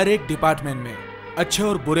के हर एक डिपार्टमेंट में अच्छे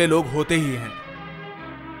और बुरे लोग होते ही हैं।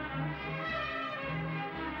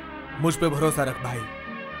 मुझ पे भरोसा रख भाई,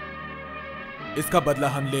 इसका बदला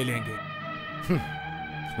हम ले लेंगे।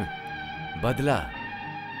 बदला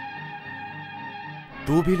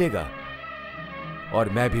तू भी लेगा और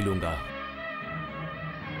मैं भी लूंगा,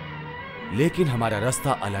 लेकिन हमारा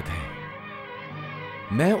रास्ता अलग है।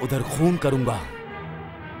 मैं उधर खून करूंगा,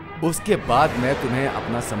 उसके बाद मैं तुम्हें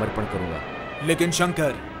अपना समर्पण करूंगा। लेकिन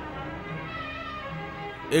शंकर,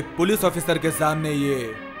 एक पुलिस ऑफिसर के सामने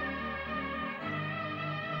ये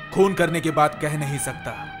खून करने की बात कह नहीं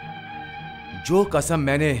सकता। जो कसम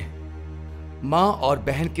मैंने मां और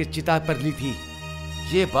बहन की चिता पर ली थी,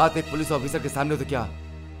 ये बात एक पुलिस ऑफिसर के सामने तो क्या,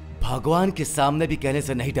 भगवान के सामने भी कहने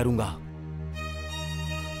से नहीं डरूंगा।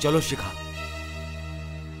 चलो शिखा।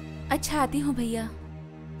 अच्छा, आती हूँ भैया।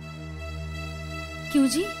 क्यों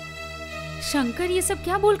जी? शंकर ये सब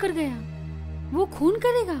क्या बोल कर गया? वो खून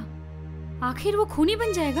करेगा? आखिर वो खूनी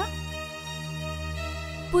बन जाएगा?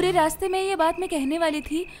 पूरे रास्ते में ये बात मैं कहने वाली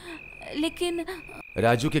थी, लेकिन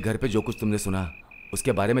राजू के घर पे जो कुछ तुमने सुना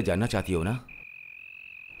उसके बारे में जानना चाहती हो ना?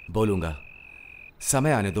 बोलूंगा,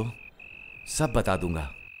 समय आने दो, सब बता दूंगा।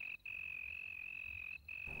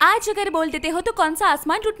 आज अगर बोल देते हो तो कौन सा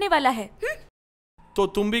आसमान टूटने वाला है? तो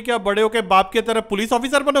तुम भी क्या बड़े होके बाप के तरह पुलिस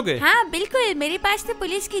ऑफिसर बनोगे? हाँ बिल्कुल, मेरे पास तो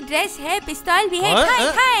पुलिस की ड्रेस है, पिस्तौल भी है,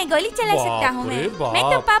 खाए गोली चला सकता हूँ मैं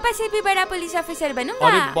तो पापा से भी बड़ा पुलिस ऑफिसर बनूंगा।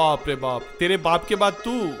 अरे बाप रे बाप, तेरे बाप के बाद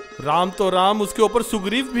तू, राम तो राम, उसके ऊपर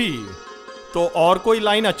सुग्रीव भी। तो और कोई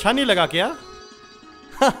लाइन अच्छा नहीं लगा क्या?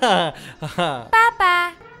 पापा।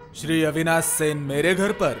 श्री अविनाश सेन मेरे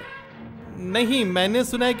घर पर? नहीं, मैंने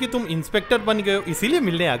सुना है कि तुम इंस्पेक्टर बन गए हो, इसीलिए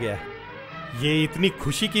मिलने आ गया। ये इतनी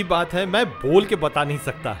खुशी की बात है, मैं बोल के बता नहीं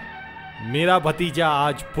सकता। मेरा भतीजा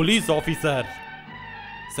आज पुलिस ऑफिसर।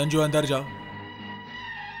 संजू अंदर जाओ।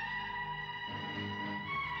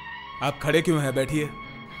 आप खड़े क्यों हैं? बैठिए।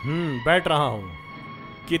 बैठ रहा हूँ।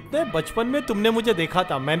 कितने बचपन में तुमने मुझे देखा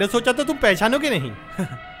था, मैंने सोचा था तुम पहचानोगे नहीं।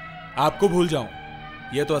 आपको भूल जाऊं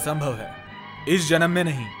ये तो असंभव है, इस जन्म में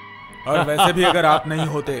नहीं। और वैसे भी अगर आप नहीं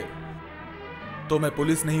होते तो मैं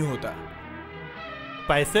पुलिस नहीं होता।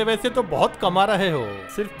 पैसे वैसे तो बहुत कमा रहे हो,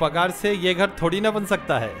 सिर्फ पगार से ये घर थोड़ी ना बन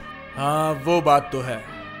सकता है। हाँ वो बात तो है,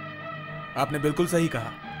 आपने बिल्कुल सही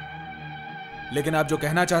कहा। लेकिन आप जो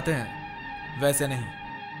कहना चाहते हैं वैसे नहीं,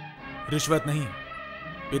 रिश्वत नहीं।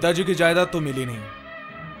 पिताजी की जायदाद तो मिली नहीं,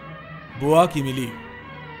 बुआ की मिली।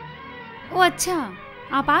 ओ अच्छा,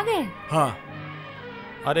 आप आ गए? हाँ।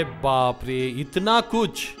 अरे बाप रे, इतना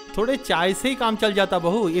कुछ! थोड़े चाय से ही काम चल जाता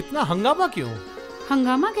बहू, इतना हंगामा क्यों?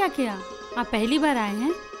 हंगामा क्या किया? आप पहली बार आए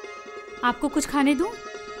हैं, आपको कुछ खाने दूं?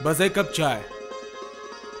 बस एक कप चाय।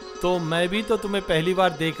 तो मैं भी तो तुम्हें पहली बार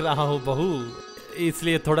देख रहा हूँ बहू,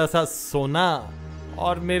 इसलिए थोड़ा सा सोना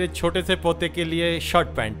और मेरे छोटे से पोते के लिए shirt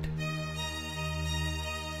pant.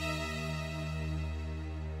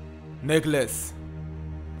 Necklace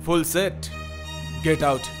full set. Get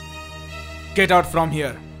out from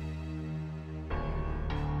here.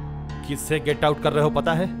 किससे गेट आउट कर रहे हो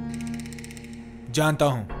पता है? जानता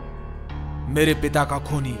हूं, मेरे पिता का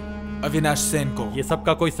खूनी अविनाश सेन को। ये सब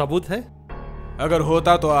का कोई सबूत है? अगर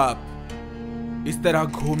होता तो आप इस तरह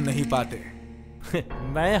घूम नहीं पाते।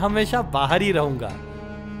 मैं हमेशा बाहर ही रहूंगा,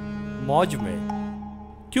 मौज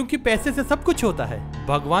में, क्योंकि पैसे से सब कुछ होता है।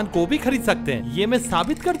 भगवान को भी खरीद सकते हैं, ये मैं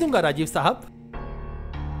साबित कर दूंगा राजीव साहब।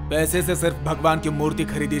 पैसे से सिर्फ भगवान की मूर्ति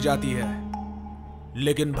खरीदी जाती है,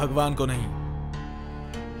 लेकिन भगवान को नहीं।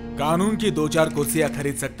 कानून की 2-4 कुर्सियां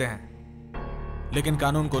खरीद सकते हैं, लेकिन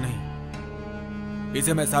कानून को नहीं।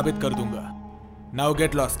 इसे मैं साबित कर दूंगा। Now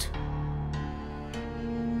get lost.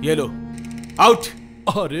 ये लो, आउट।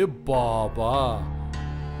 अरे बाबा,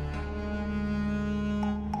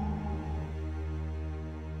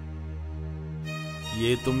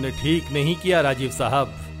 ये तुमने ठीक नहीं किया राजीव साहब।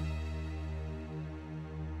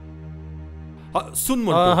 सुन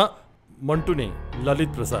मंटू। मंटू नहीं, ललित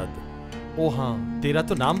प्रसाद। ओ हाँ, तेरा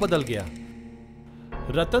तो नाम बदल गया।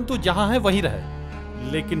 रतन तू जहां है वहीं रहे,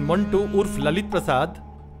 लेकिन मंटू उर्फ ललित प्रसाद,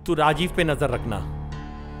 तू राजीव पे नजर रखना।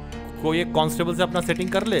 कोई एक कांस्टेबल से अपना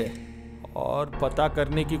सेटिंग कर ले और पता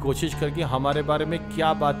करने की कोशिश करके हमारे बारे में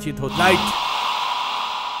क्या बातचीत होती है।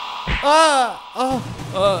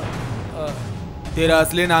 तेरा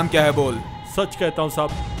असली नाम क्या है? बोल। सच कहता हूँ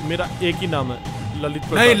साहब, मेरा एक ही नाम है, ललित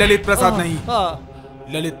प्रसाद। नहीं, ललित प्रसाद नहीं।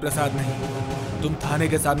 ललित प्रसाद नहीं। तुम थाने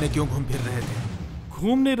के सामने क्यों घूम फिर रहे थे?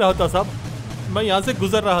 घूम नहीं रहा था साहब, मैं यहाँ से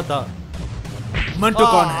गुजर रहा था। मंटू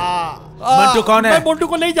कौन है? मंटू कौन है? मैं मंटू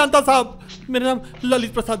को नहीं जानता साहब, मेरा नाम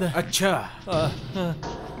ललित प्रसाद है। अच्छा।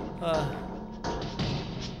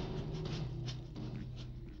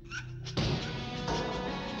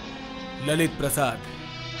 ललित प्रसाद।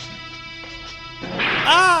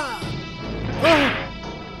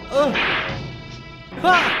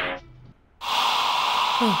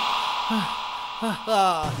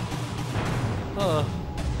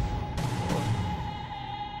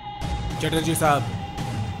 चटर्जी साहब।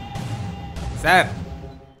 सर।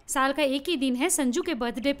 साल का एक ही दिन है, संजू के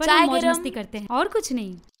बर्थडे पर चाय हम मौज गरम। मस्ती करते हैं और कुछ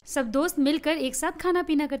नहीं। सब दोस्त मिलकर एक साथ खाना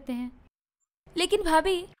पीना करते हैं। लेकिन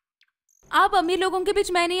भाभी, आप अमीर लोगों के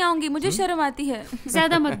बीच मैं नहीं आऊंगी, मुझे शर्म आती है।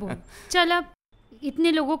 ज्यादा मत बोल। चल, अब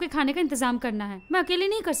इतने लोगों के खाने का इंतजाम करना है, मैं अकेले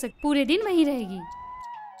नहीं कर सकती, पूरे दिन वहीं रहेगी।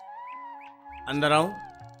 अंदर आऊं?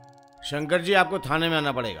 शंकर जी, आपको थाने में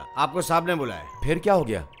आना पड़ेगा, आपको साहब ने बुलाया। फिर क्या हो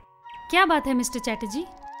गया? क्या बात है मिस्टर चैटर्जी?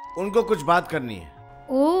 उनको कुछ बात करनी है।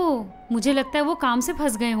 ओह, मुझे लगता है वो काम से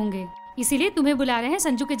फंस गए होंगे, इसीलिए तुम्हें बुला रहे हैं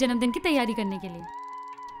संजू के जन्मदिन की तैयारी करने के लिए।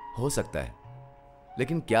 हो सकता है,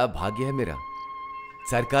 लेकिन क्या भाग्य है मेरा,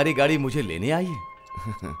 सरकारी गाड़ी मुझे लेने आई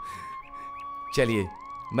है। चलिए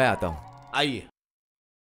मैं आता हूं। आइए।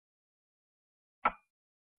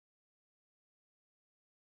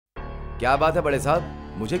 क्या बात है बड़े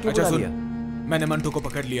साहब, मुझे क्यों बुला लिया? मैंने मंटू को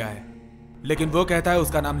पकड़ लिया है, लेकिन वो कहता है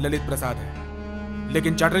उसका नाम ललित प्रसाद है,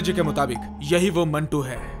 लेकिन चटर्जी के मुताबिक यही वो मंटू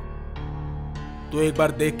है। तो एक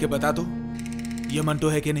बार देख के बता दो ये मंटू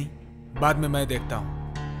है कि नहीं, बाद में मैं देखता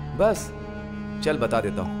हूं। बस चल बता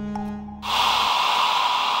देता हूं।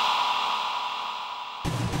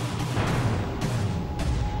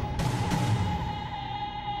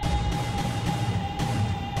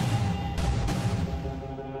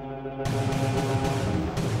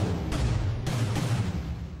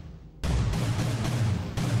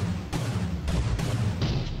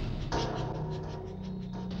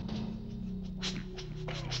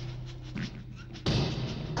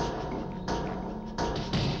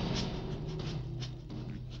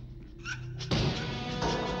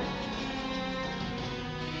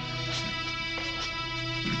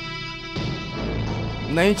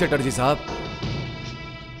 नहीं चटर्जी साहब,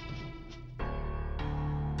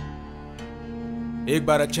 एक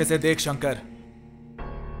बार अच्छे से देख शंकर,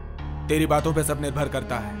 तेरी बातों पे सब निर्भर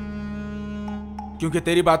करता है, क्योंकि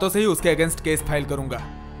तेरी बातों से ही उसके अगेंस्ट केस फाइल करूंगा।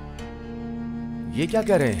 ये क्या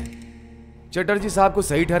कह रहे हैं? चटर्जी साहब को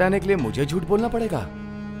सही ठहराने के लिए मुझे झूठ बोलना पड़ेगा?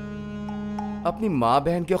 अपनी माँ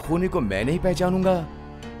बहन के खूनी को मैं नहीं पहचानूंगा?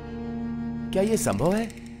 क्या ये संभव है?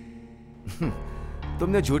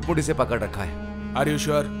 तुमने झूठ मूठी से पकड़ रखा है। आर यू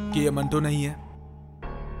श्योर कि ये मंटू नहीं है?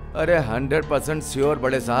 अरे 100% श्योर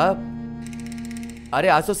बड़े साहब। अरे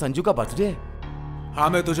आज तो संजू का बर्थडे है। हाँ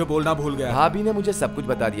मैं तुझे बोलना भूल गया। भाभी ने मुझे सब कुछ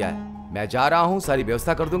बता दिया है। मैं जा रहा हूँ, सारी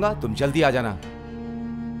व्यवस्था कर दूंगा, तुम जल्दी आ जाना।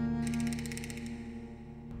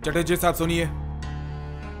 चटर्जी साहब सुनिए।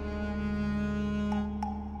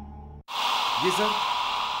 जी सर।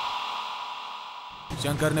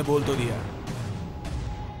 शंकर ने बोल तो दिया,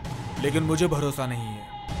 लेकिन मुझे भरोसा नहीं है।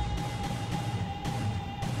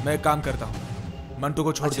 मैं एक काम करता हूं, मंटू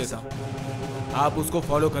को छोड़ देता हूं, आप उसको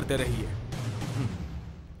फॉलो करते रहिए।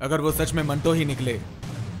 अगर वो सच में मंटू ही निकले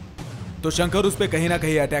तो शंकर उस पे कहीं ना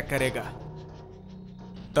कहीं अटैक करेगा,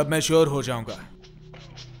 तब मैं श्योर हो जाऊंगा।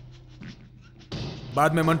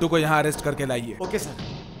 बाद में मंटू को यहां अरेस्ट करके लाइए। Okay sir.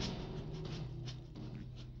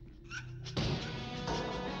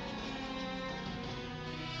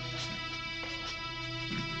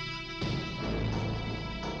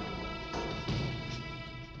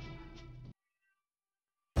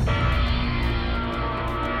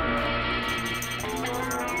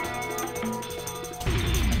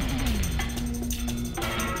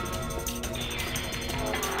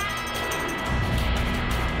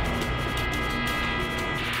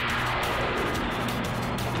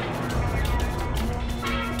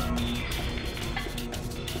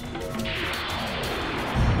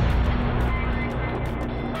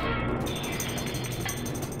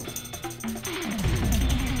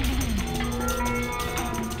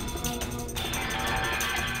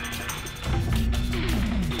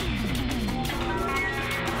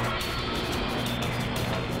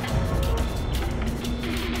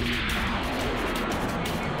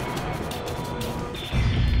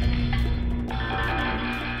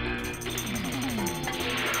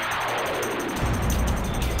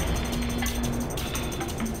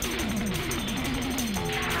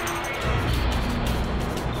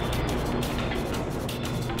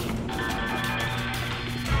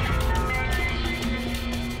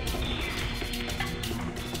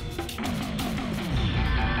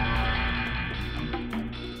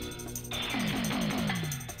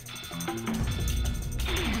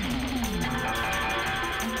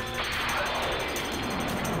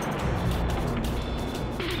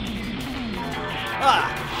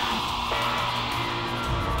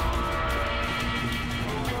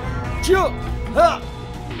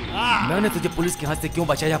 मैंने तुझे पुलिस के हाथ से क्यों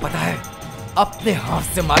बचाया पता है? अपने हाथ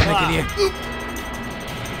से मारने के लिए।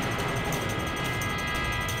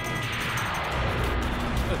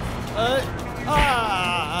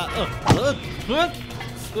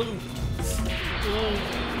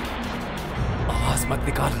 आवाज मत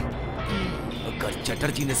निकाल, अगर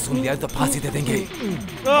चटर्जी ने सुन लिया तो फांसी दे देंगे,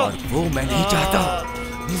 और वो मैं नहीं चाहता।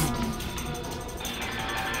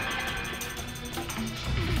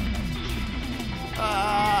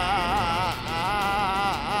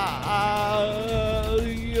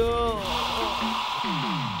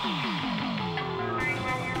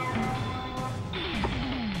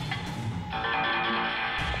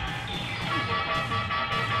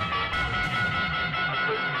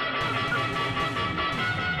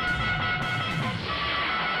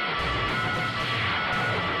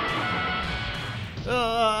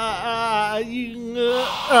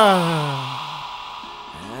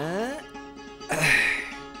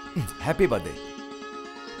 Happy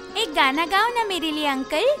birthday. एक गाना गाओ ना मेरे लिए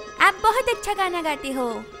अंकल, आप बहुत अच्छा गाना गाते हो।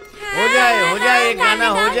 हो जाए एक गाना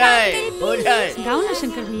हो जाए। गाओ ना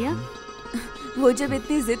शंकर भैया। वो जब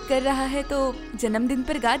इतनी जिद कर रहा है तो जन्मदिन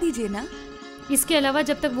पर गा दीजिए ना। इसके अलावा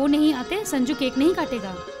जब तक वो नहीं आते संजू केक नहीं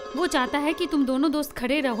काटेगा। वो चाहता है कि तुम दोनों दोस्त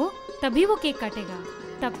खड़े रहो, तभी वो केक काटेगा।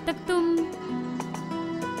 तब तक तुम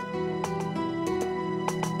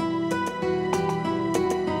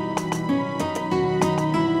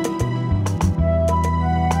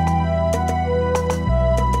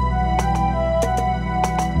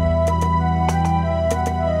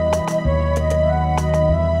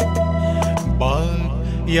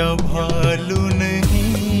या भालू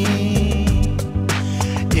नहीं,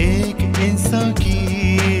 एक इंसान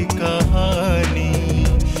की कहानी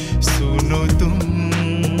सुनो तुम।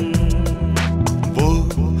 वो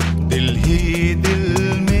दिल ही दिल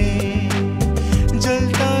में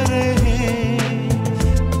जलता रहे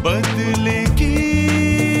बदले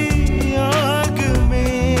की आग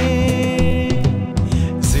में।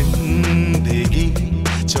 जिंदगी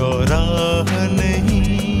चौराहा नहीं,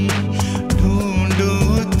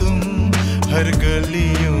 हर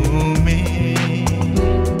गलियों में।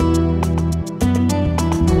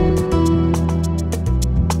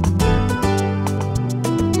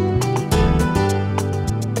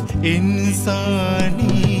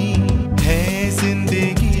 इंसानी है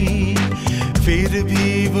जिंदगी, फिर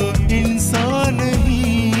भी वो इंसान ही।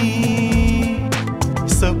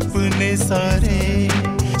 सपने सारे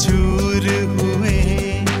चूर हुए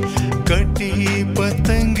कटी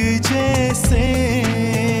पतंग जैसे।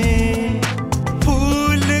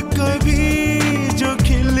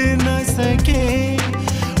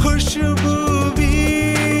 खुशबू भी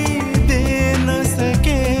दे न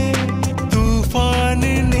सके, तूफान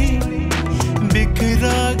ने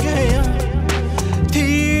बिखरा गया थी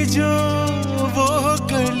जो वो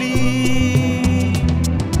गली।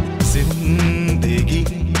 जिंदगी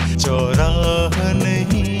चौराहा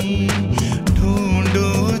नहीं, ढूंढो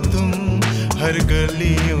तुम हर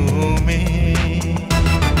गलियों में।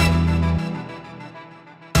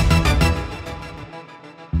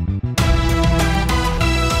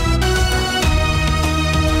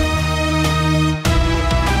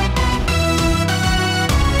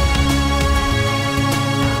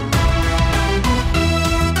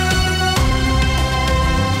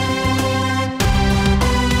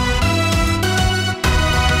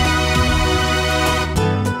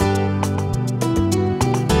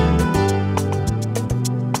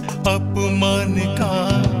 अपमान का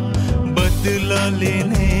बदला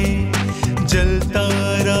लेने जलता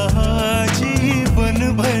रहा जीवन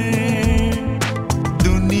भर।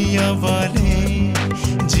 दुनिया वाले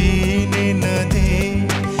जीने न दे,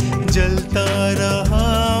 जलता रहा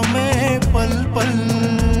मैं पल पल।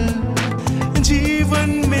 जीवन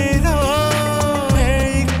मेरा है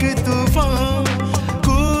एक तूफान,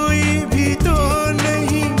 कोई भी तो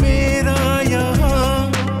नहीं मेरा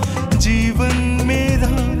यहाँ। जीवन मेरा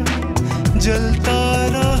जलता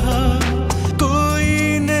रहा, कोई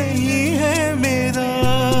नहीं है मेरा।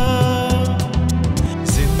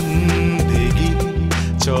 जिंदगी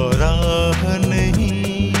चौराहा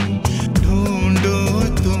नहीं, ढूंढो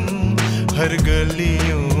तुम हर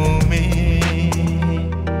गलियों में।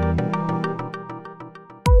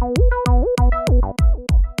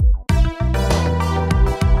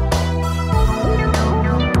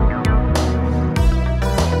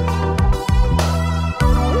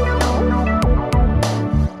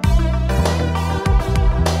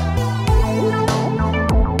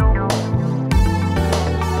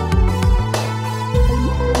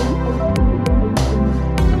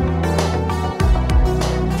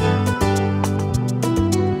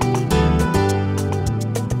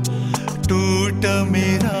 टूटा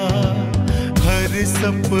मेरा हर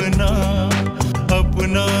सपना,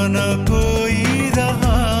 अपना न कोई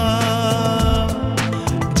रहा।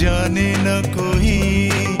 जाने न कोई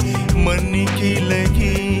मन की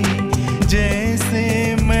लगी, जैसे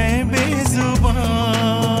मैं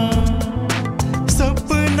बेजुबान।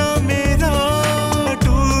 सपना मेरा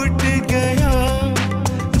टूट गया,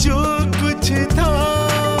 जो कुछ था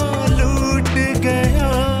लूट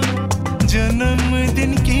गया।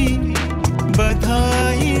 जन्मदिन की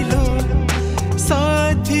बधाई लो,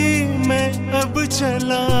 साथी मैं अब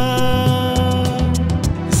चला।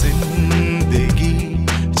 जिंदगी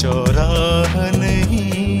चौराहा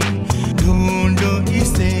नहीं, ढूंढो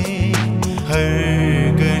इसे हर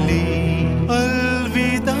गली।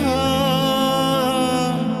 अलविदा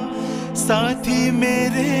साथी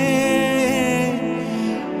मेरे,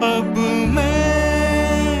 अब मैं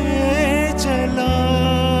चला।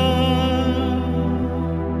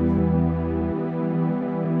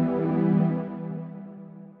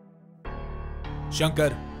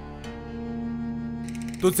 शंकर,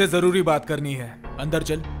 तुझसे जरूरी बात करनी है, अंदर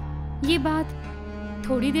चल। ये बात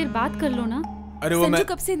थोड़ी देर बाद कर लो ना। अरे वो संजू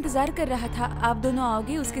कब से इंतजार कर रहा था, आप दोनों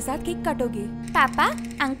आओगे उसके साथ केक काटोगे। पापा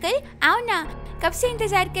अंकल आओ ना, कब से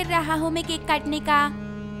इंतजार कर रहा हूँ मैं केक काटने का।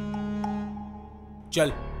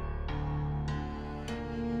 चल।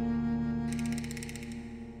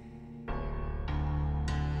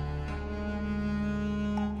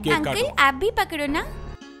 केक अंकल काटो। आप भी पकड़ो ना।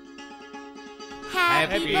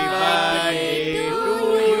 Happy birthday to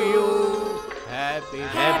you,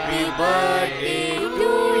 happy birthday to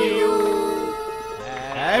you,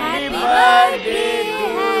 happy birthday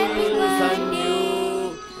to Sanju,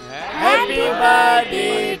 happy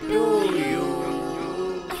birthday to you,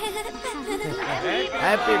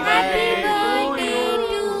 happy birthday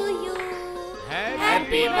to you,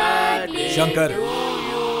 happy birthday. Shankar,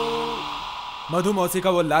 मधु मौसी का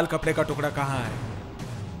वो लाल कपड़े का टुकड़ा कहाँ है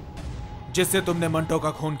जिससे तुमने मंटो का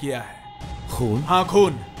खून किया है? खून? हाँ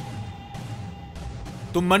खून।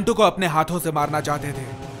 तुम मंटू को अपने हाथों से मारना चाहते थे,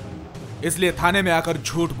 इसलिए थाने में आकर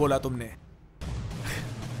झूठ बोला तुमने।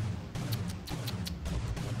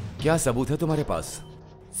 क्या सबूत है तुम्हारे पास?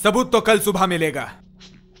 सबूत तो कल सुबह मिलेगा,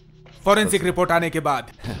 फॉरेंसिक रिपोर्ट आने के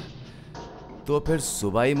बाद। तो फिर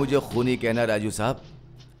सुबह ही मुझे खूनी कहना राजू साहब,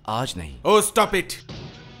 आज नहीं। ओ स्टॉप इट,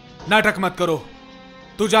 नाटक मत करो।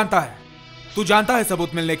 तू जानता है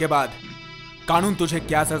सबूत मिलने के बाद कानून तुझे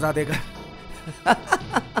क्या सजा देगा?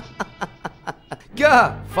 क्या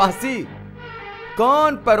फांसी?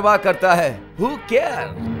 कौन परवाह करता है? Who care?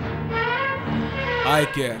 I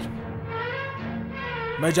care।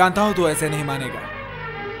 मैं जानता हूं तू ऐसे नहीं मानेगा।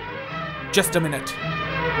 Just a minute।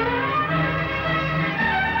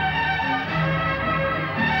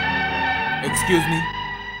 Excuse me।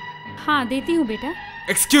 हाँ देती हूँ बेटा।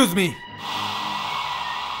 Excuse me।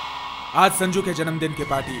 आज संजू के जन्मदिन की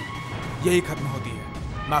पार्टी यही खत्म होती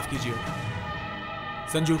है, माफ कीजिए।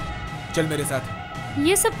 संजू चल मेरे साथ।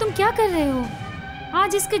 ये सब तुम क्या कर रहे हो?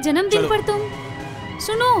 आज इसके जन्मदिन पर तुम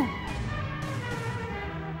सुनो।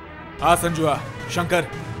 हाँ संजू आ।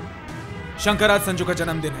 शंकर आज संजू का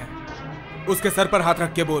जन्मदिन है, उसके सर पर हाथ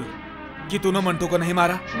रख के बोल कि तूने मंटू को नहीं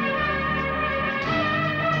मारा।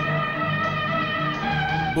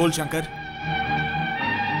 बोल शंकर।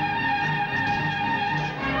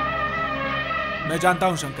 मैं जानता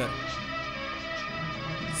हूं शंकर,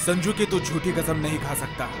 संजू की तू झूठी कसम नहीं खा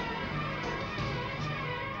सकता।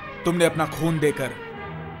 तुमने अपना खून देकर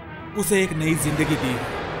उसे एक नई जिंदगी दी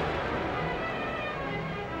है।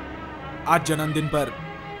 आज जन्मदिन पर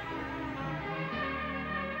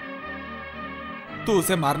तू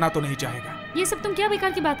उसे मारना तो नहीं चाहेगा। ये सब तुम क्या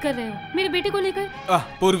बेकार की बात कर रहे हो मेरे बेटे को लेकर?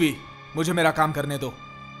 पूर्वी, मुझे मेरा काम करने दो।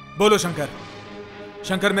 बोलो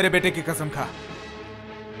शंकर, मेरे बेटे की कसम खा।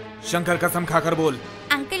 शंकर कसम खाकर बोल।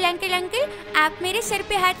 अंकल अंकल अंकल, आप मेरे सर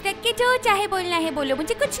पे हाथ रख के जो चाहे बोलना है बोलो,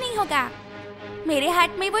 मुझे कुछ नहीं होगा। मेरे हाथ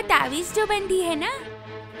में वो तावीज जो बंधी है ना।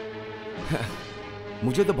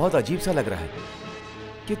 मुझे तो बहुत अजीब सा लग रहा है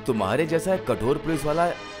कि तुम्हारे जैसा एक कठोर पुलिस वाला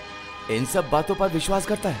इन सब बातों पर विश्वास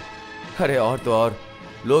करता है। अरे और तो और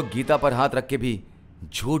लोग गीता पर हाथ रख के भी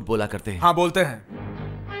झूठ बोला करते हैं। हाँ बोलते हैं,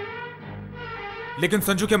 लेकिन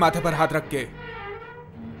संजू के माथे पर हाथ रख के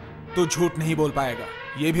तू झूठ नहीं बोल पाएगा,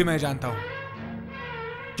 ये भी मैं जानता हूं।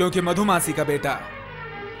 क्योंकि मधुमासी का बेटा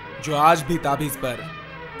जो आज भी ताबीज पर,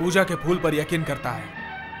 पूजा के फूल पर यकीन करता है,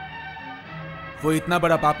 वो इतना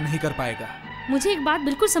बड़ा पाप नहीं कर पाएगा। मुझे एक बात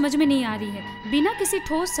बिल्कुल समझ में नहीं आ रही है, बिना किसी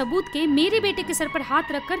ठोस सबूत के मेरे बेटे के सर पर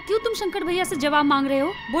हाथ रखकर क्यों तुम शंकर भैया से जवाब मांग रहे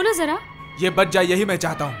हो? बोलो जरा। ये बच जाए यही मैं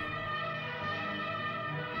चाहता हूँ।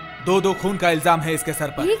 दो खून का इल्जाम है इसके सर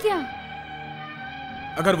पर। ये क्या?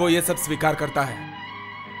 अगर वो ये सब स्वीकार करता है,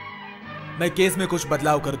 मैं केस में कुछ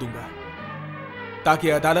बदलाव कर दूंगा ताकि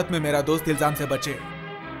अदालत में मेरा दोस्त इल्जाम से बचे।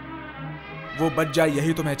 वो बच जाए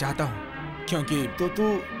यही तो मैं चाहता हूं। क्योंकि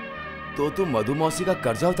तो तू मधु मौसी का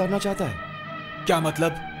कर्जा उतारना चाहता है? क्या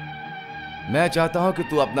मतलब? मैं चाहता हूं कि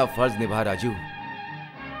तू अपना फर्ज निभा राजू।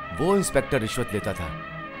 वो इंस्पेक्टर रिश्वत लेता था,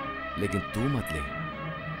 लेकिन तू मत ले।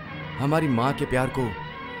 हमारी मां के प्यार को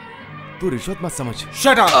तू रिश्वत मत समझ।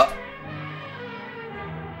 Shut up!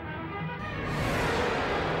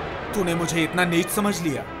 तूने मुझे इतना नीच समझ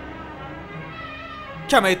लिया?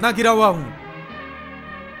 क्या मैं इतना गिरा हुआ हूं?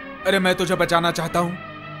 अरे मैं तुझे बचाना चाहता हूं,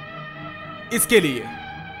 इसके लिए।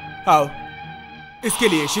 आओ, इसके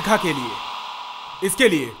लिए, शिखा के लिए, इसके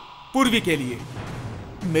लिए, पूर्वी के लिए,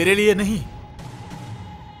 मेरे लिए नहीं।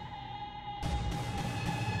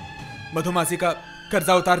 मधुमासी का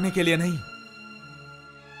कर्जा उतारने के लिए नहीं।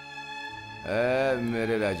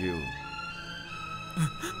 मेरे राजू,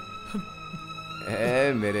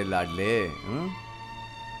 मेरे लाडले,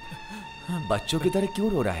 बच्चों की तरह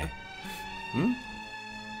क्यों रो रहा है?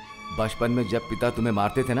 बचपन में जब पिता तुम्हें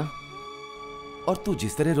मारते थे ना, और तू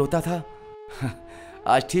जिस तरह रोता था,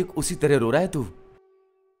 आज ठीक उसी तरह रो रहा है तू।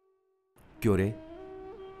 क्यों रे?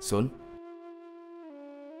 सुन,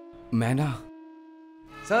 मैं ना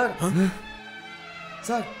sir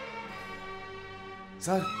sir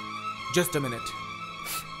sir just a minute.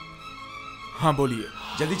 हाँ बोलिए।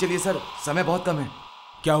 जल्दी चलिए सर, समय बहुत कम है।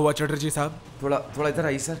 क्या हुआ चटर्जी साहब? थोड़ा इधर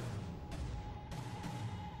आइए सर।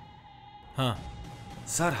 हाँ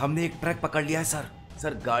सर, हमने एक ट्रक पकड़ लिया है सर।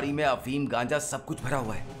 सर, गाड़ी में अफीम गांजा सब कुछ भरा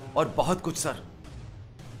हुआ है और बहुत कुछ सर।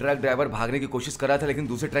 ट्रक ड्राइवर भागने की कोशिश कर रहा था लेकिन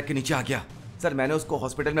दूसरे ट्रक के नीचे आ गया। सर, मैंने उसको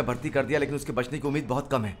हॉस्पिटल में भर्ती कर दिया लेकिन उसके बचने की उम्मीद बहुत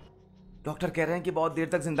कम है। डॉक्टर कह रहे हैं कि बहुत देर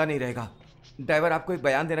तक जिंदा नहीं रहेगा। ड्राइवर आपको एक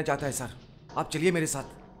बयान देना चाहता है सर, आप चलिए मेरे साथ।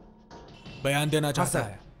 बयान देना चाहता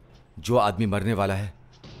है? जो आदमी मरने वाला है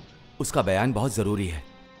उसका बयान बहुत जरूरी है।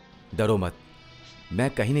 डरो मत, मैं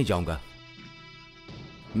कहीं नहीं जाऊंगा,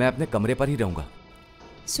 मैं अपने कमरे पर ही रहूंगा।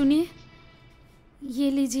 सुनिए,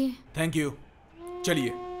 ये लीजिए। थैंक यू,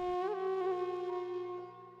 चलिए।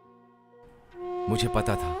 मुझे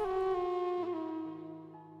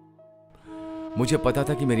पता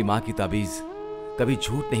था कि मेरी मां की ताबीज कभी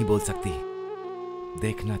झूठ नहीं बोल सकती।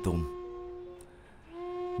 देखना तुम,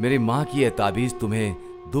 मेरी मां की यह ताबीज तुम्हें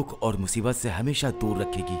दुख और मुसीबत से हमेशा दूर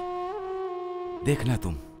रखेगी। देखना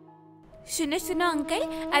तुम। सुनो सुनो अंकल,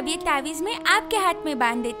 अब ये तावीज मैं आपके हाथ में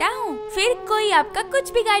बांध देता हूँ, फिर कोई आपका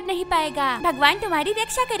कुछ बिगाड़ नहीं पाएगा। भगवान तुम्हारी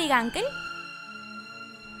रक्षा करेगा अंकल।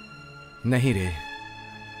 नहीं रे,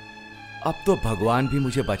 अब तो भगवान भी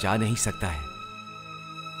मुझे बचा नहीं सकता है।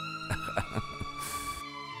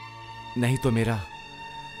 नहीं तो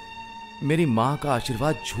मेरी मां का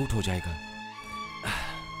आशीर्वाद झूठ हो जाएगा।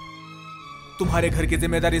 तुम्हारे घर की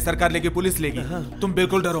जिम्मेदारी सरकार लेगी, पुलिस लेगी। तुम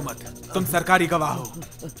बिल्कुल डरो मत, तुम सरकारी गवाह हो।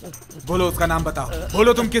 बोलो उसका नाम बताओ,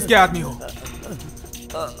 बोलो तुम किसके आदमी हो।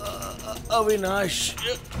 अविनाश।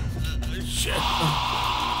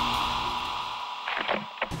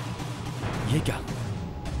 ये क्या?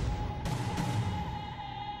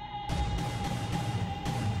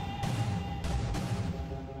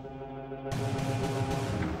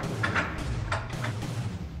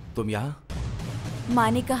 तुम यहां? माँ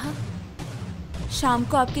ने कहा शाम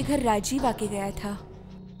को आपके घर राजीव आके गया था,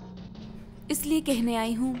 इसलिए कहने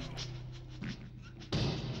आई हूं।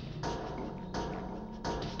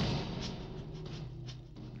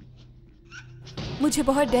 मुझे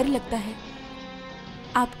बहुत डर लगता है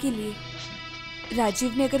आपके लिए।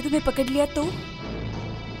 राजीव ने अगर तुम्हें पकड़ लिया तो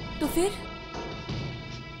फिर?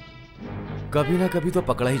 कभी ना कभी तो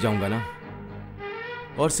पकड़ा ही जाऊंगा ना,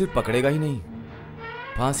 और सिर्फ पकड़ेगा ही नहीं,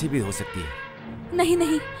 फांसी भी हो सकती है। नहीं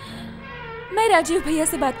नहीं, मैं राजीव भैया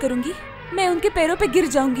से बात करूंगी, मैं उनके पैरों पे गिर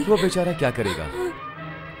जाऊंगी। वो बेचारा क्या करेगा,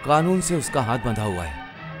 कानून से उसका हाथ बंधा हुआ है।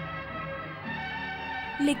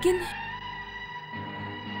 लेकिन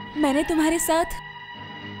मैंने तुम्हारे साथ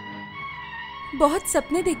बहुत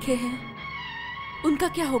सपने देखे हैं, उनका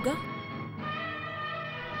क्या होगा?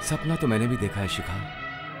 सपना तो मैंने भी देखा है शिखा।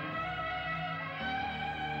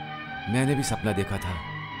 मैंने भी सपना देखा था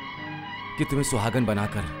कि तुम्हें सुहागन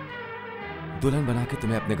बनाकर, दुल्हन बना के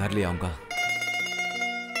तुम्हें अपने घर ले आऊंगा।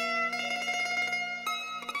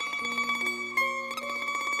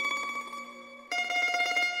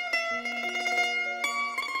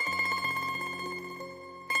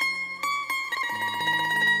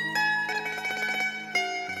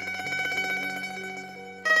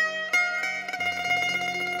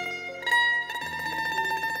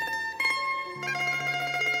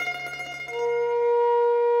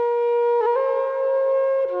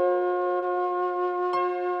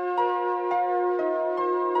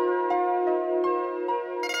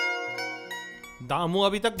 दामू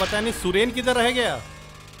अभी तक पता नहीं सुरेन किधर रह गया।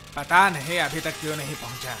 पता नहीं अभी तक क्यों नहीं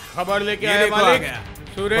पहुंचा। खबर लेके आए मालिक,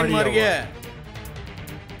 सुरेन मर गया है।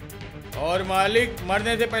 और मालिक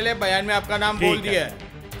मरने से पहले बयान में आपका नाम बोल दिया है।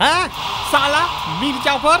 हाँ? साला मीर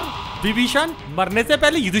जाफर विभीषण मरने से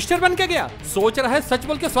पहले युधिष्ठिर बन के गया, सोच रहा है सच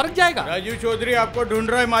बोल के स्वर्ग जाएगा। राजीव चौधरी आपको ढूंढ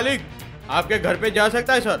रहा है मालिक, आपके घर पे जा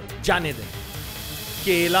सकता है सर? जाने दे,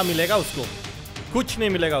 केला मिलेगा उसको, कुछ नहीं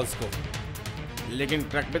मिलेगा उसको। लेकिन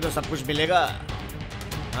ट्रक पे तो सब कुछ मिलेगा।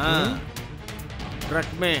 हाँ, ट्रक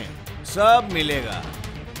में सब मिलेगा।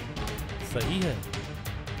 सही है,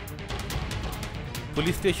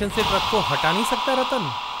 पुलिस स्टेशन से ट्रक को हटा नहीं सकता रतन।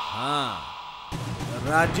 हाँ,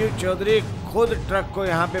 राजीव चौधरी खुद ट्रक को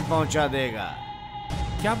यहाँ पे पहुंचा देगा।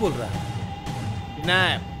 क्या बोल रहा है?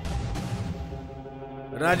 किडनैप।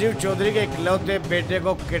 राजीव चौधरी के इकलौते बेटे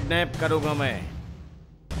को किडनैप करूंगा मैं,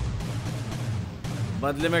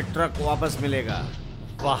 बदले में ट्रक वापस मिलेगा।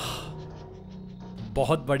 वाह,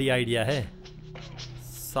 बहुत बड़ी आइडिया है।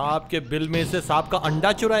 सांप के बिल में से सांप का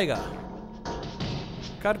अंडा चुराएगा।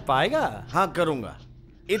 कर पाएगा? हाँ करूंगा।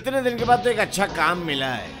 इतने दिन के बाद तो एक अच्छा काम मिला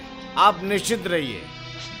है, आप निश्चित रहिए।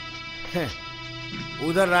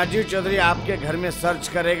 उधर राजीव चौधरी आपके घर में सर्च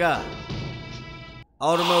करेगा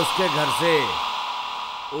और मैं उसके घर से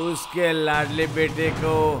उसके लाडले बेटे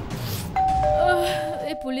को।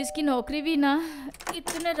 पुलिस की नौकरी भी ना,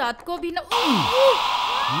 इतने रात को भी ना।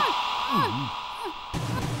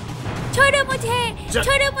 छोड़ो मुझे,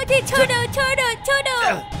 छोड़ो मुझे, छोड़ो छोड़ो छोड़ो।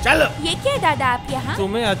 चलो। ये क्या दादा आप यहाँ?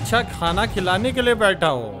 तुम्हें अच्छा खाना खिलाने के लिए बैठा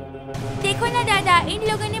हूँ। देखो ना दादा, इन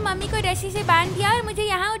लोगों ने मम्मी को रस्सी से बांध दिया और मुझे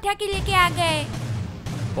यहाँ उठा के लेके आ गए।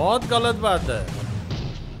 बहुत गलत बात है।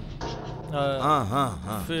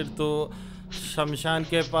 हाँ। फिर तो शमशान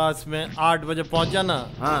के पास में 8 बजे पहुँच जाना।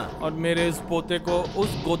 हाँ। और मेरे इस पोते को उस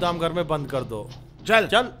गोदाम घर में बंद कर दो। चल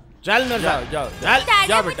चल चल मेरे जाओ साथ। जाओ चल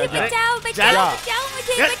जा बेटा जा। बचाओ बचाओ बचाओ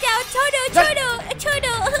मुझे, बचाओ, छोड़ो छोड़ो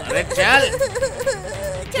छोड़ो। अरे चल।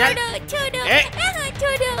 छोड़ो छोड़ो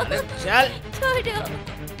छोड़ो चल। छोड़ो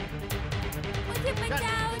मुझे,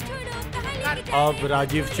 बचाओ, छोड़ो, कहाँ लेके जा रहे अब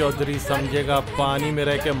राजीव चौधरी समझेगा पानी में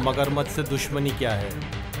रह के मगरमच्छ से दुश्मनी क्या है।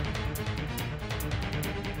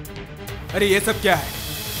 अरे ये सब क्या है?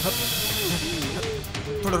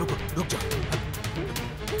 थोड़ा रुक जाओ।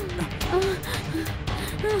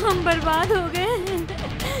 हम बर्बाद हो गए।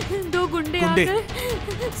 2 गुंडे आकर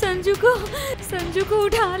संजू को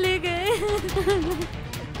उठा ले गए।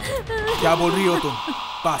 क्या बोल रही हो तुम?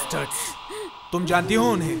 बास्टर्ड्स, तुम जानती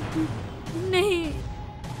हो उन्हें? नहीं,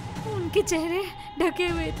 उनके चेहरे ढके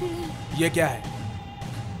हुए थे। ये क्या है?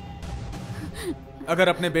 अगर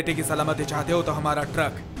अपने बेटे की सलामती चाहते हो तो हमारा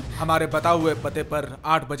ट्रक हमारे बताए हुए पते पर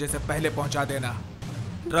 8 बजे से पहले पहुंचा देना।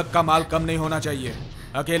 ट्रक का माल कम नहीं होना चाहिए।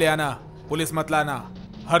 अकेले आना, पुलिस मत लाना।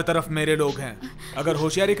 हर तरफ मेरे लोग हैं। अगर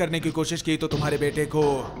होशियारी करने की कोशिश की तो तुम्हारे बेटे को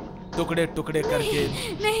टुकड़े टुकड़े करके।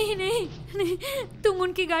 नहीं नहीं नहीं, तुम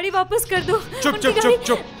उनकी गाड़ी वापस कर दो। चुप चुप चुप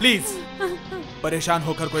चुप प्लीज। परेशान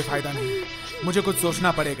होकर कोई फायदा नहीं, मुझे कुछ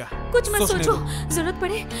सोचना पड़ेगा। कुछ मत सोचो,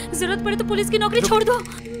 जरूरत पड़े तो पुलिस की नौकरी छोड़ दो।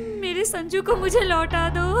 मेरे संजू को मुझे लौटा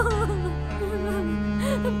दो।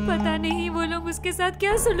 पता नहीं वो लोग उसके साथ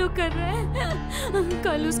क्या सलूक कर रहे हैं।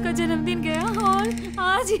 कल उसका जन्मदिन गया और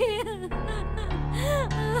आज ये।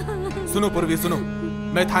 सुनो पूर्वी सुनो,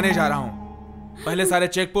 मैं थाने जा रहा हूं। पहले सारे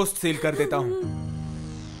चेक पोस्ट सील कर देता हूं।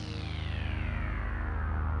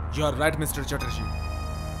 You are right mister Chatterjee.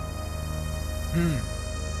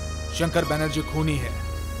 Shankar Banerjee खूनी है।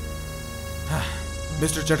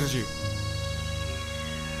 मिस्टर चटर्जी,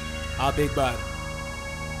 आप एक बार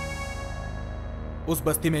उस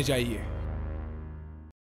बस्ती में जाइए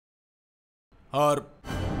और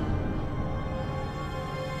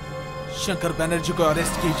शंकर बैनर्जी को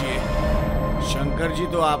अरेस्ट कीजिए। शंकर जी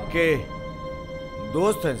तो आपके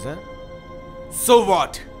दोस्त हैं सर। So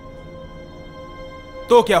what?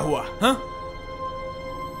 तो क्या हुआ? हाँ?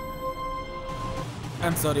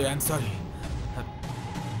 I'm sorry.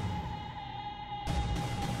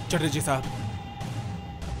 चटर्जी साहब,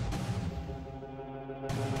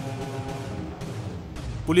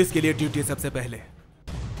 पुलिस के लिए ड्यूटी सबसे पहले।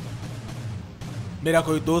 मेरा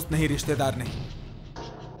कोई दोस्त नहीं, रिश्तेदार नहीं,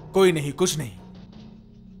 कोई नहीं, कुछ नहीं।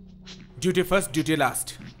 Duty first, duty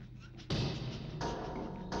last.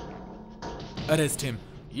 Arrest him.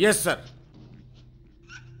 Yes sir.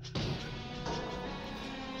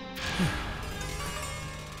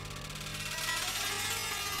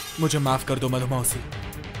 मुझे माफ कर दो मधुमौसी,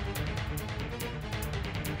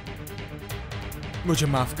 मुझे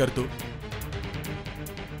माफ कर दो।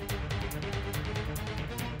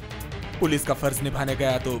 पुलिस का फर्ज निभाने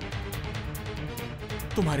गया तो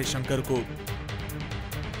तुम्हारे शंकर को,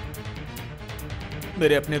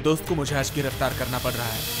 मेरे अपने दोस्त को मुझे आज गिरफ्तार करना पड़ रहा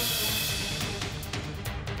है।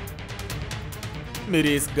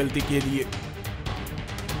 मेरी इस गलती के लिए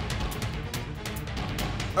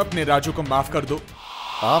अपने राजू को माफ कर दो।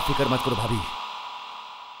 आप फिक्र मत करो भाभी,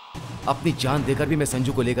 अपनी जान देकर भी मैं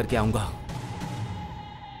संजू को लेकर के आऊंगा।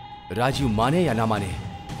 राजीव माने या ना माने,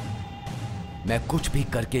 मैं कुछ भी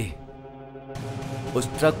करके उस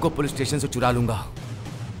ट्रक को पुलिस स्टेशन से चुरा लूंगा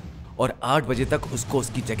और 8 बजे तक उसको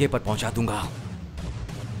उसकी जगह पर पहुंचा दूंगा।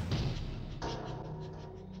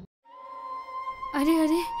 अरे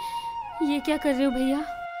अरे, ये क्या कर रहे हो भैया?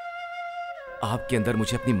 आपके अंदर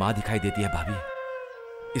मुझे अपनी मां दिखाई देती है भाभी,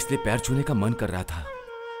 इसलिए पैर छूने का मन कर रहा था।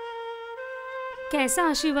 कैसा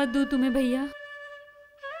आशीर्वाद दूं तुम्हें भैया?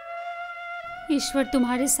 ईश्वर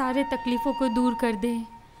तुम्हारे सारे तकलीफों को दूर कर दे,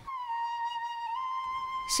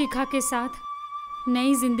 शिखा के साथ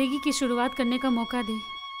नई जिंदगी की शुरुआत करने का मौका दे,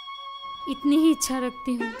 इतनी ही इच्छा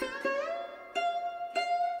रखती हूँ।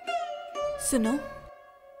 सुनो,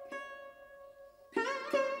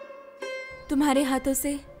 तुम्हारे हाथों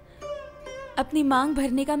से अपनी मांग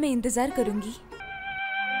भरने का मैं इंतजार करूंगी।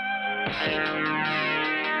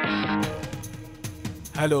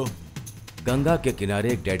 हेलो। गंगा के किनारे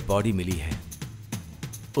एक डेड बॉडी मिली है।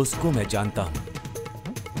 उसको मैं जानता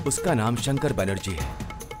हूं। उसका नाम शंकर बनर्जी है।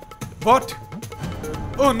 What?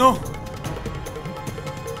 Oh no!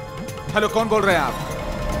 हेलो, कौन बोल रहे हैं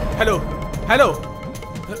आप? Hello, hello.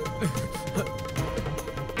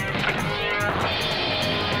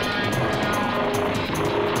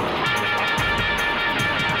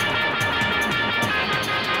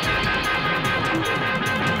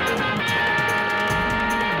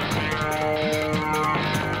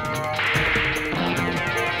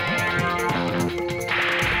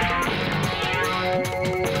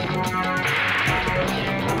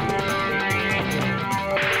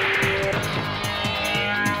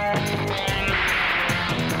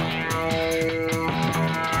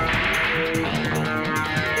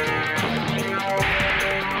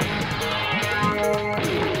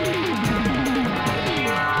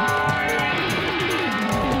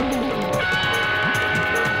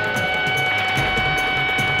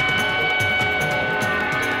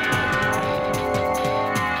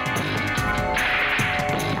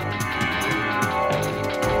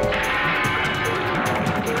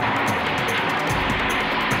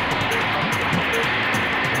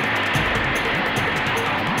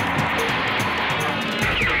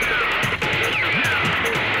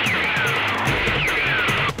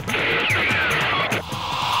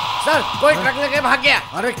 कोई ट्रक लेके भाग गया।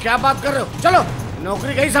 अरे क्या बात कर रहे हो? चलो,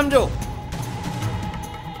 नौकरी गई समझो।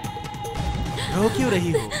 रो क्यों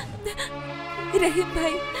रही हो? रहीम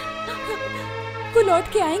भाई, वो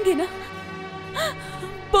लौट के आएंगे ना?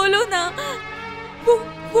 बोलो ना,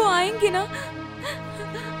 वो आएंगे ना?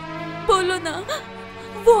 बोलो ना,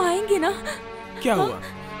 वो आएंगे ना? क्या हुआ?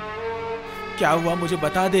 क्या हुआ मुझे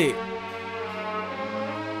बता दे।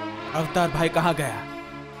 अवतार भाई कहाँ गया?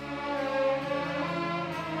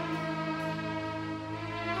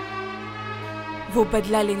 वो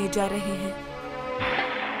बदला लेने जा रहे हैं।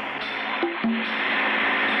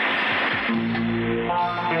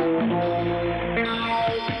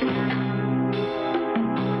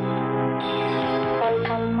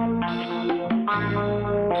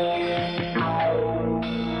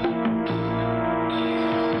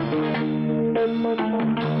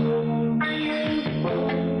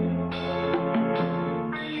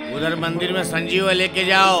 उधर मंदिर में संजीव लेके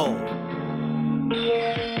जाओ।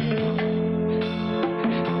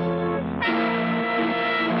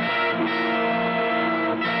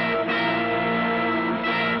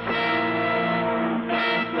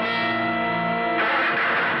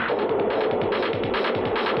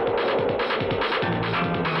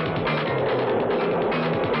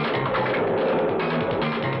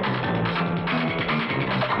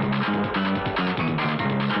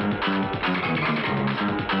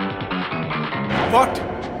 What?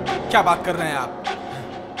 क्या बात कर रहे हैं आप?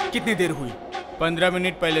 कितनी देर हुई? 15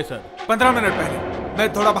 मिनट पहले सर। 15 मिनट पहले? मैं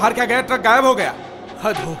थोड़ा बाहर क्या गया, ट्रक गायब हो गया।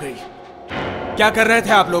 हद हो गई। क्या कर रहे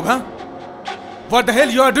थे आप लोग? हाँ? What the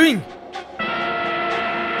hell you are doing?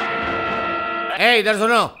 इधर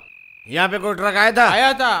सुनो, यहाँ पे कोई ट्रक आया था?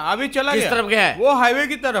 आया था, अभी चला गया। किस तरफ गया है? वो हाईवे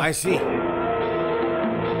की तरफ। I see.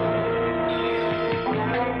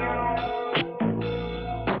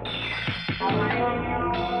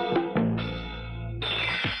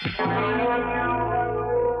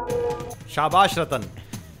 शाबाश रतन।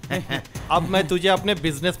 अब मैं तुझे अपने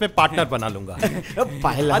बिजनेस में पार्टनर बना लूंगा।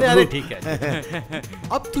 अरे ठीक है।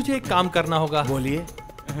 अब तुझे एक काम करना होगा। बोलिए।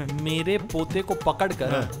 मेरे पोते को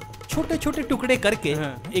पकड़कर छोटे छोटे टुकड़े करके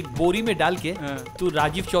एक बोरी में डाल के तू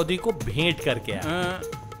राजीव चौधरी को भेंट करके आ।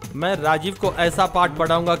 मैं राजीव को ऐसा पाठ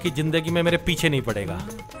पढ़ाऊंगा कि जिंदगी में मेरे पीछे नहीं पड़ेगा।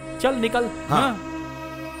 चल निकल। हाँ।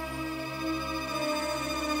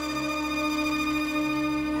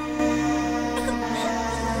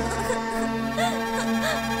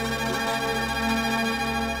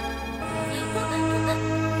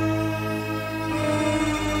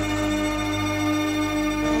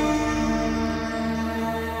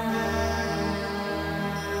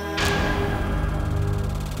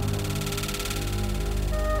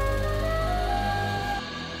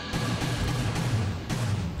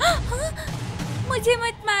 मुझे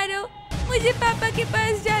मत मारो, मुझे पापा के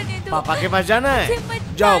पास जाने दो। पापा के पास जाना है?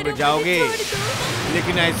 जाओगे जाओगे,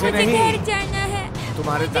 लेकिन ऐसे नहीं। घर जाना है।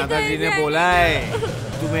 तुम्हारे दादाजी ने बोला है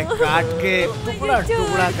तुम्हें काट के टुकड़ा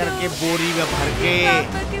टुकड़ा करके बोरी में भर के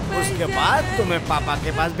उसके बाद तुम्हें पापा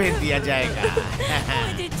के पास भेज दिया जाएगा।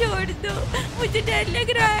 मुझे छोड़ दो, मुझे डर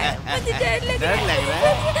लग रहा है, मुझे डर लग रहा है।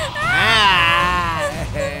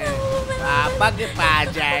 पापा के पास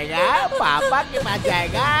जाएगा, पापा के पास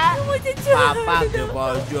जाएगा, पापा के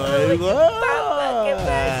पास जाएगा।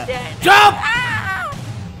 चुप!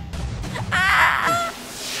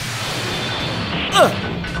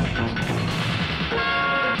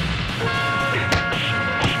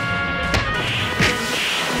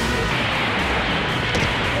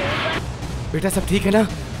 बेटा सब ठीक है ना?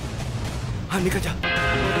 हाँ निकल जा।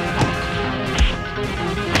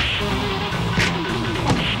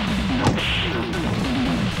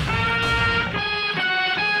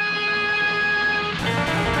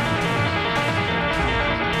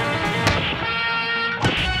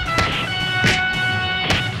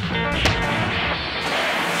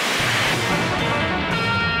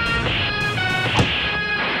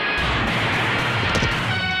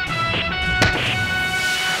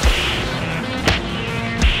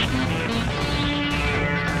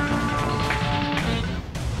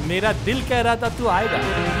 मेरा दिल कह रहा था तू आएगा।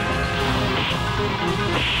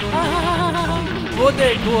 वो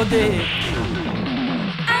देख, वो देख।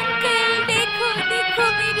 अंकल देखो देखो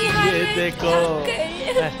मेरी हालत। ये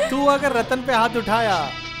देखो। तू अगर रतन पे हाथ उठाया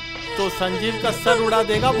तो संजीव का सर उड़ा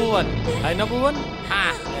देगा भुवन, है ना भुवन?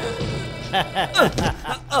 हाँ।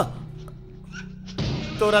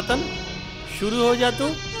 तो रतन शुरू हो जा तू,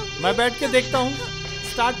 मैं बैठ के देखता हूँ।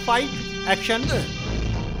 Start fight, action.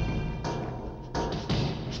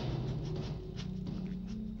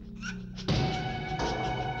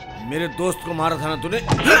 मेरे दोस्त को मारा था ना तूने?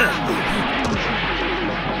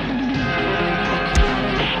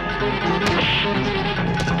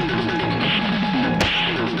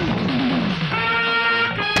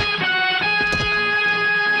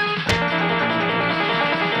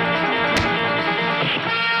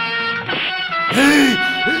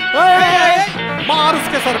 मार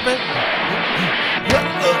उसके सर पे।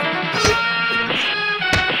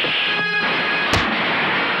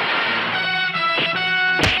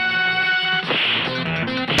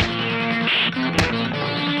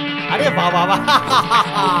 अरे वाह वाह वाह।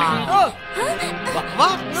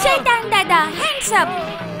 शैतान दादा, हैंड्स अप।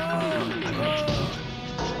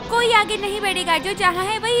 कोई आगे नहीं बढ़ेगा, जो जहाँ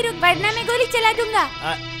है वही रुक, वरना मैं गोली चला दूंगा।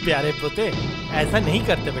 प्यारे पोते, ऐसा नहीं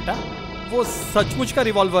करते बेटा। वो सचमुच का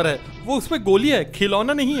रिवॉल्वर है, वो उसमें गोली है,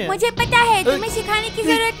 खिलौना नहीं है। मुझे पता है, तुम्हें सिखाने की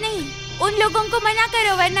जरूरत नहीं। उन लोगों को मना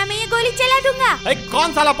करो, वरना मैं ये गोली चला दूंगा।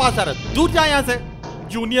 कौन साला पासर है? दूर जा यहाँ से।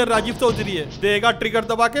 जूनियर राजीव चौधरी है, देगा ट्रिगर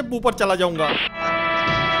दबा के ऊपर चला जाऊंगा।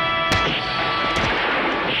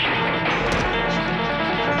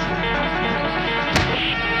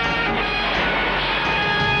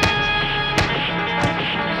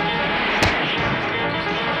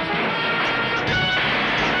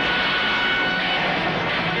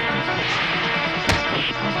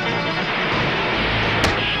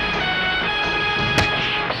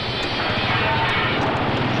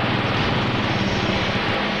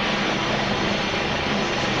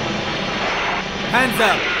 Hands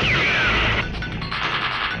up!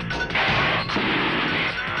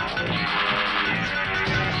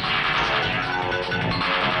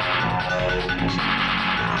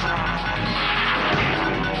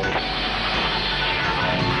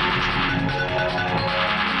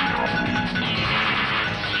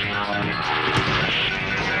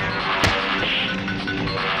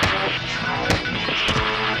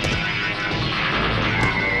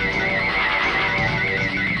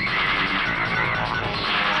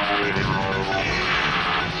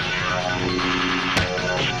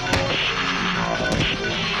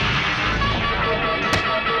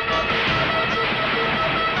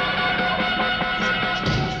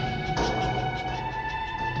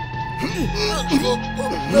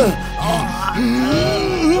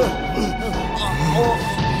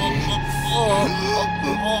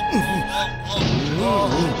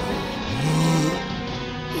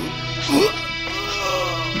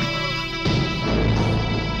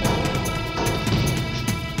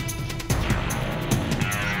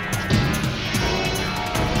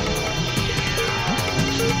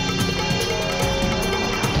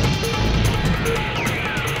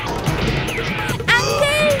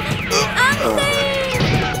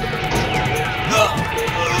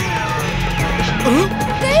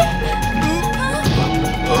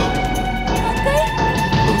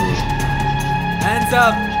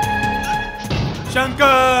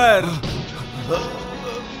 शंकर!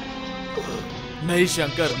 नहीं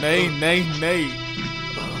शंकर, नहीं नहीं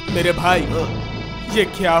नहीं मेरे भाई, ये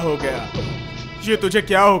क्या हो गया? ये तुझे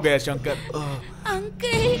क्या हो गया शंकर?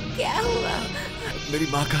 अंकल क्या हुआ? मेरी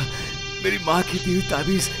माँ की दी हुई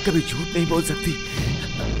ताबीज कभी झूठ नहीं बोल सकती।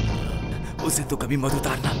 उसे तो कभी मत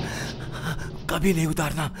उतारना, कभी नहीं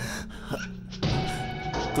उतारना।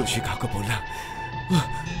 तू शिखा को बोलना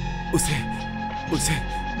उसे उसे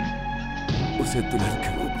उसे दुल्हन के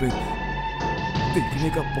रूप में देखने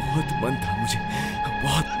का बहुत मन था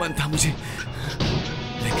मुझे,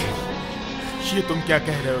 लेकिन ये तुम क्या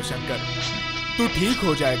कह रहे हो शंकर? तू ठीक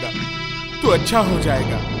हो जाएगा, तू अच्छा हो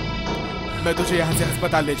जाएगा। मैं तुझे यहाँ से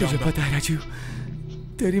अस्पताल ले जाऊंगा। तुझे पता है राजीव,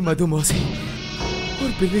 तेरी मधु मौसी और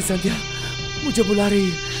बिल्ली संध्या मुझे बुला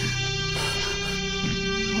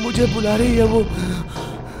रही है, वो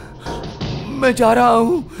मैं जा रहा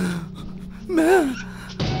हूँ, मैं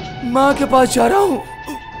माँ के पास जा रहा हूँ।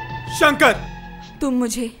 शंकर, तुम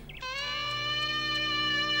मुझे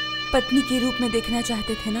पत्नी के रूप में देखना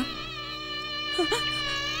चाहते थे ना?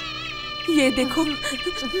 ये देखो,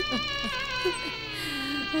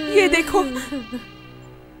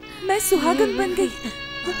 मैं सुहागन बन गई।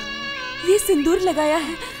 ये सिंदूर लगाया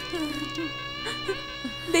है,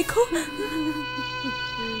 देखो,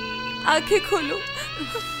 आंखें खोलो।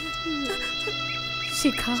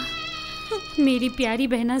 शिखा, मेरी प्यारी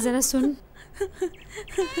बहना जरा सुन।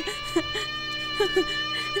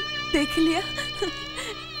 देख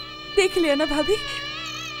लिया ना भाभी,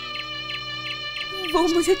 वो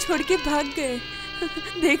मुझे छोड़ के भाग गए।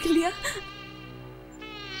 देख लिया?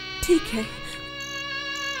 ठीक है,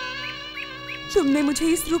 तुमने मुझे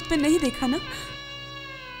इस रूप में नहीं देखा ना?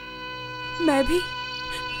 मैं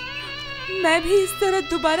भी इस तरह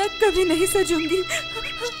दोबारा कभी नहीं सजूंगी।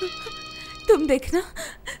 तुम देखना,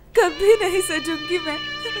 कभी नहीं सजूंगी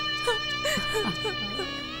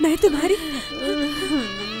मैं तुम्हारी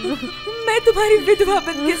विधवा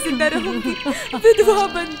बन के जिंदा रहूंगी। विधवा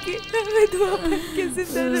बन के जिंदा रहूंगी।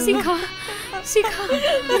 शिखा,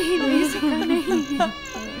 नहीं शिखा, नहीं।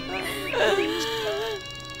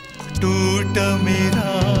 टूटा मेरा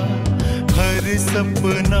हर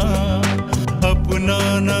सपना, अपना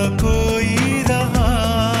न को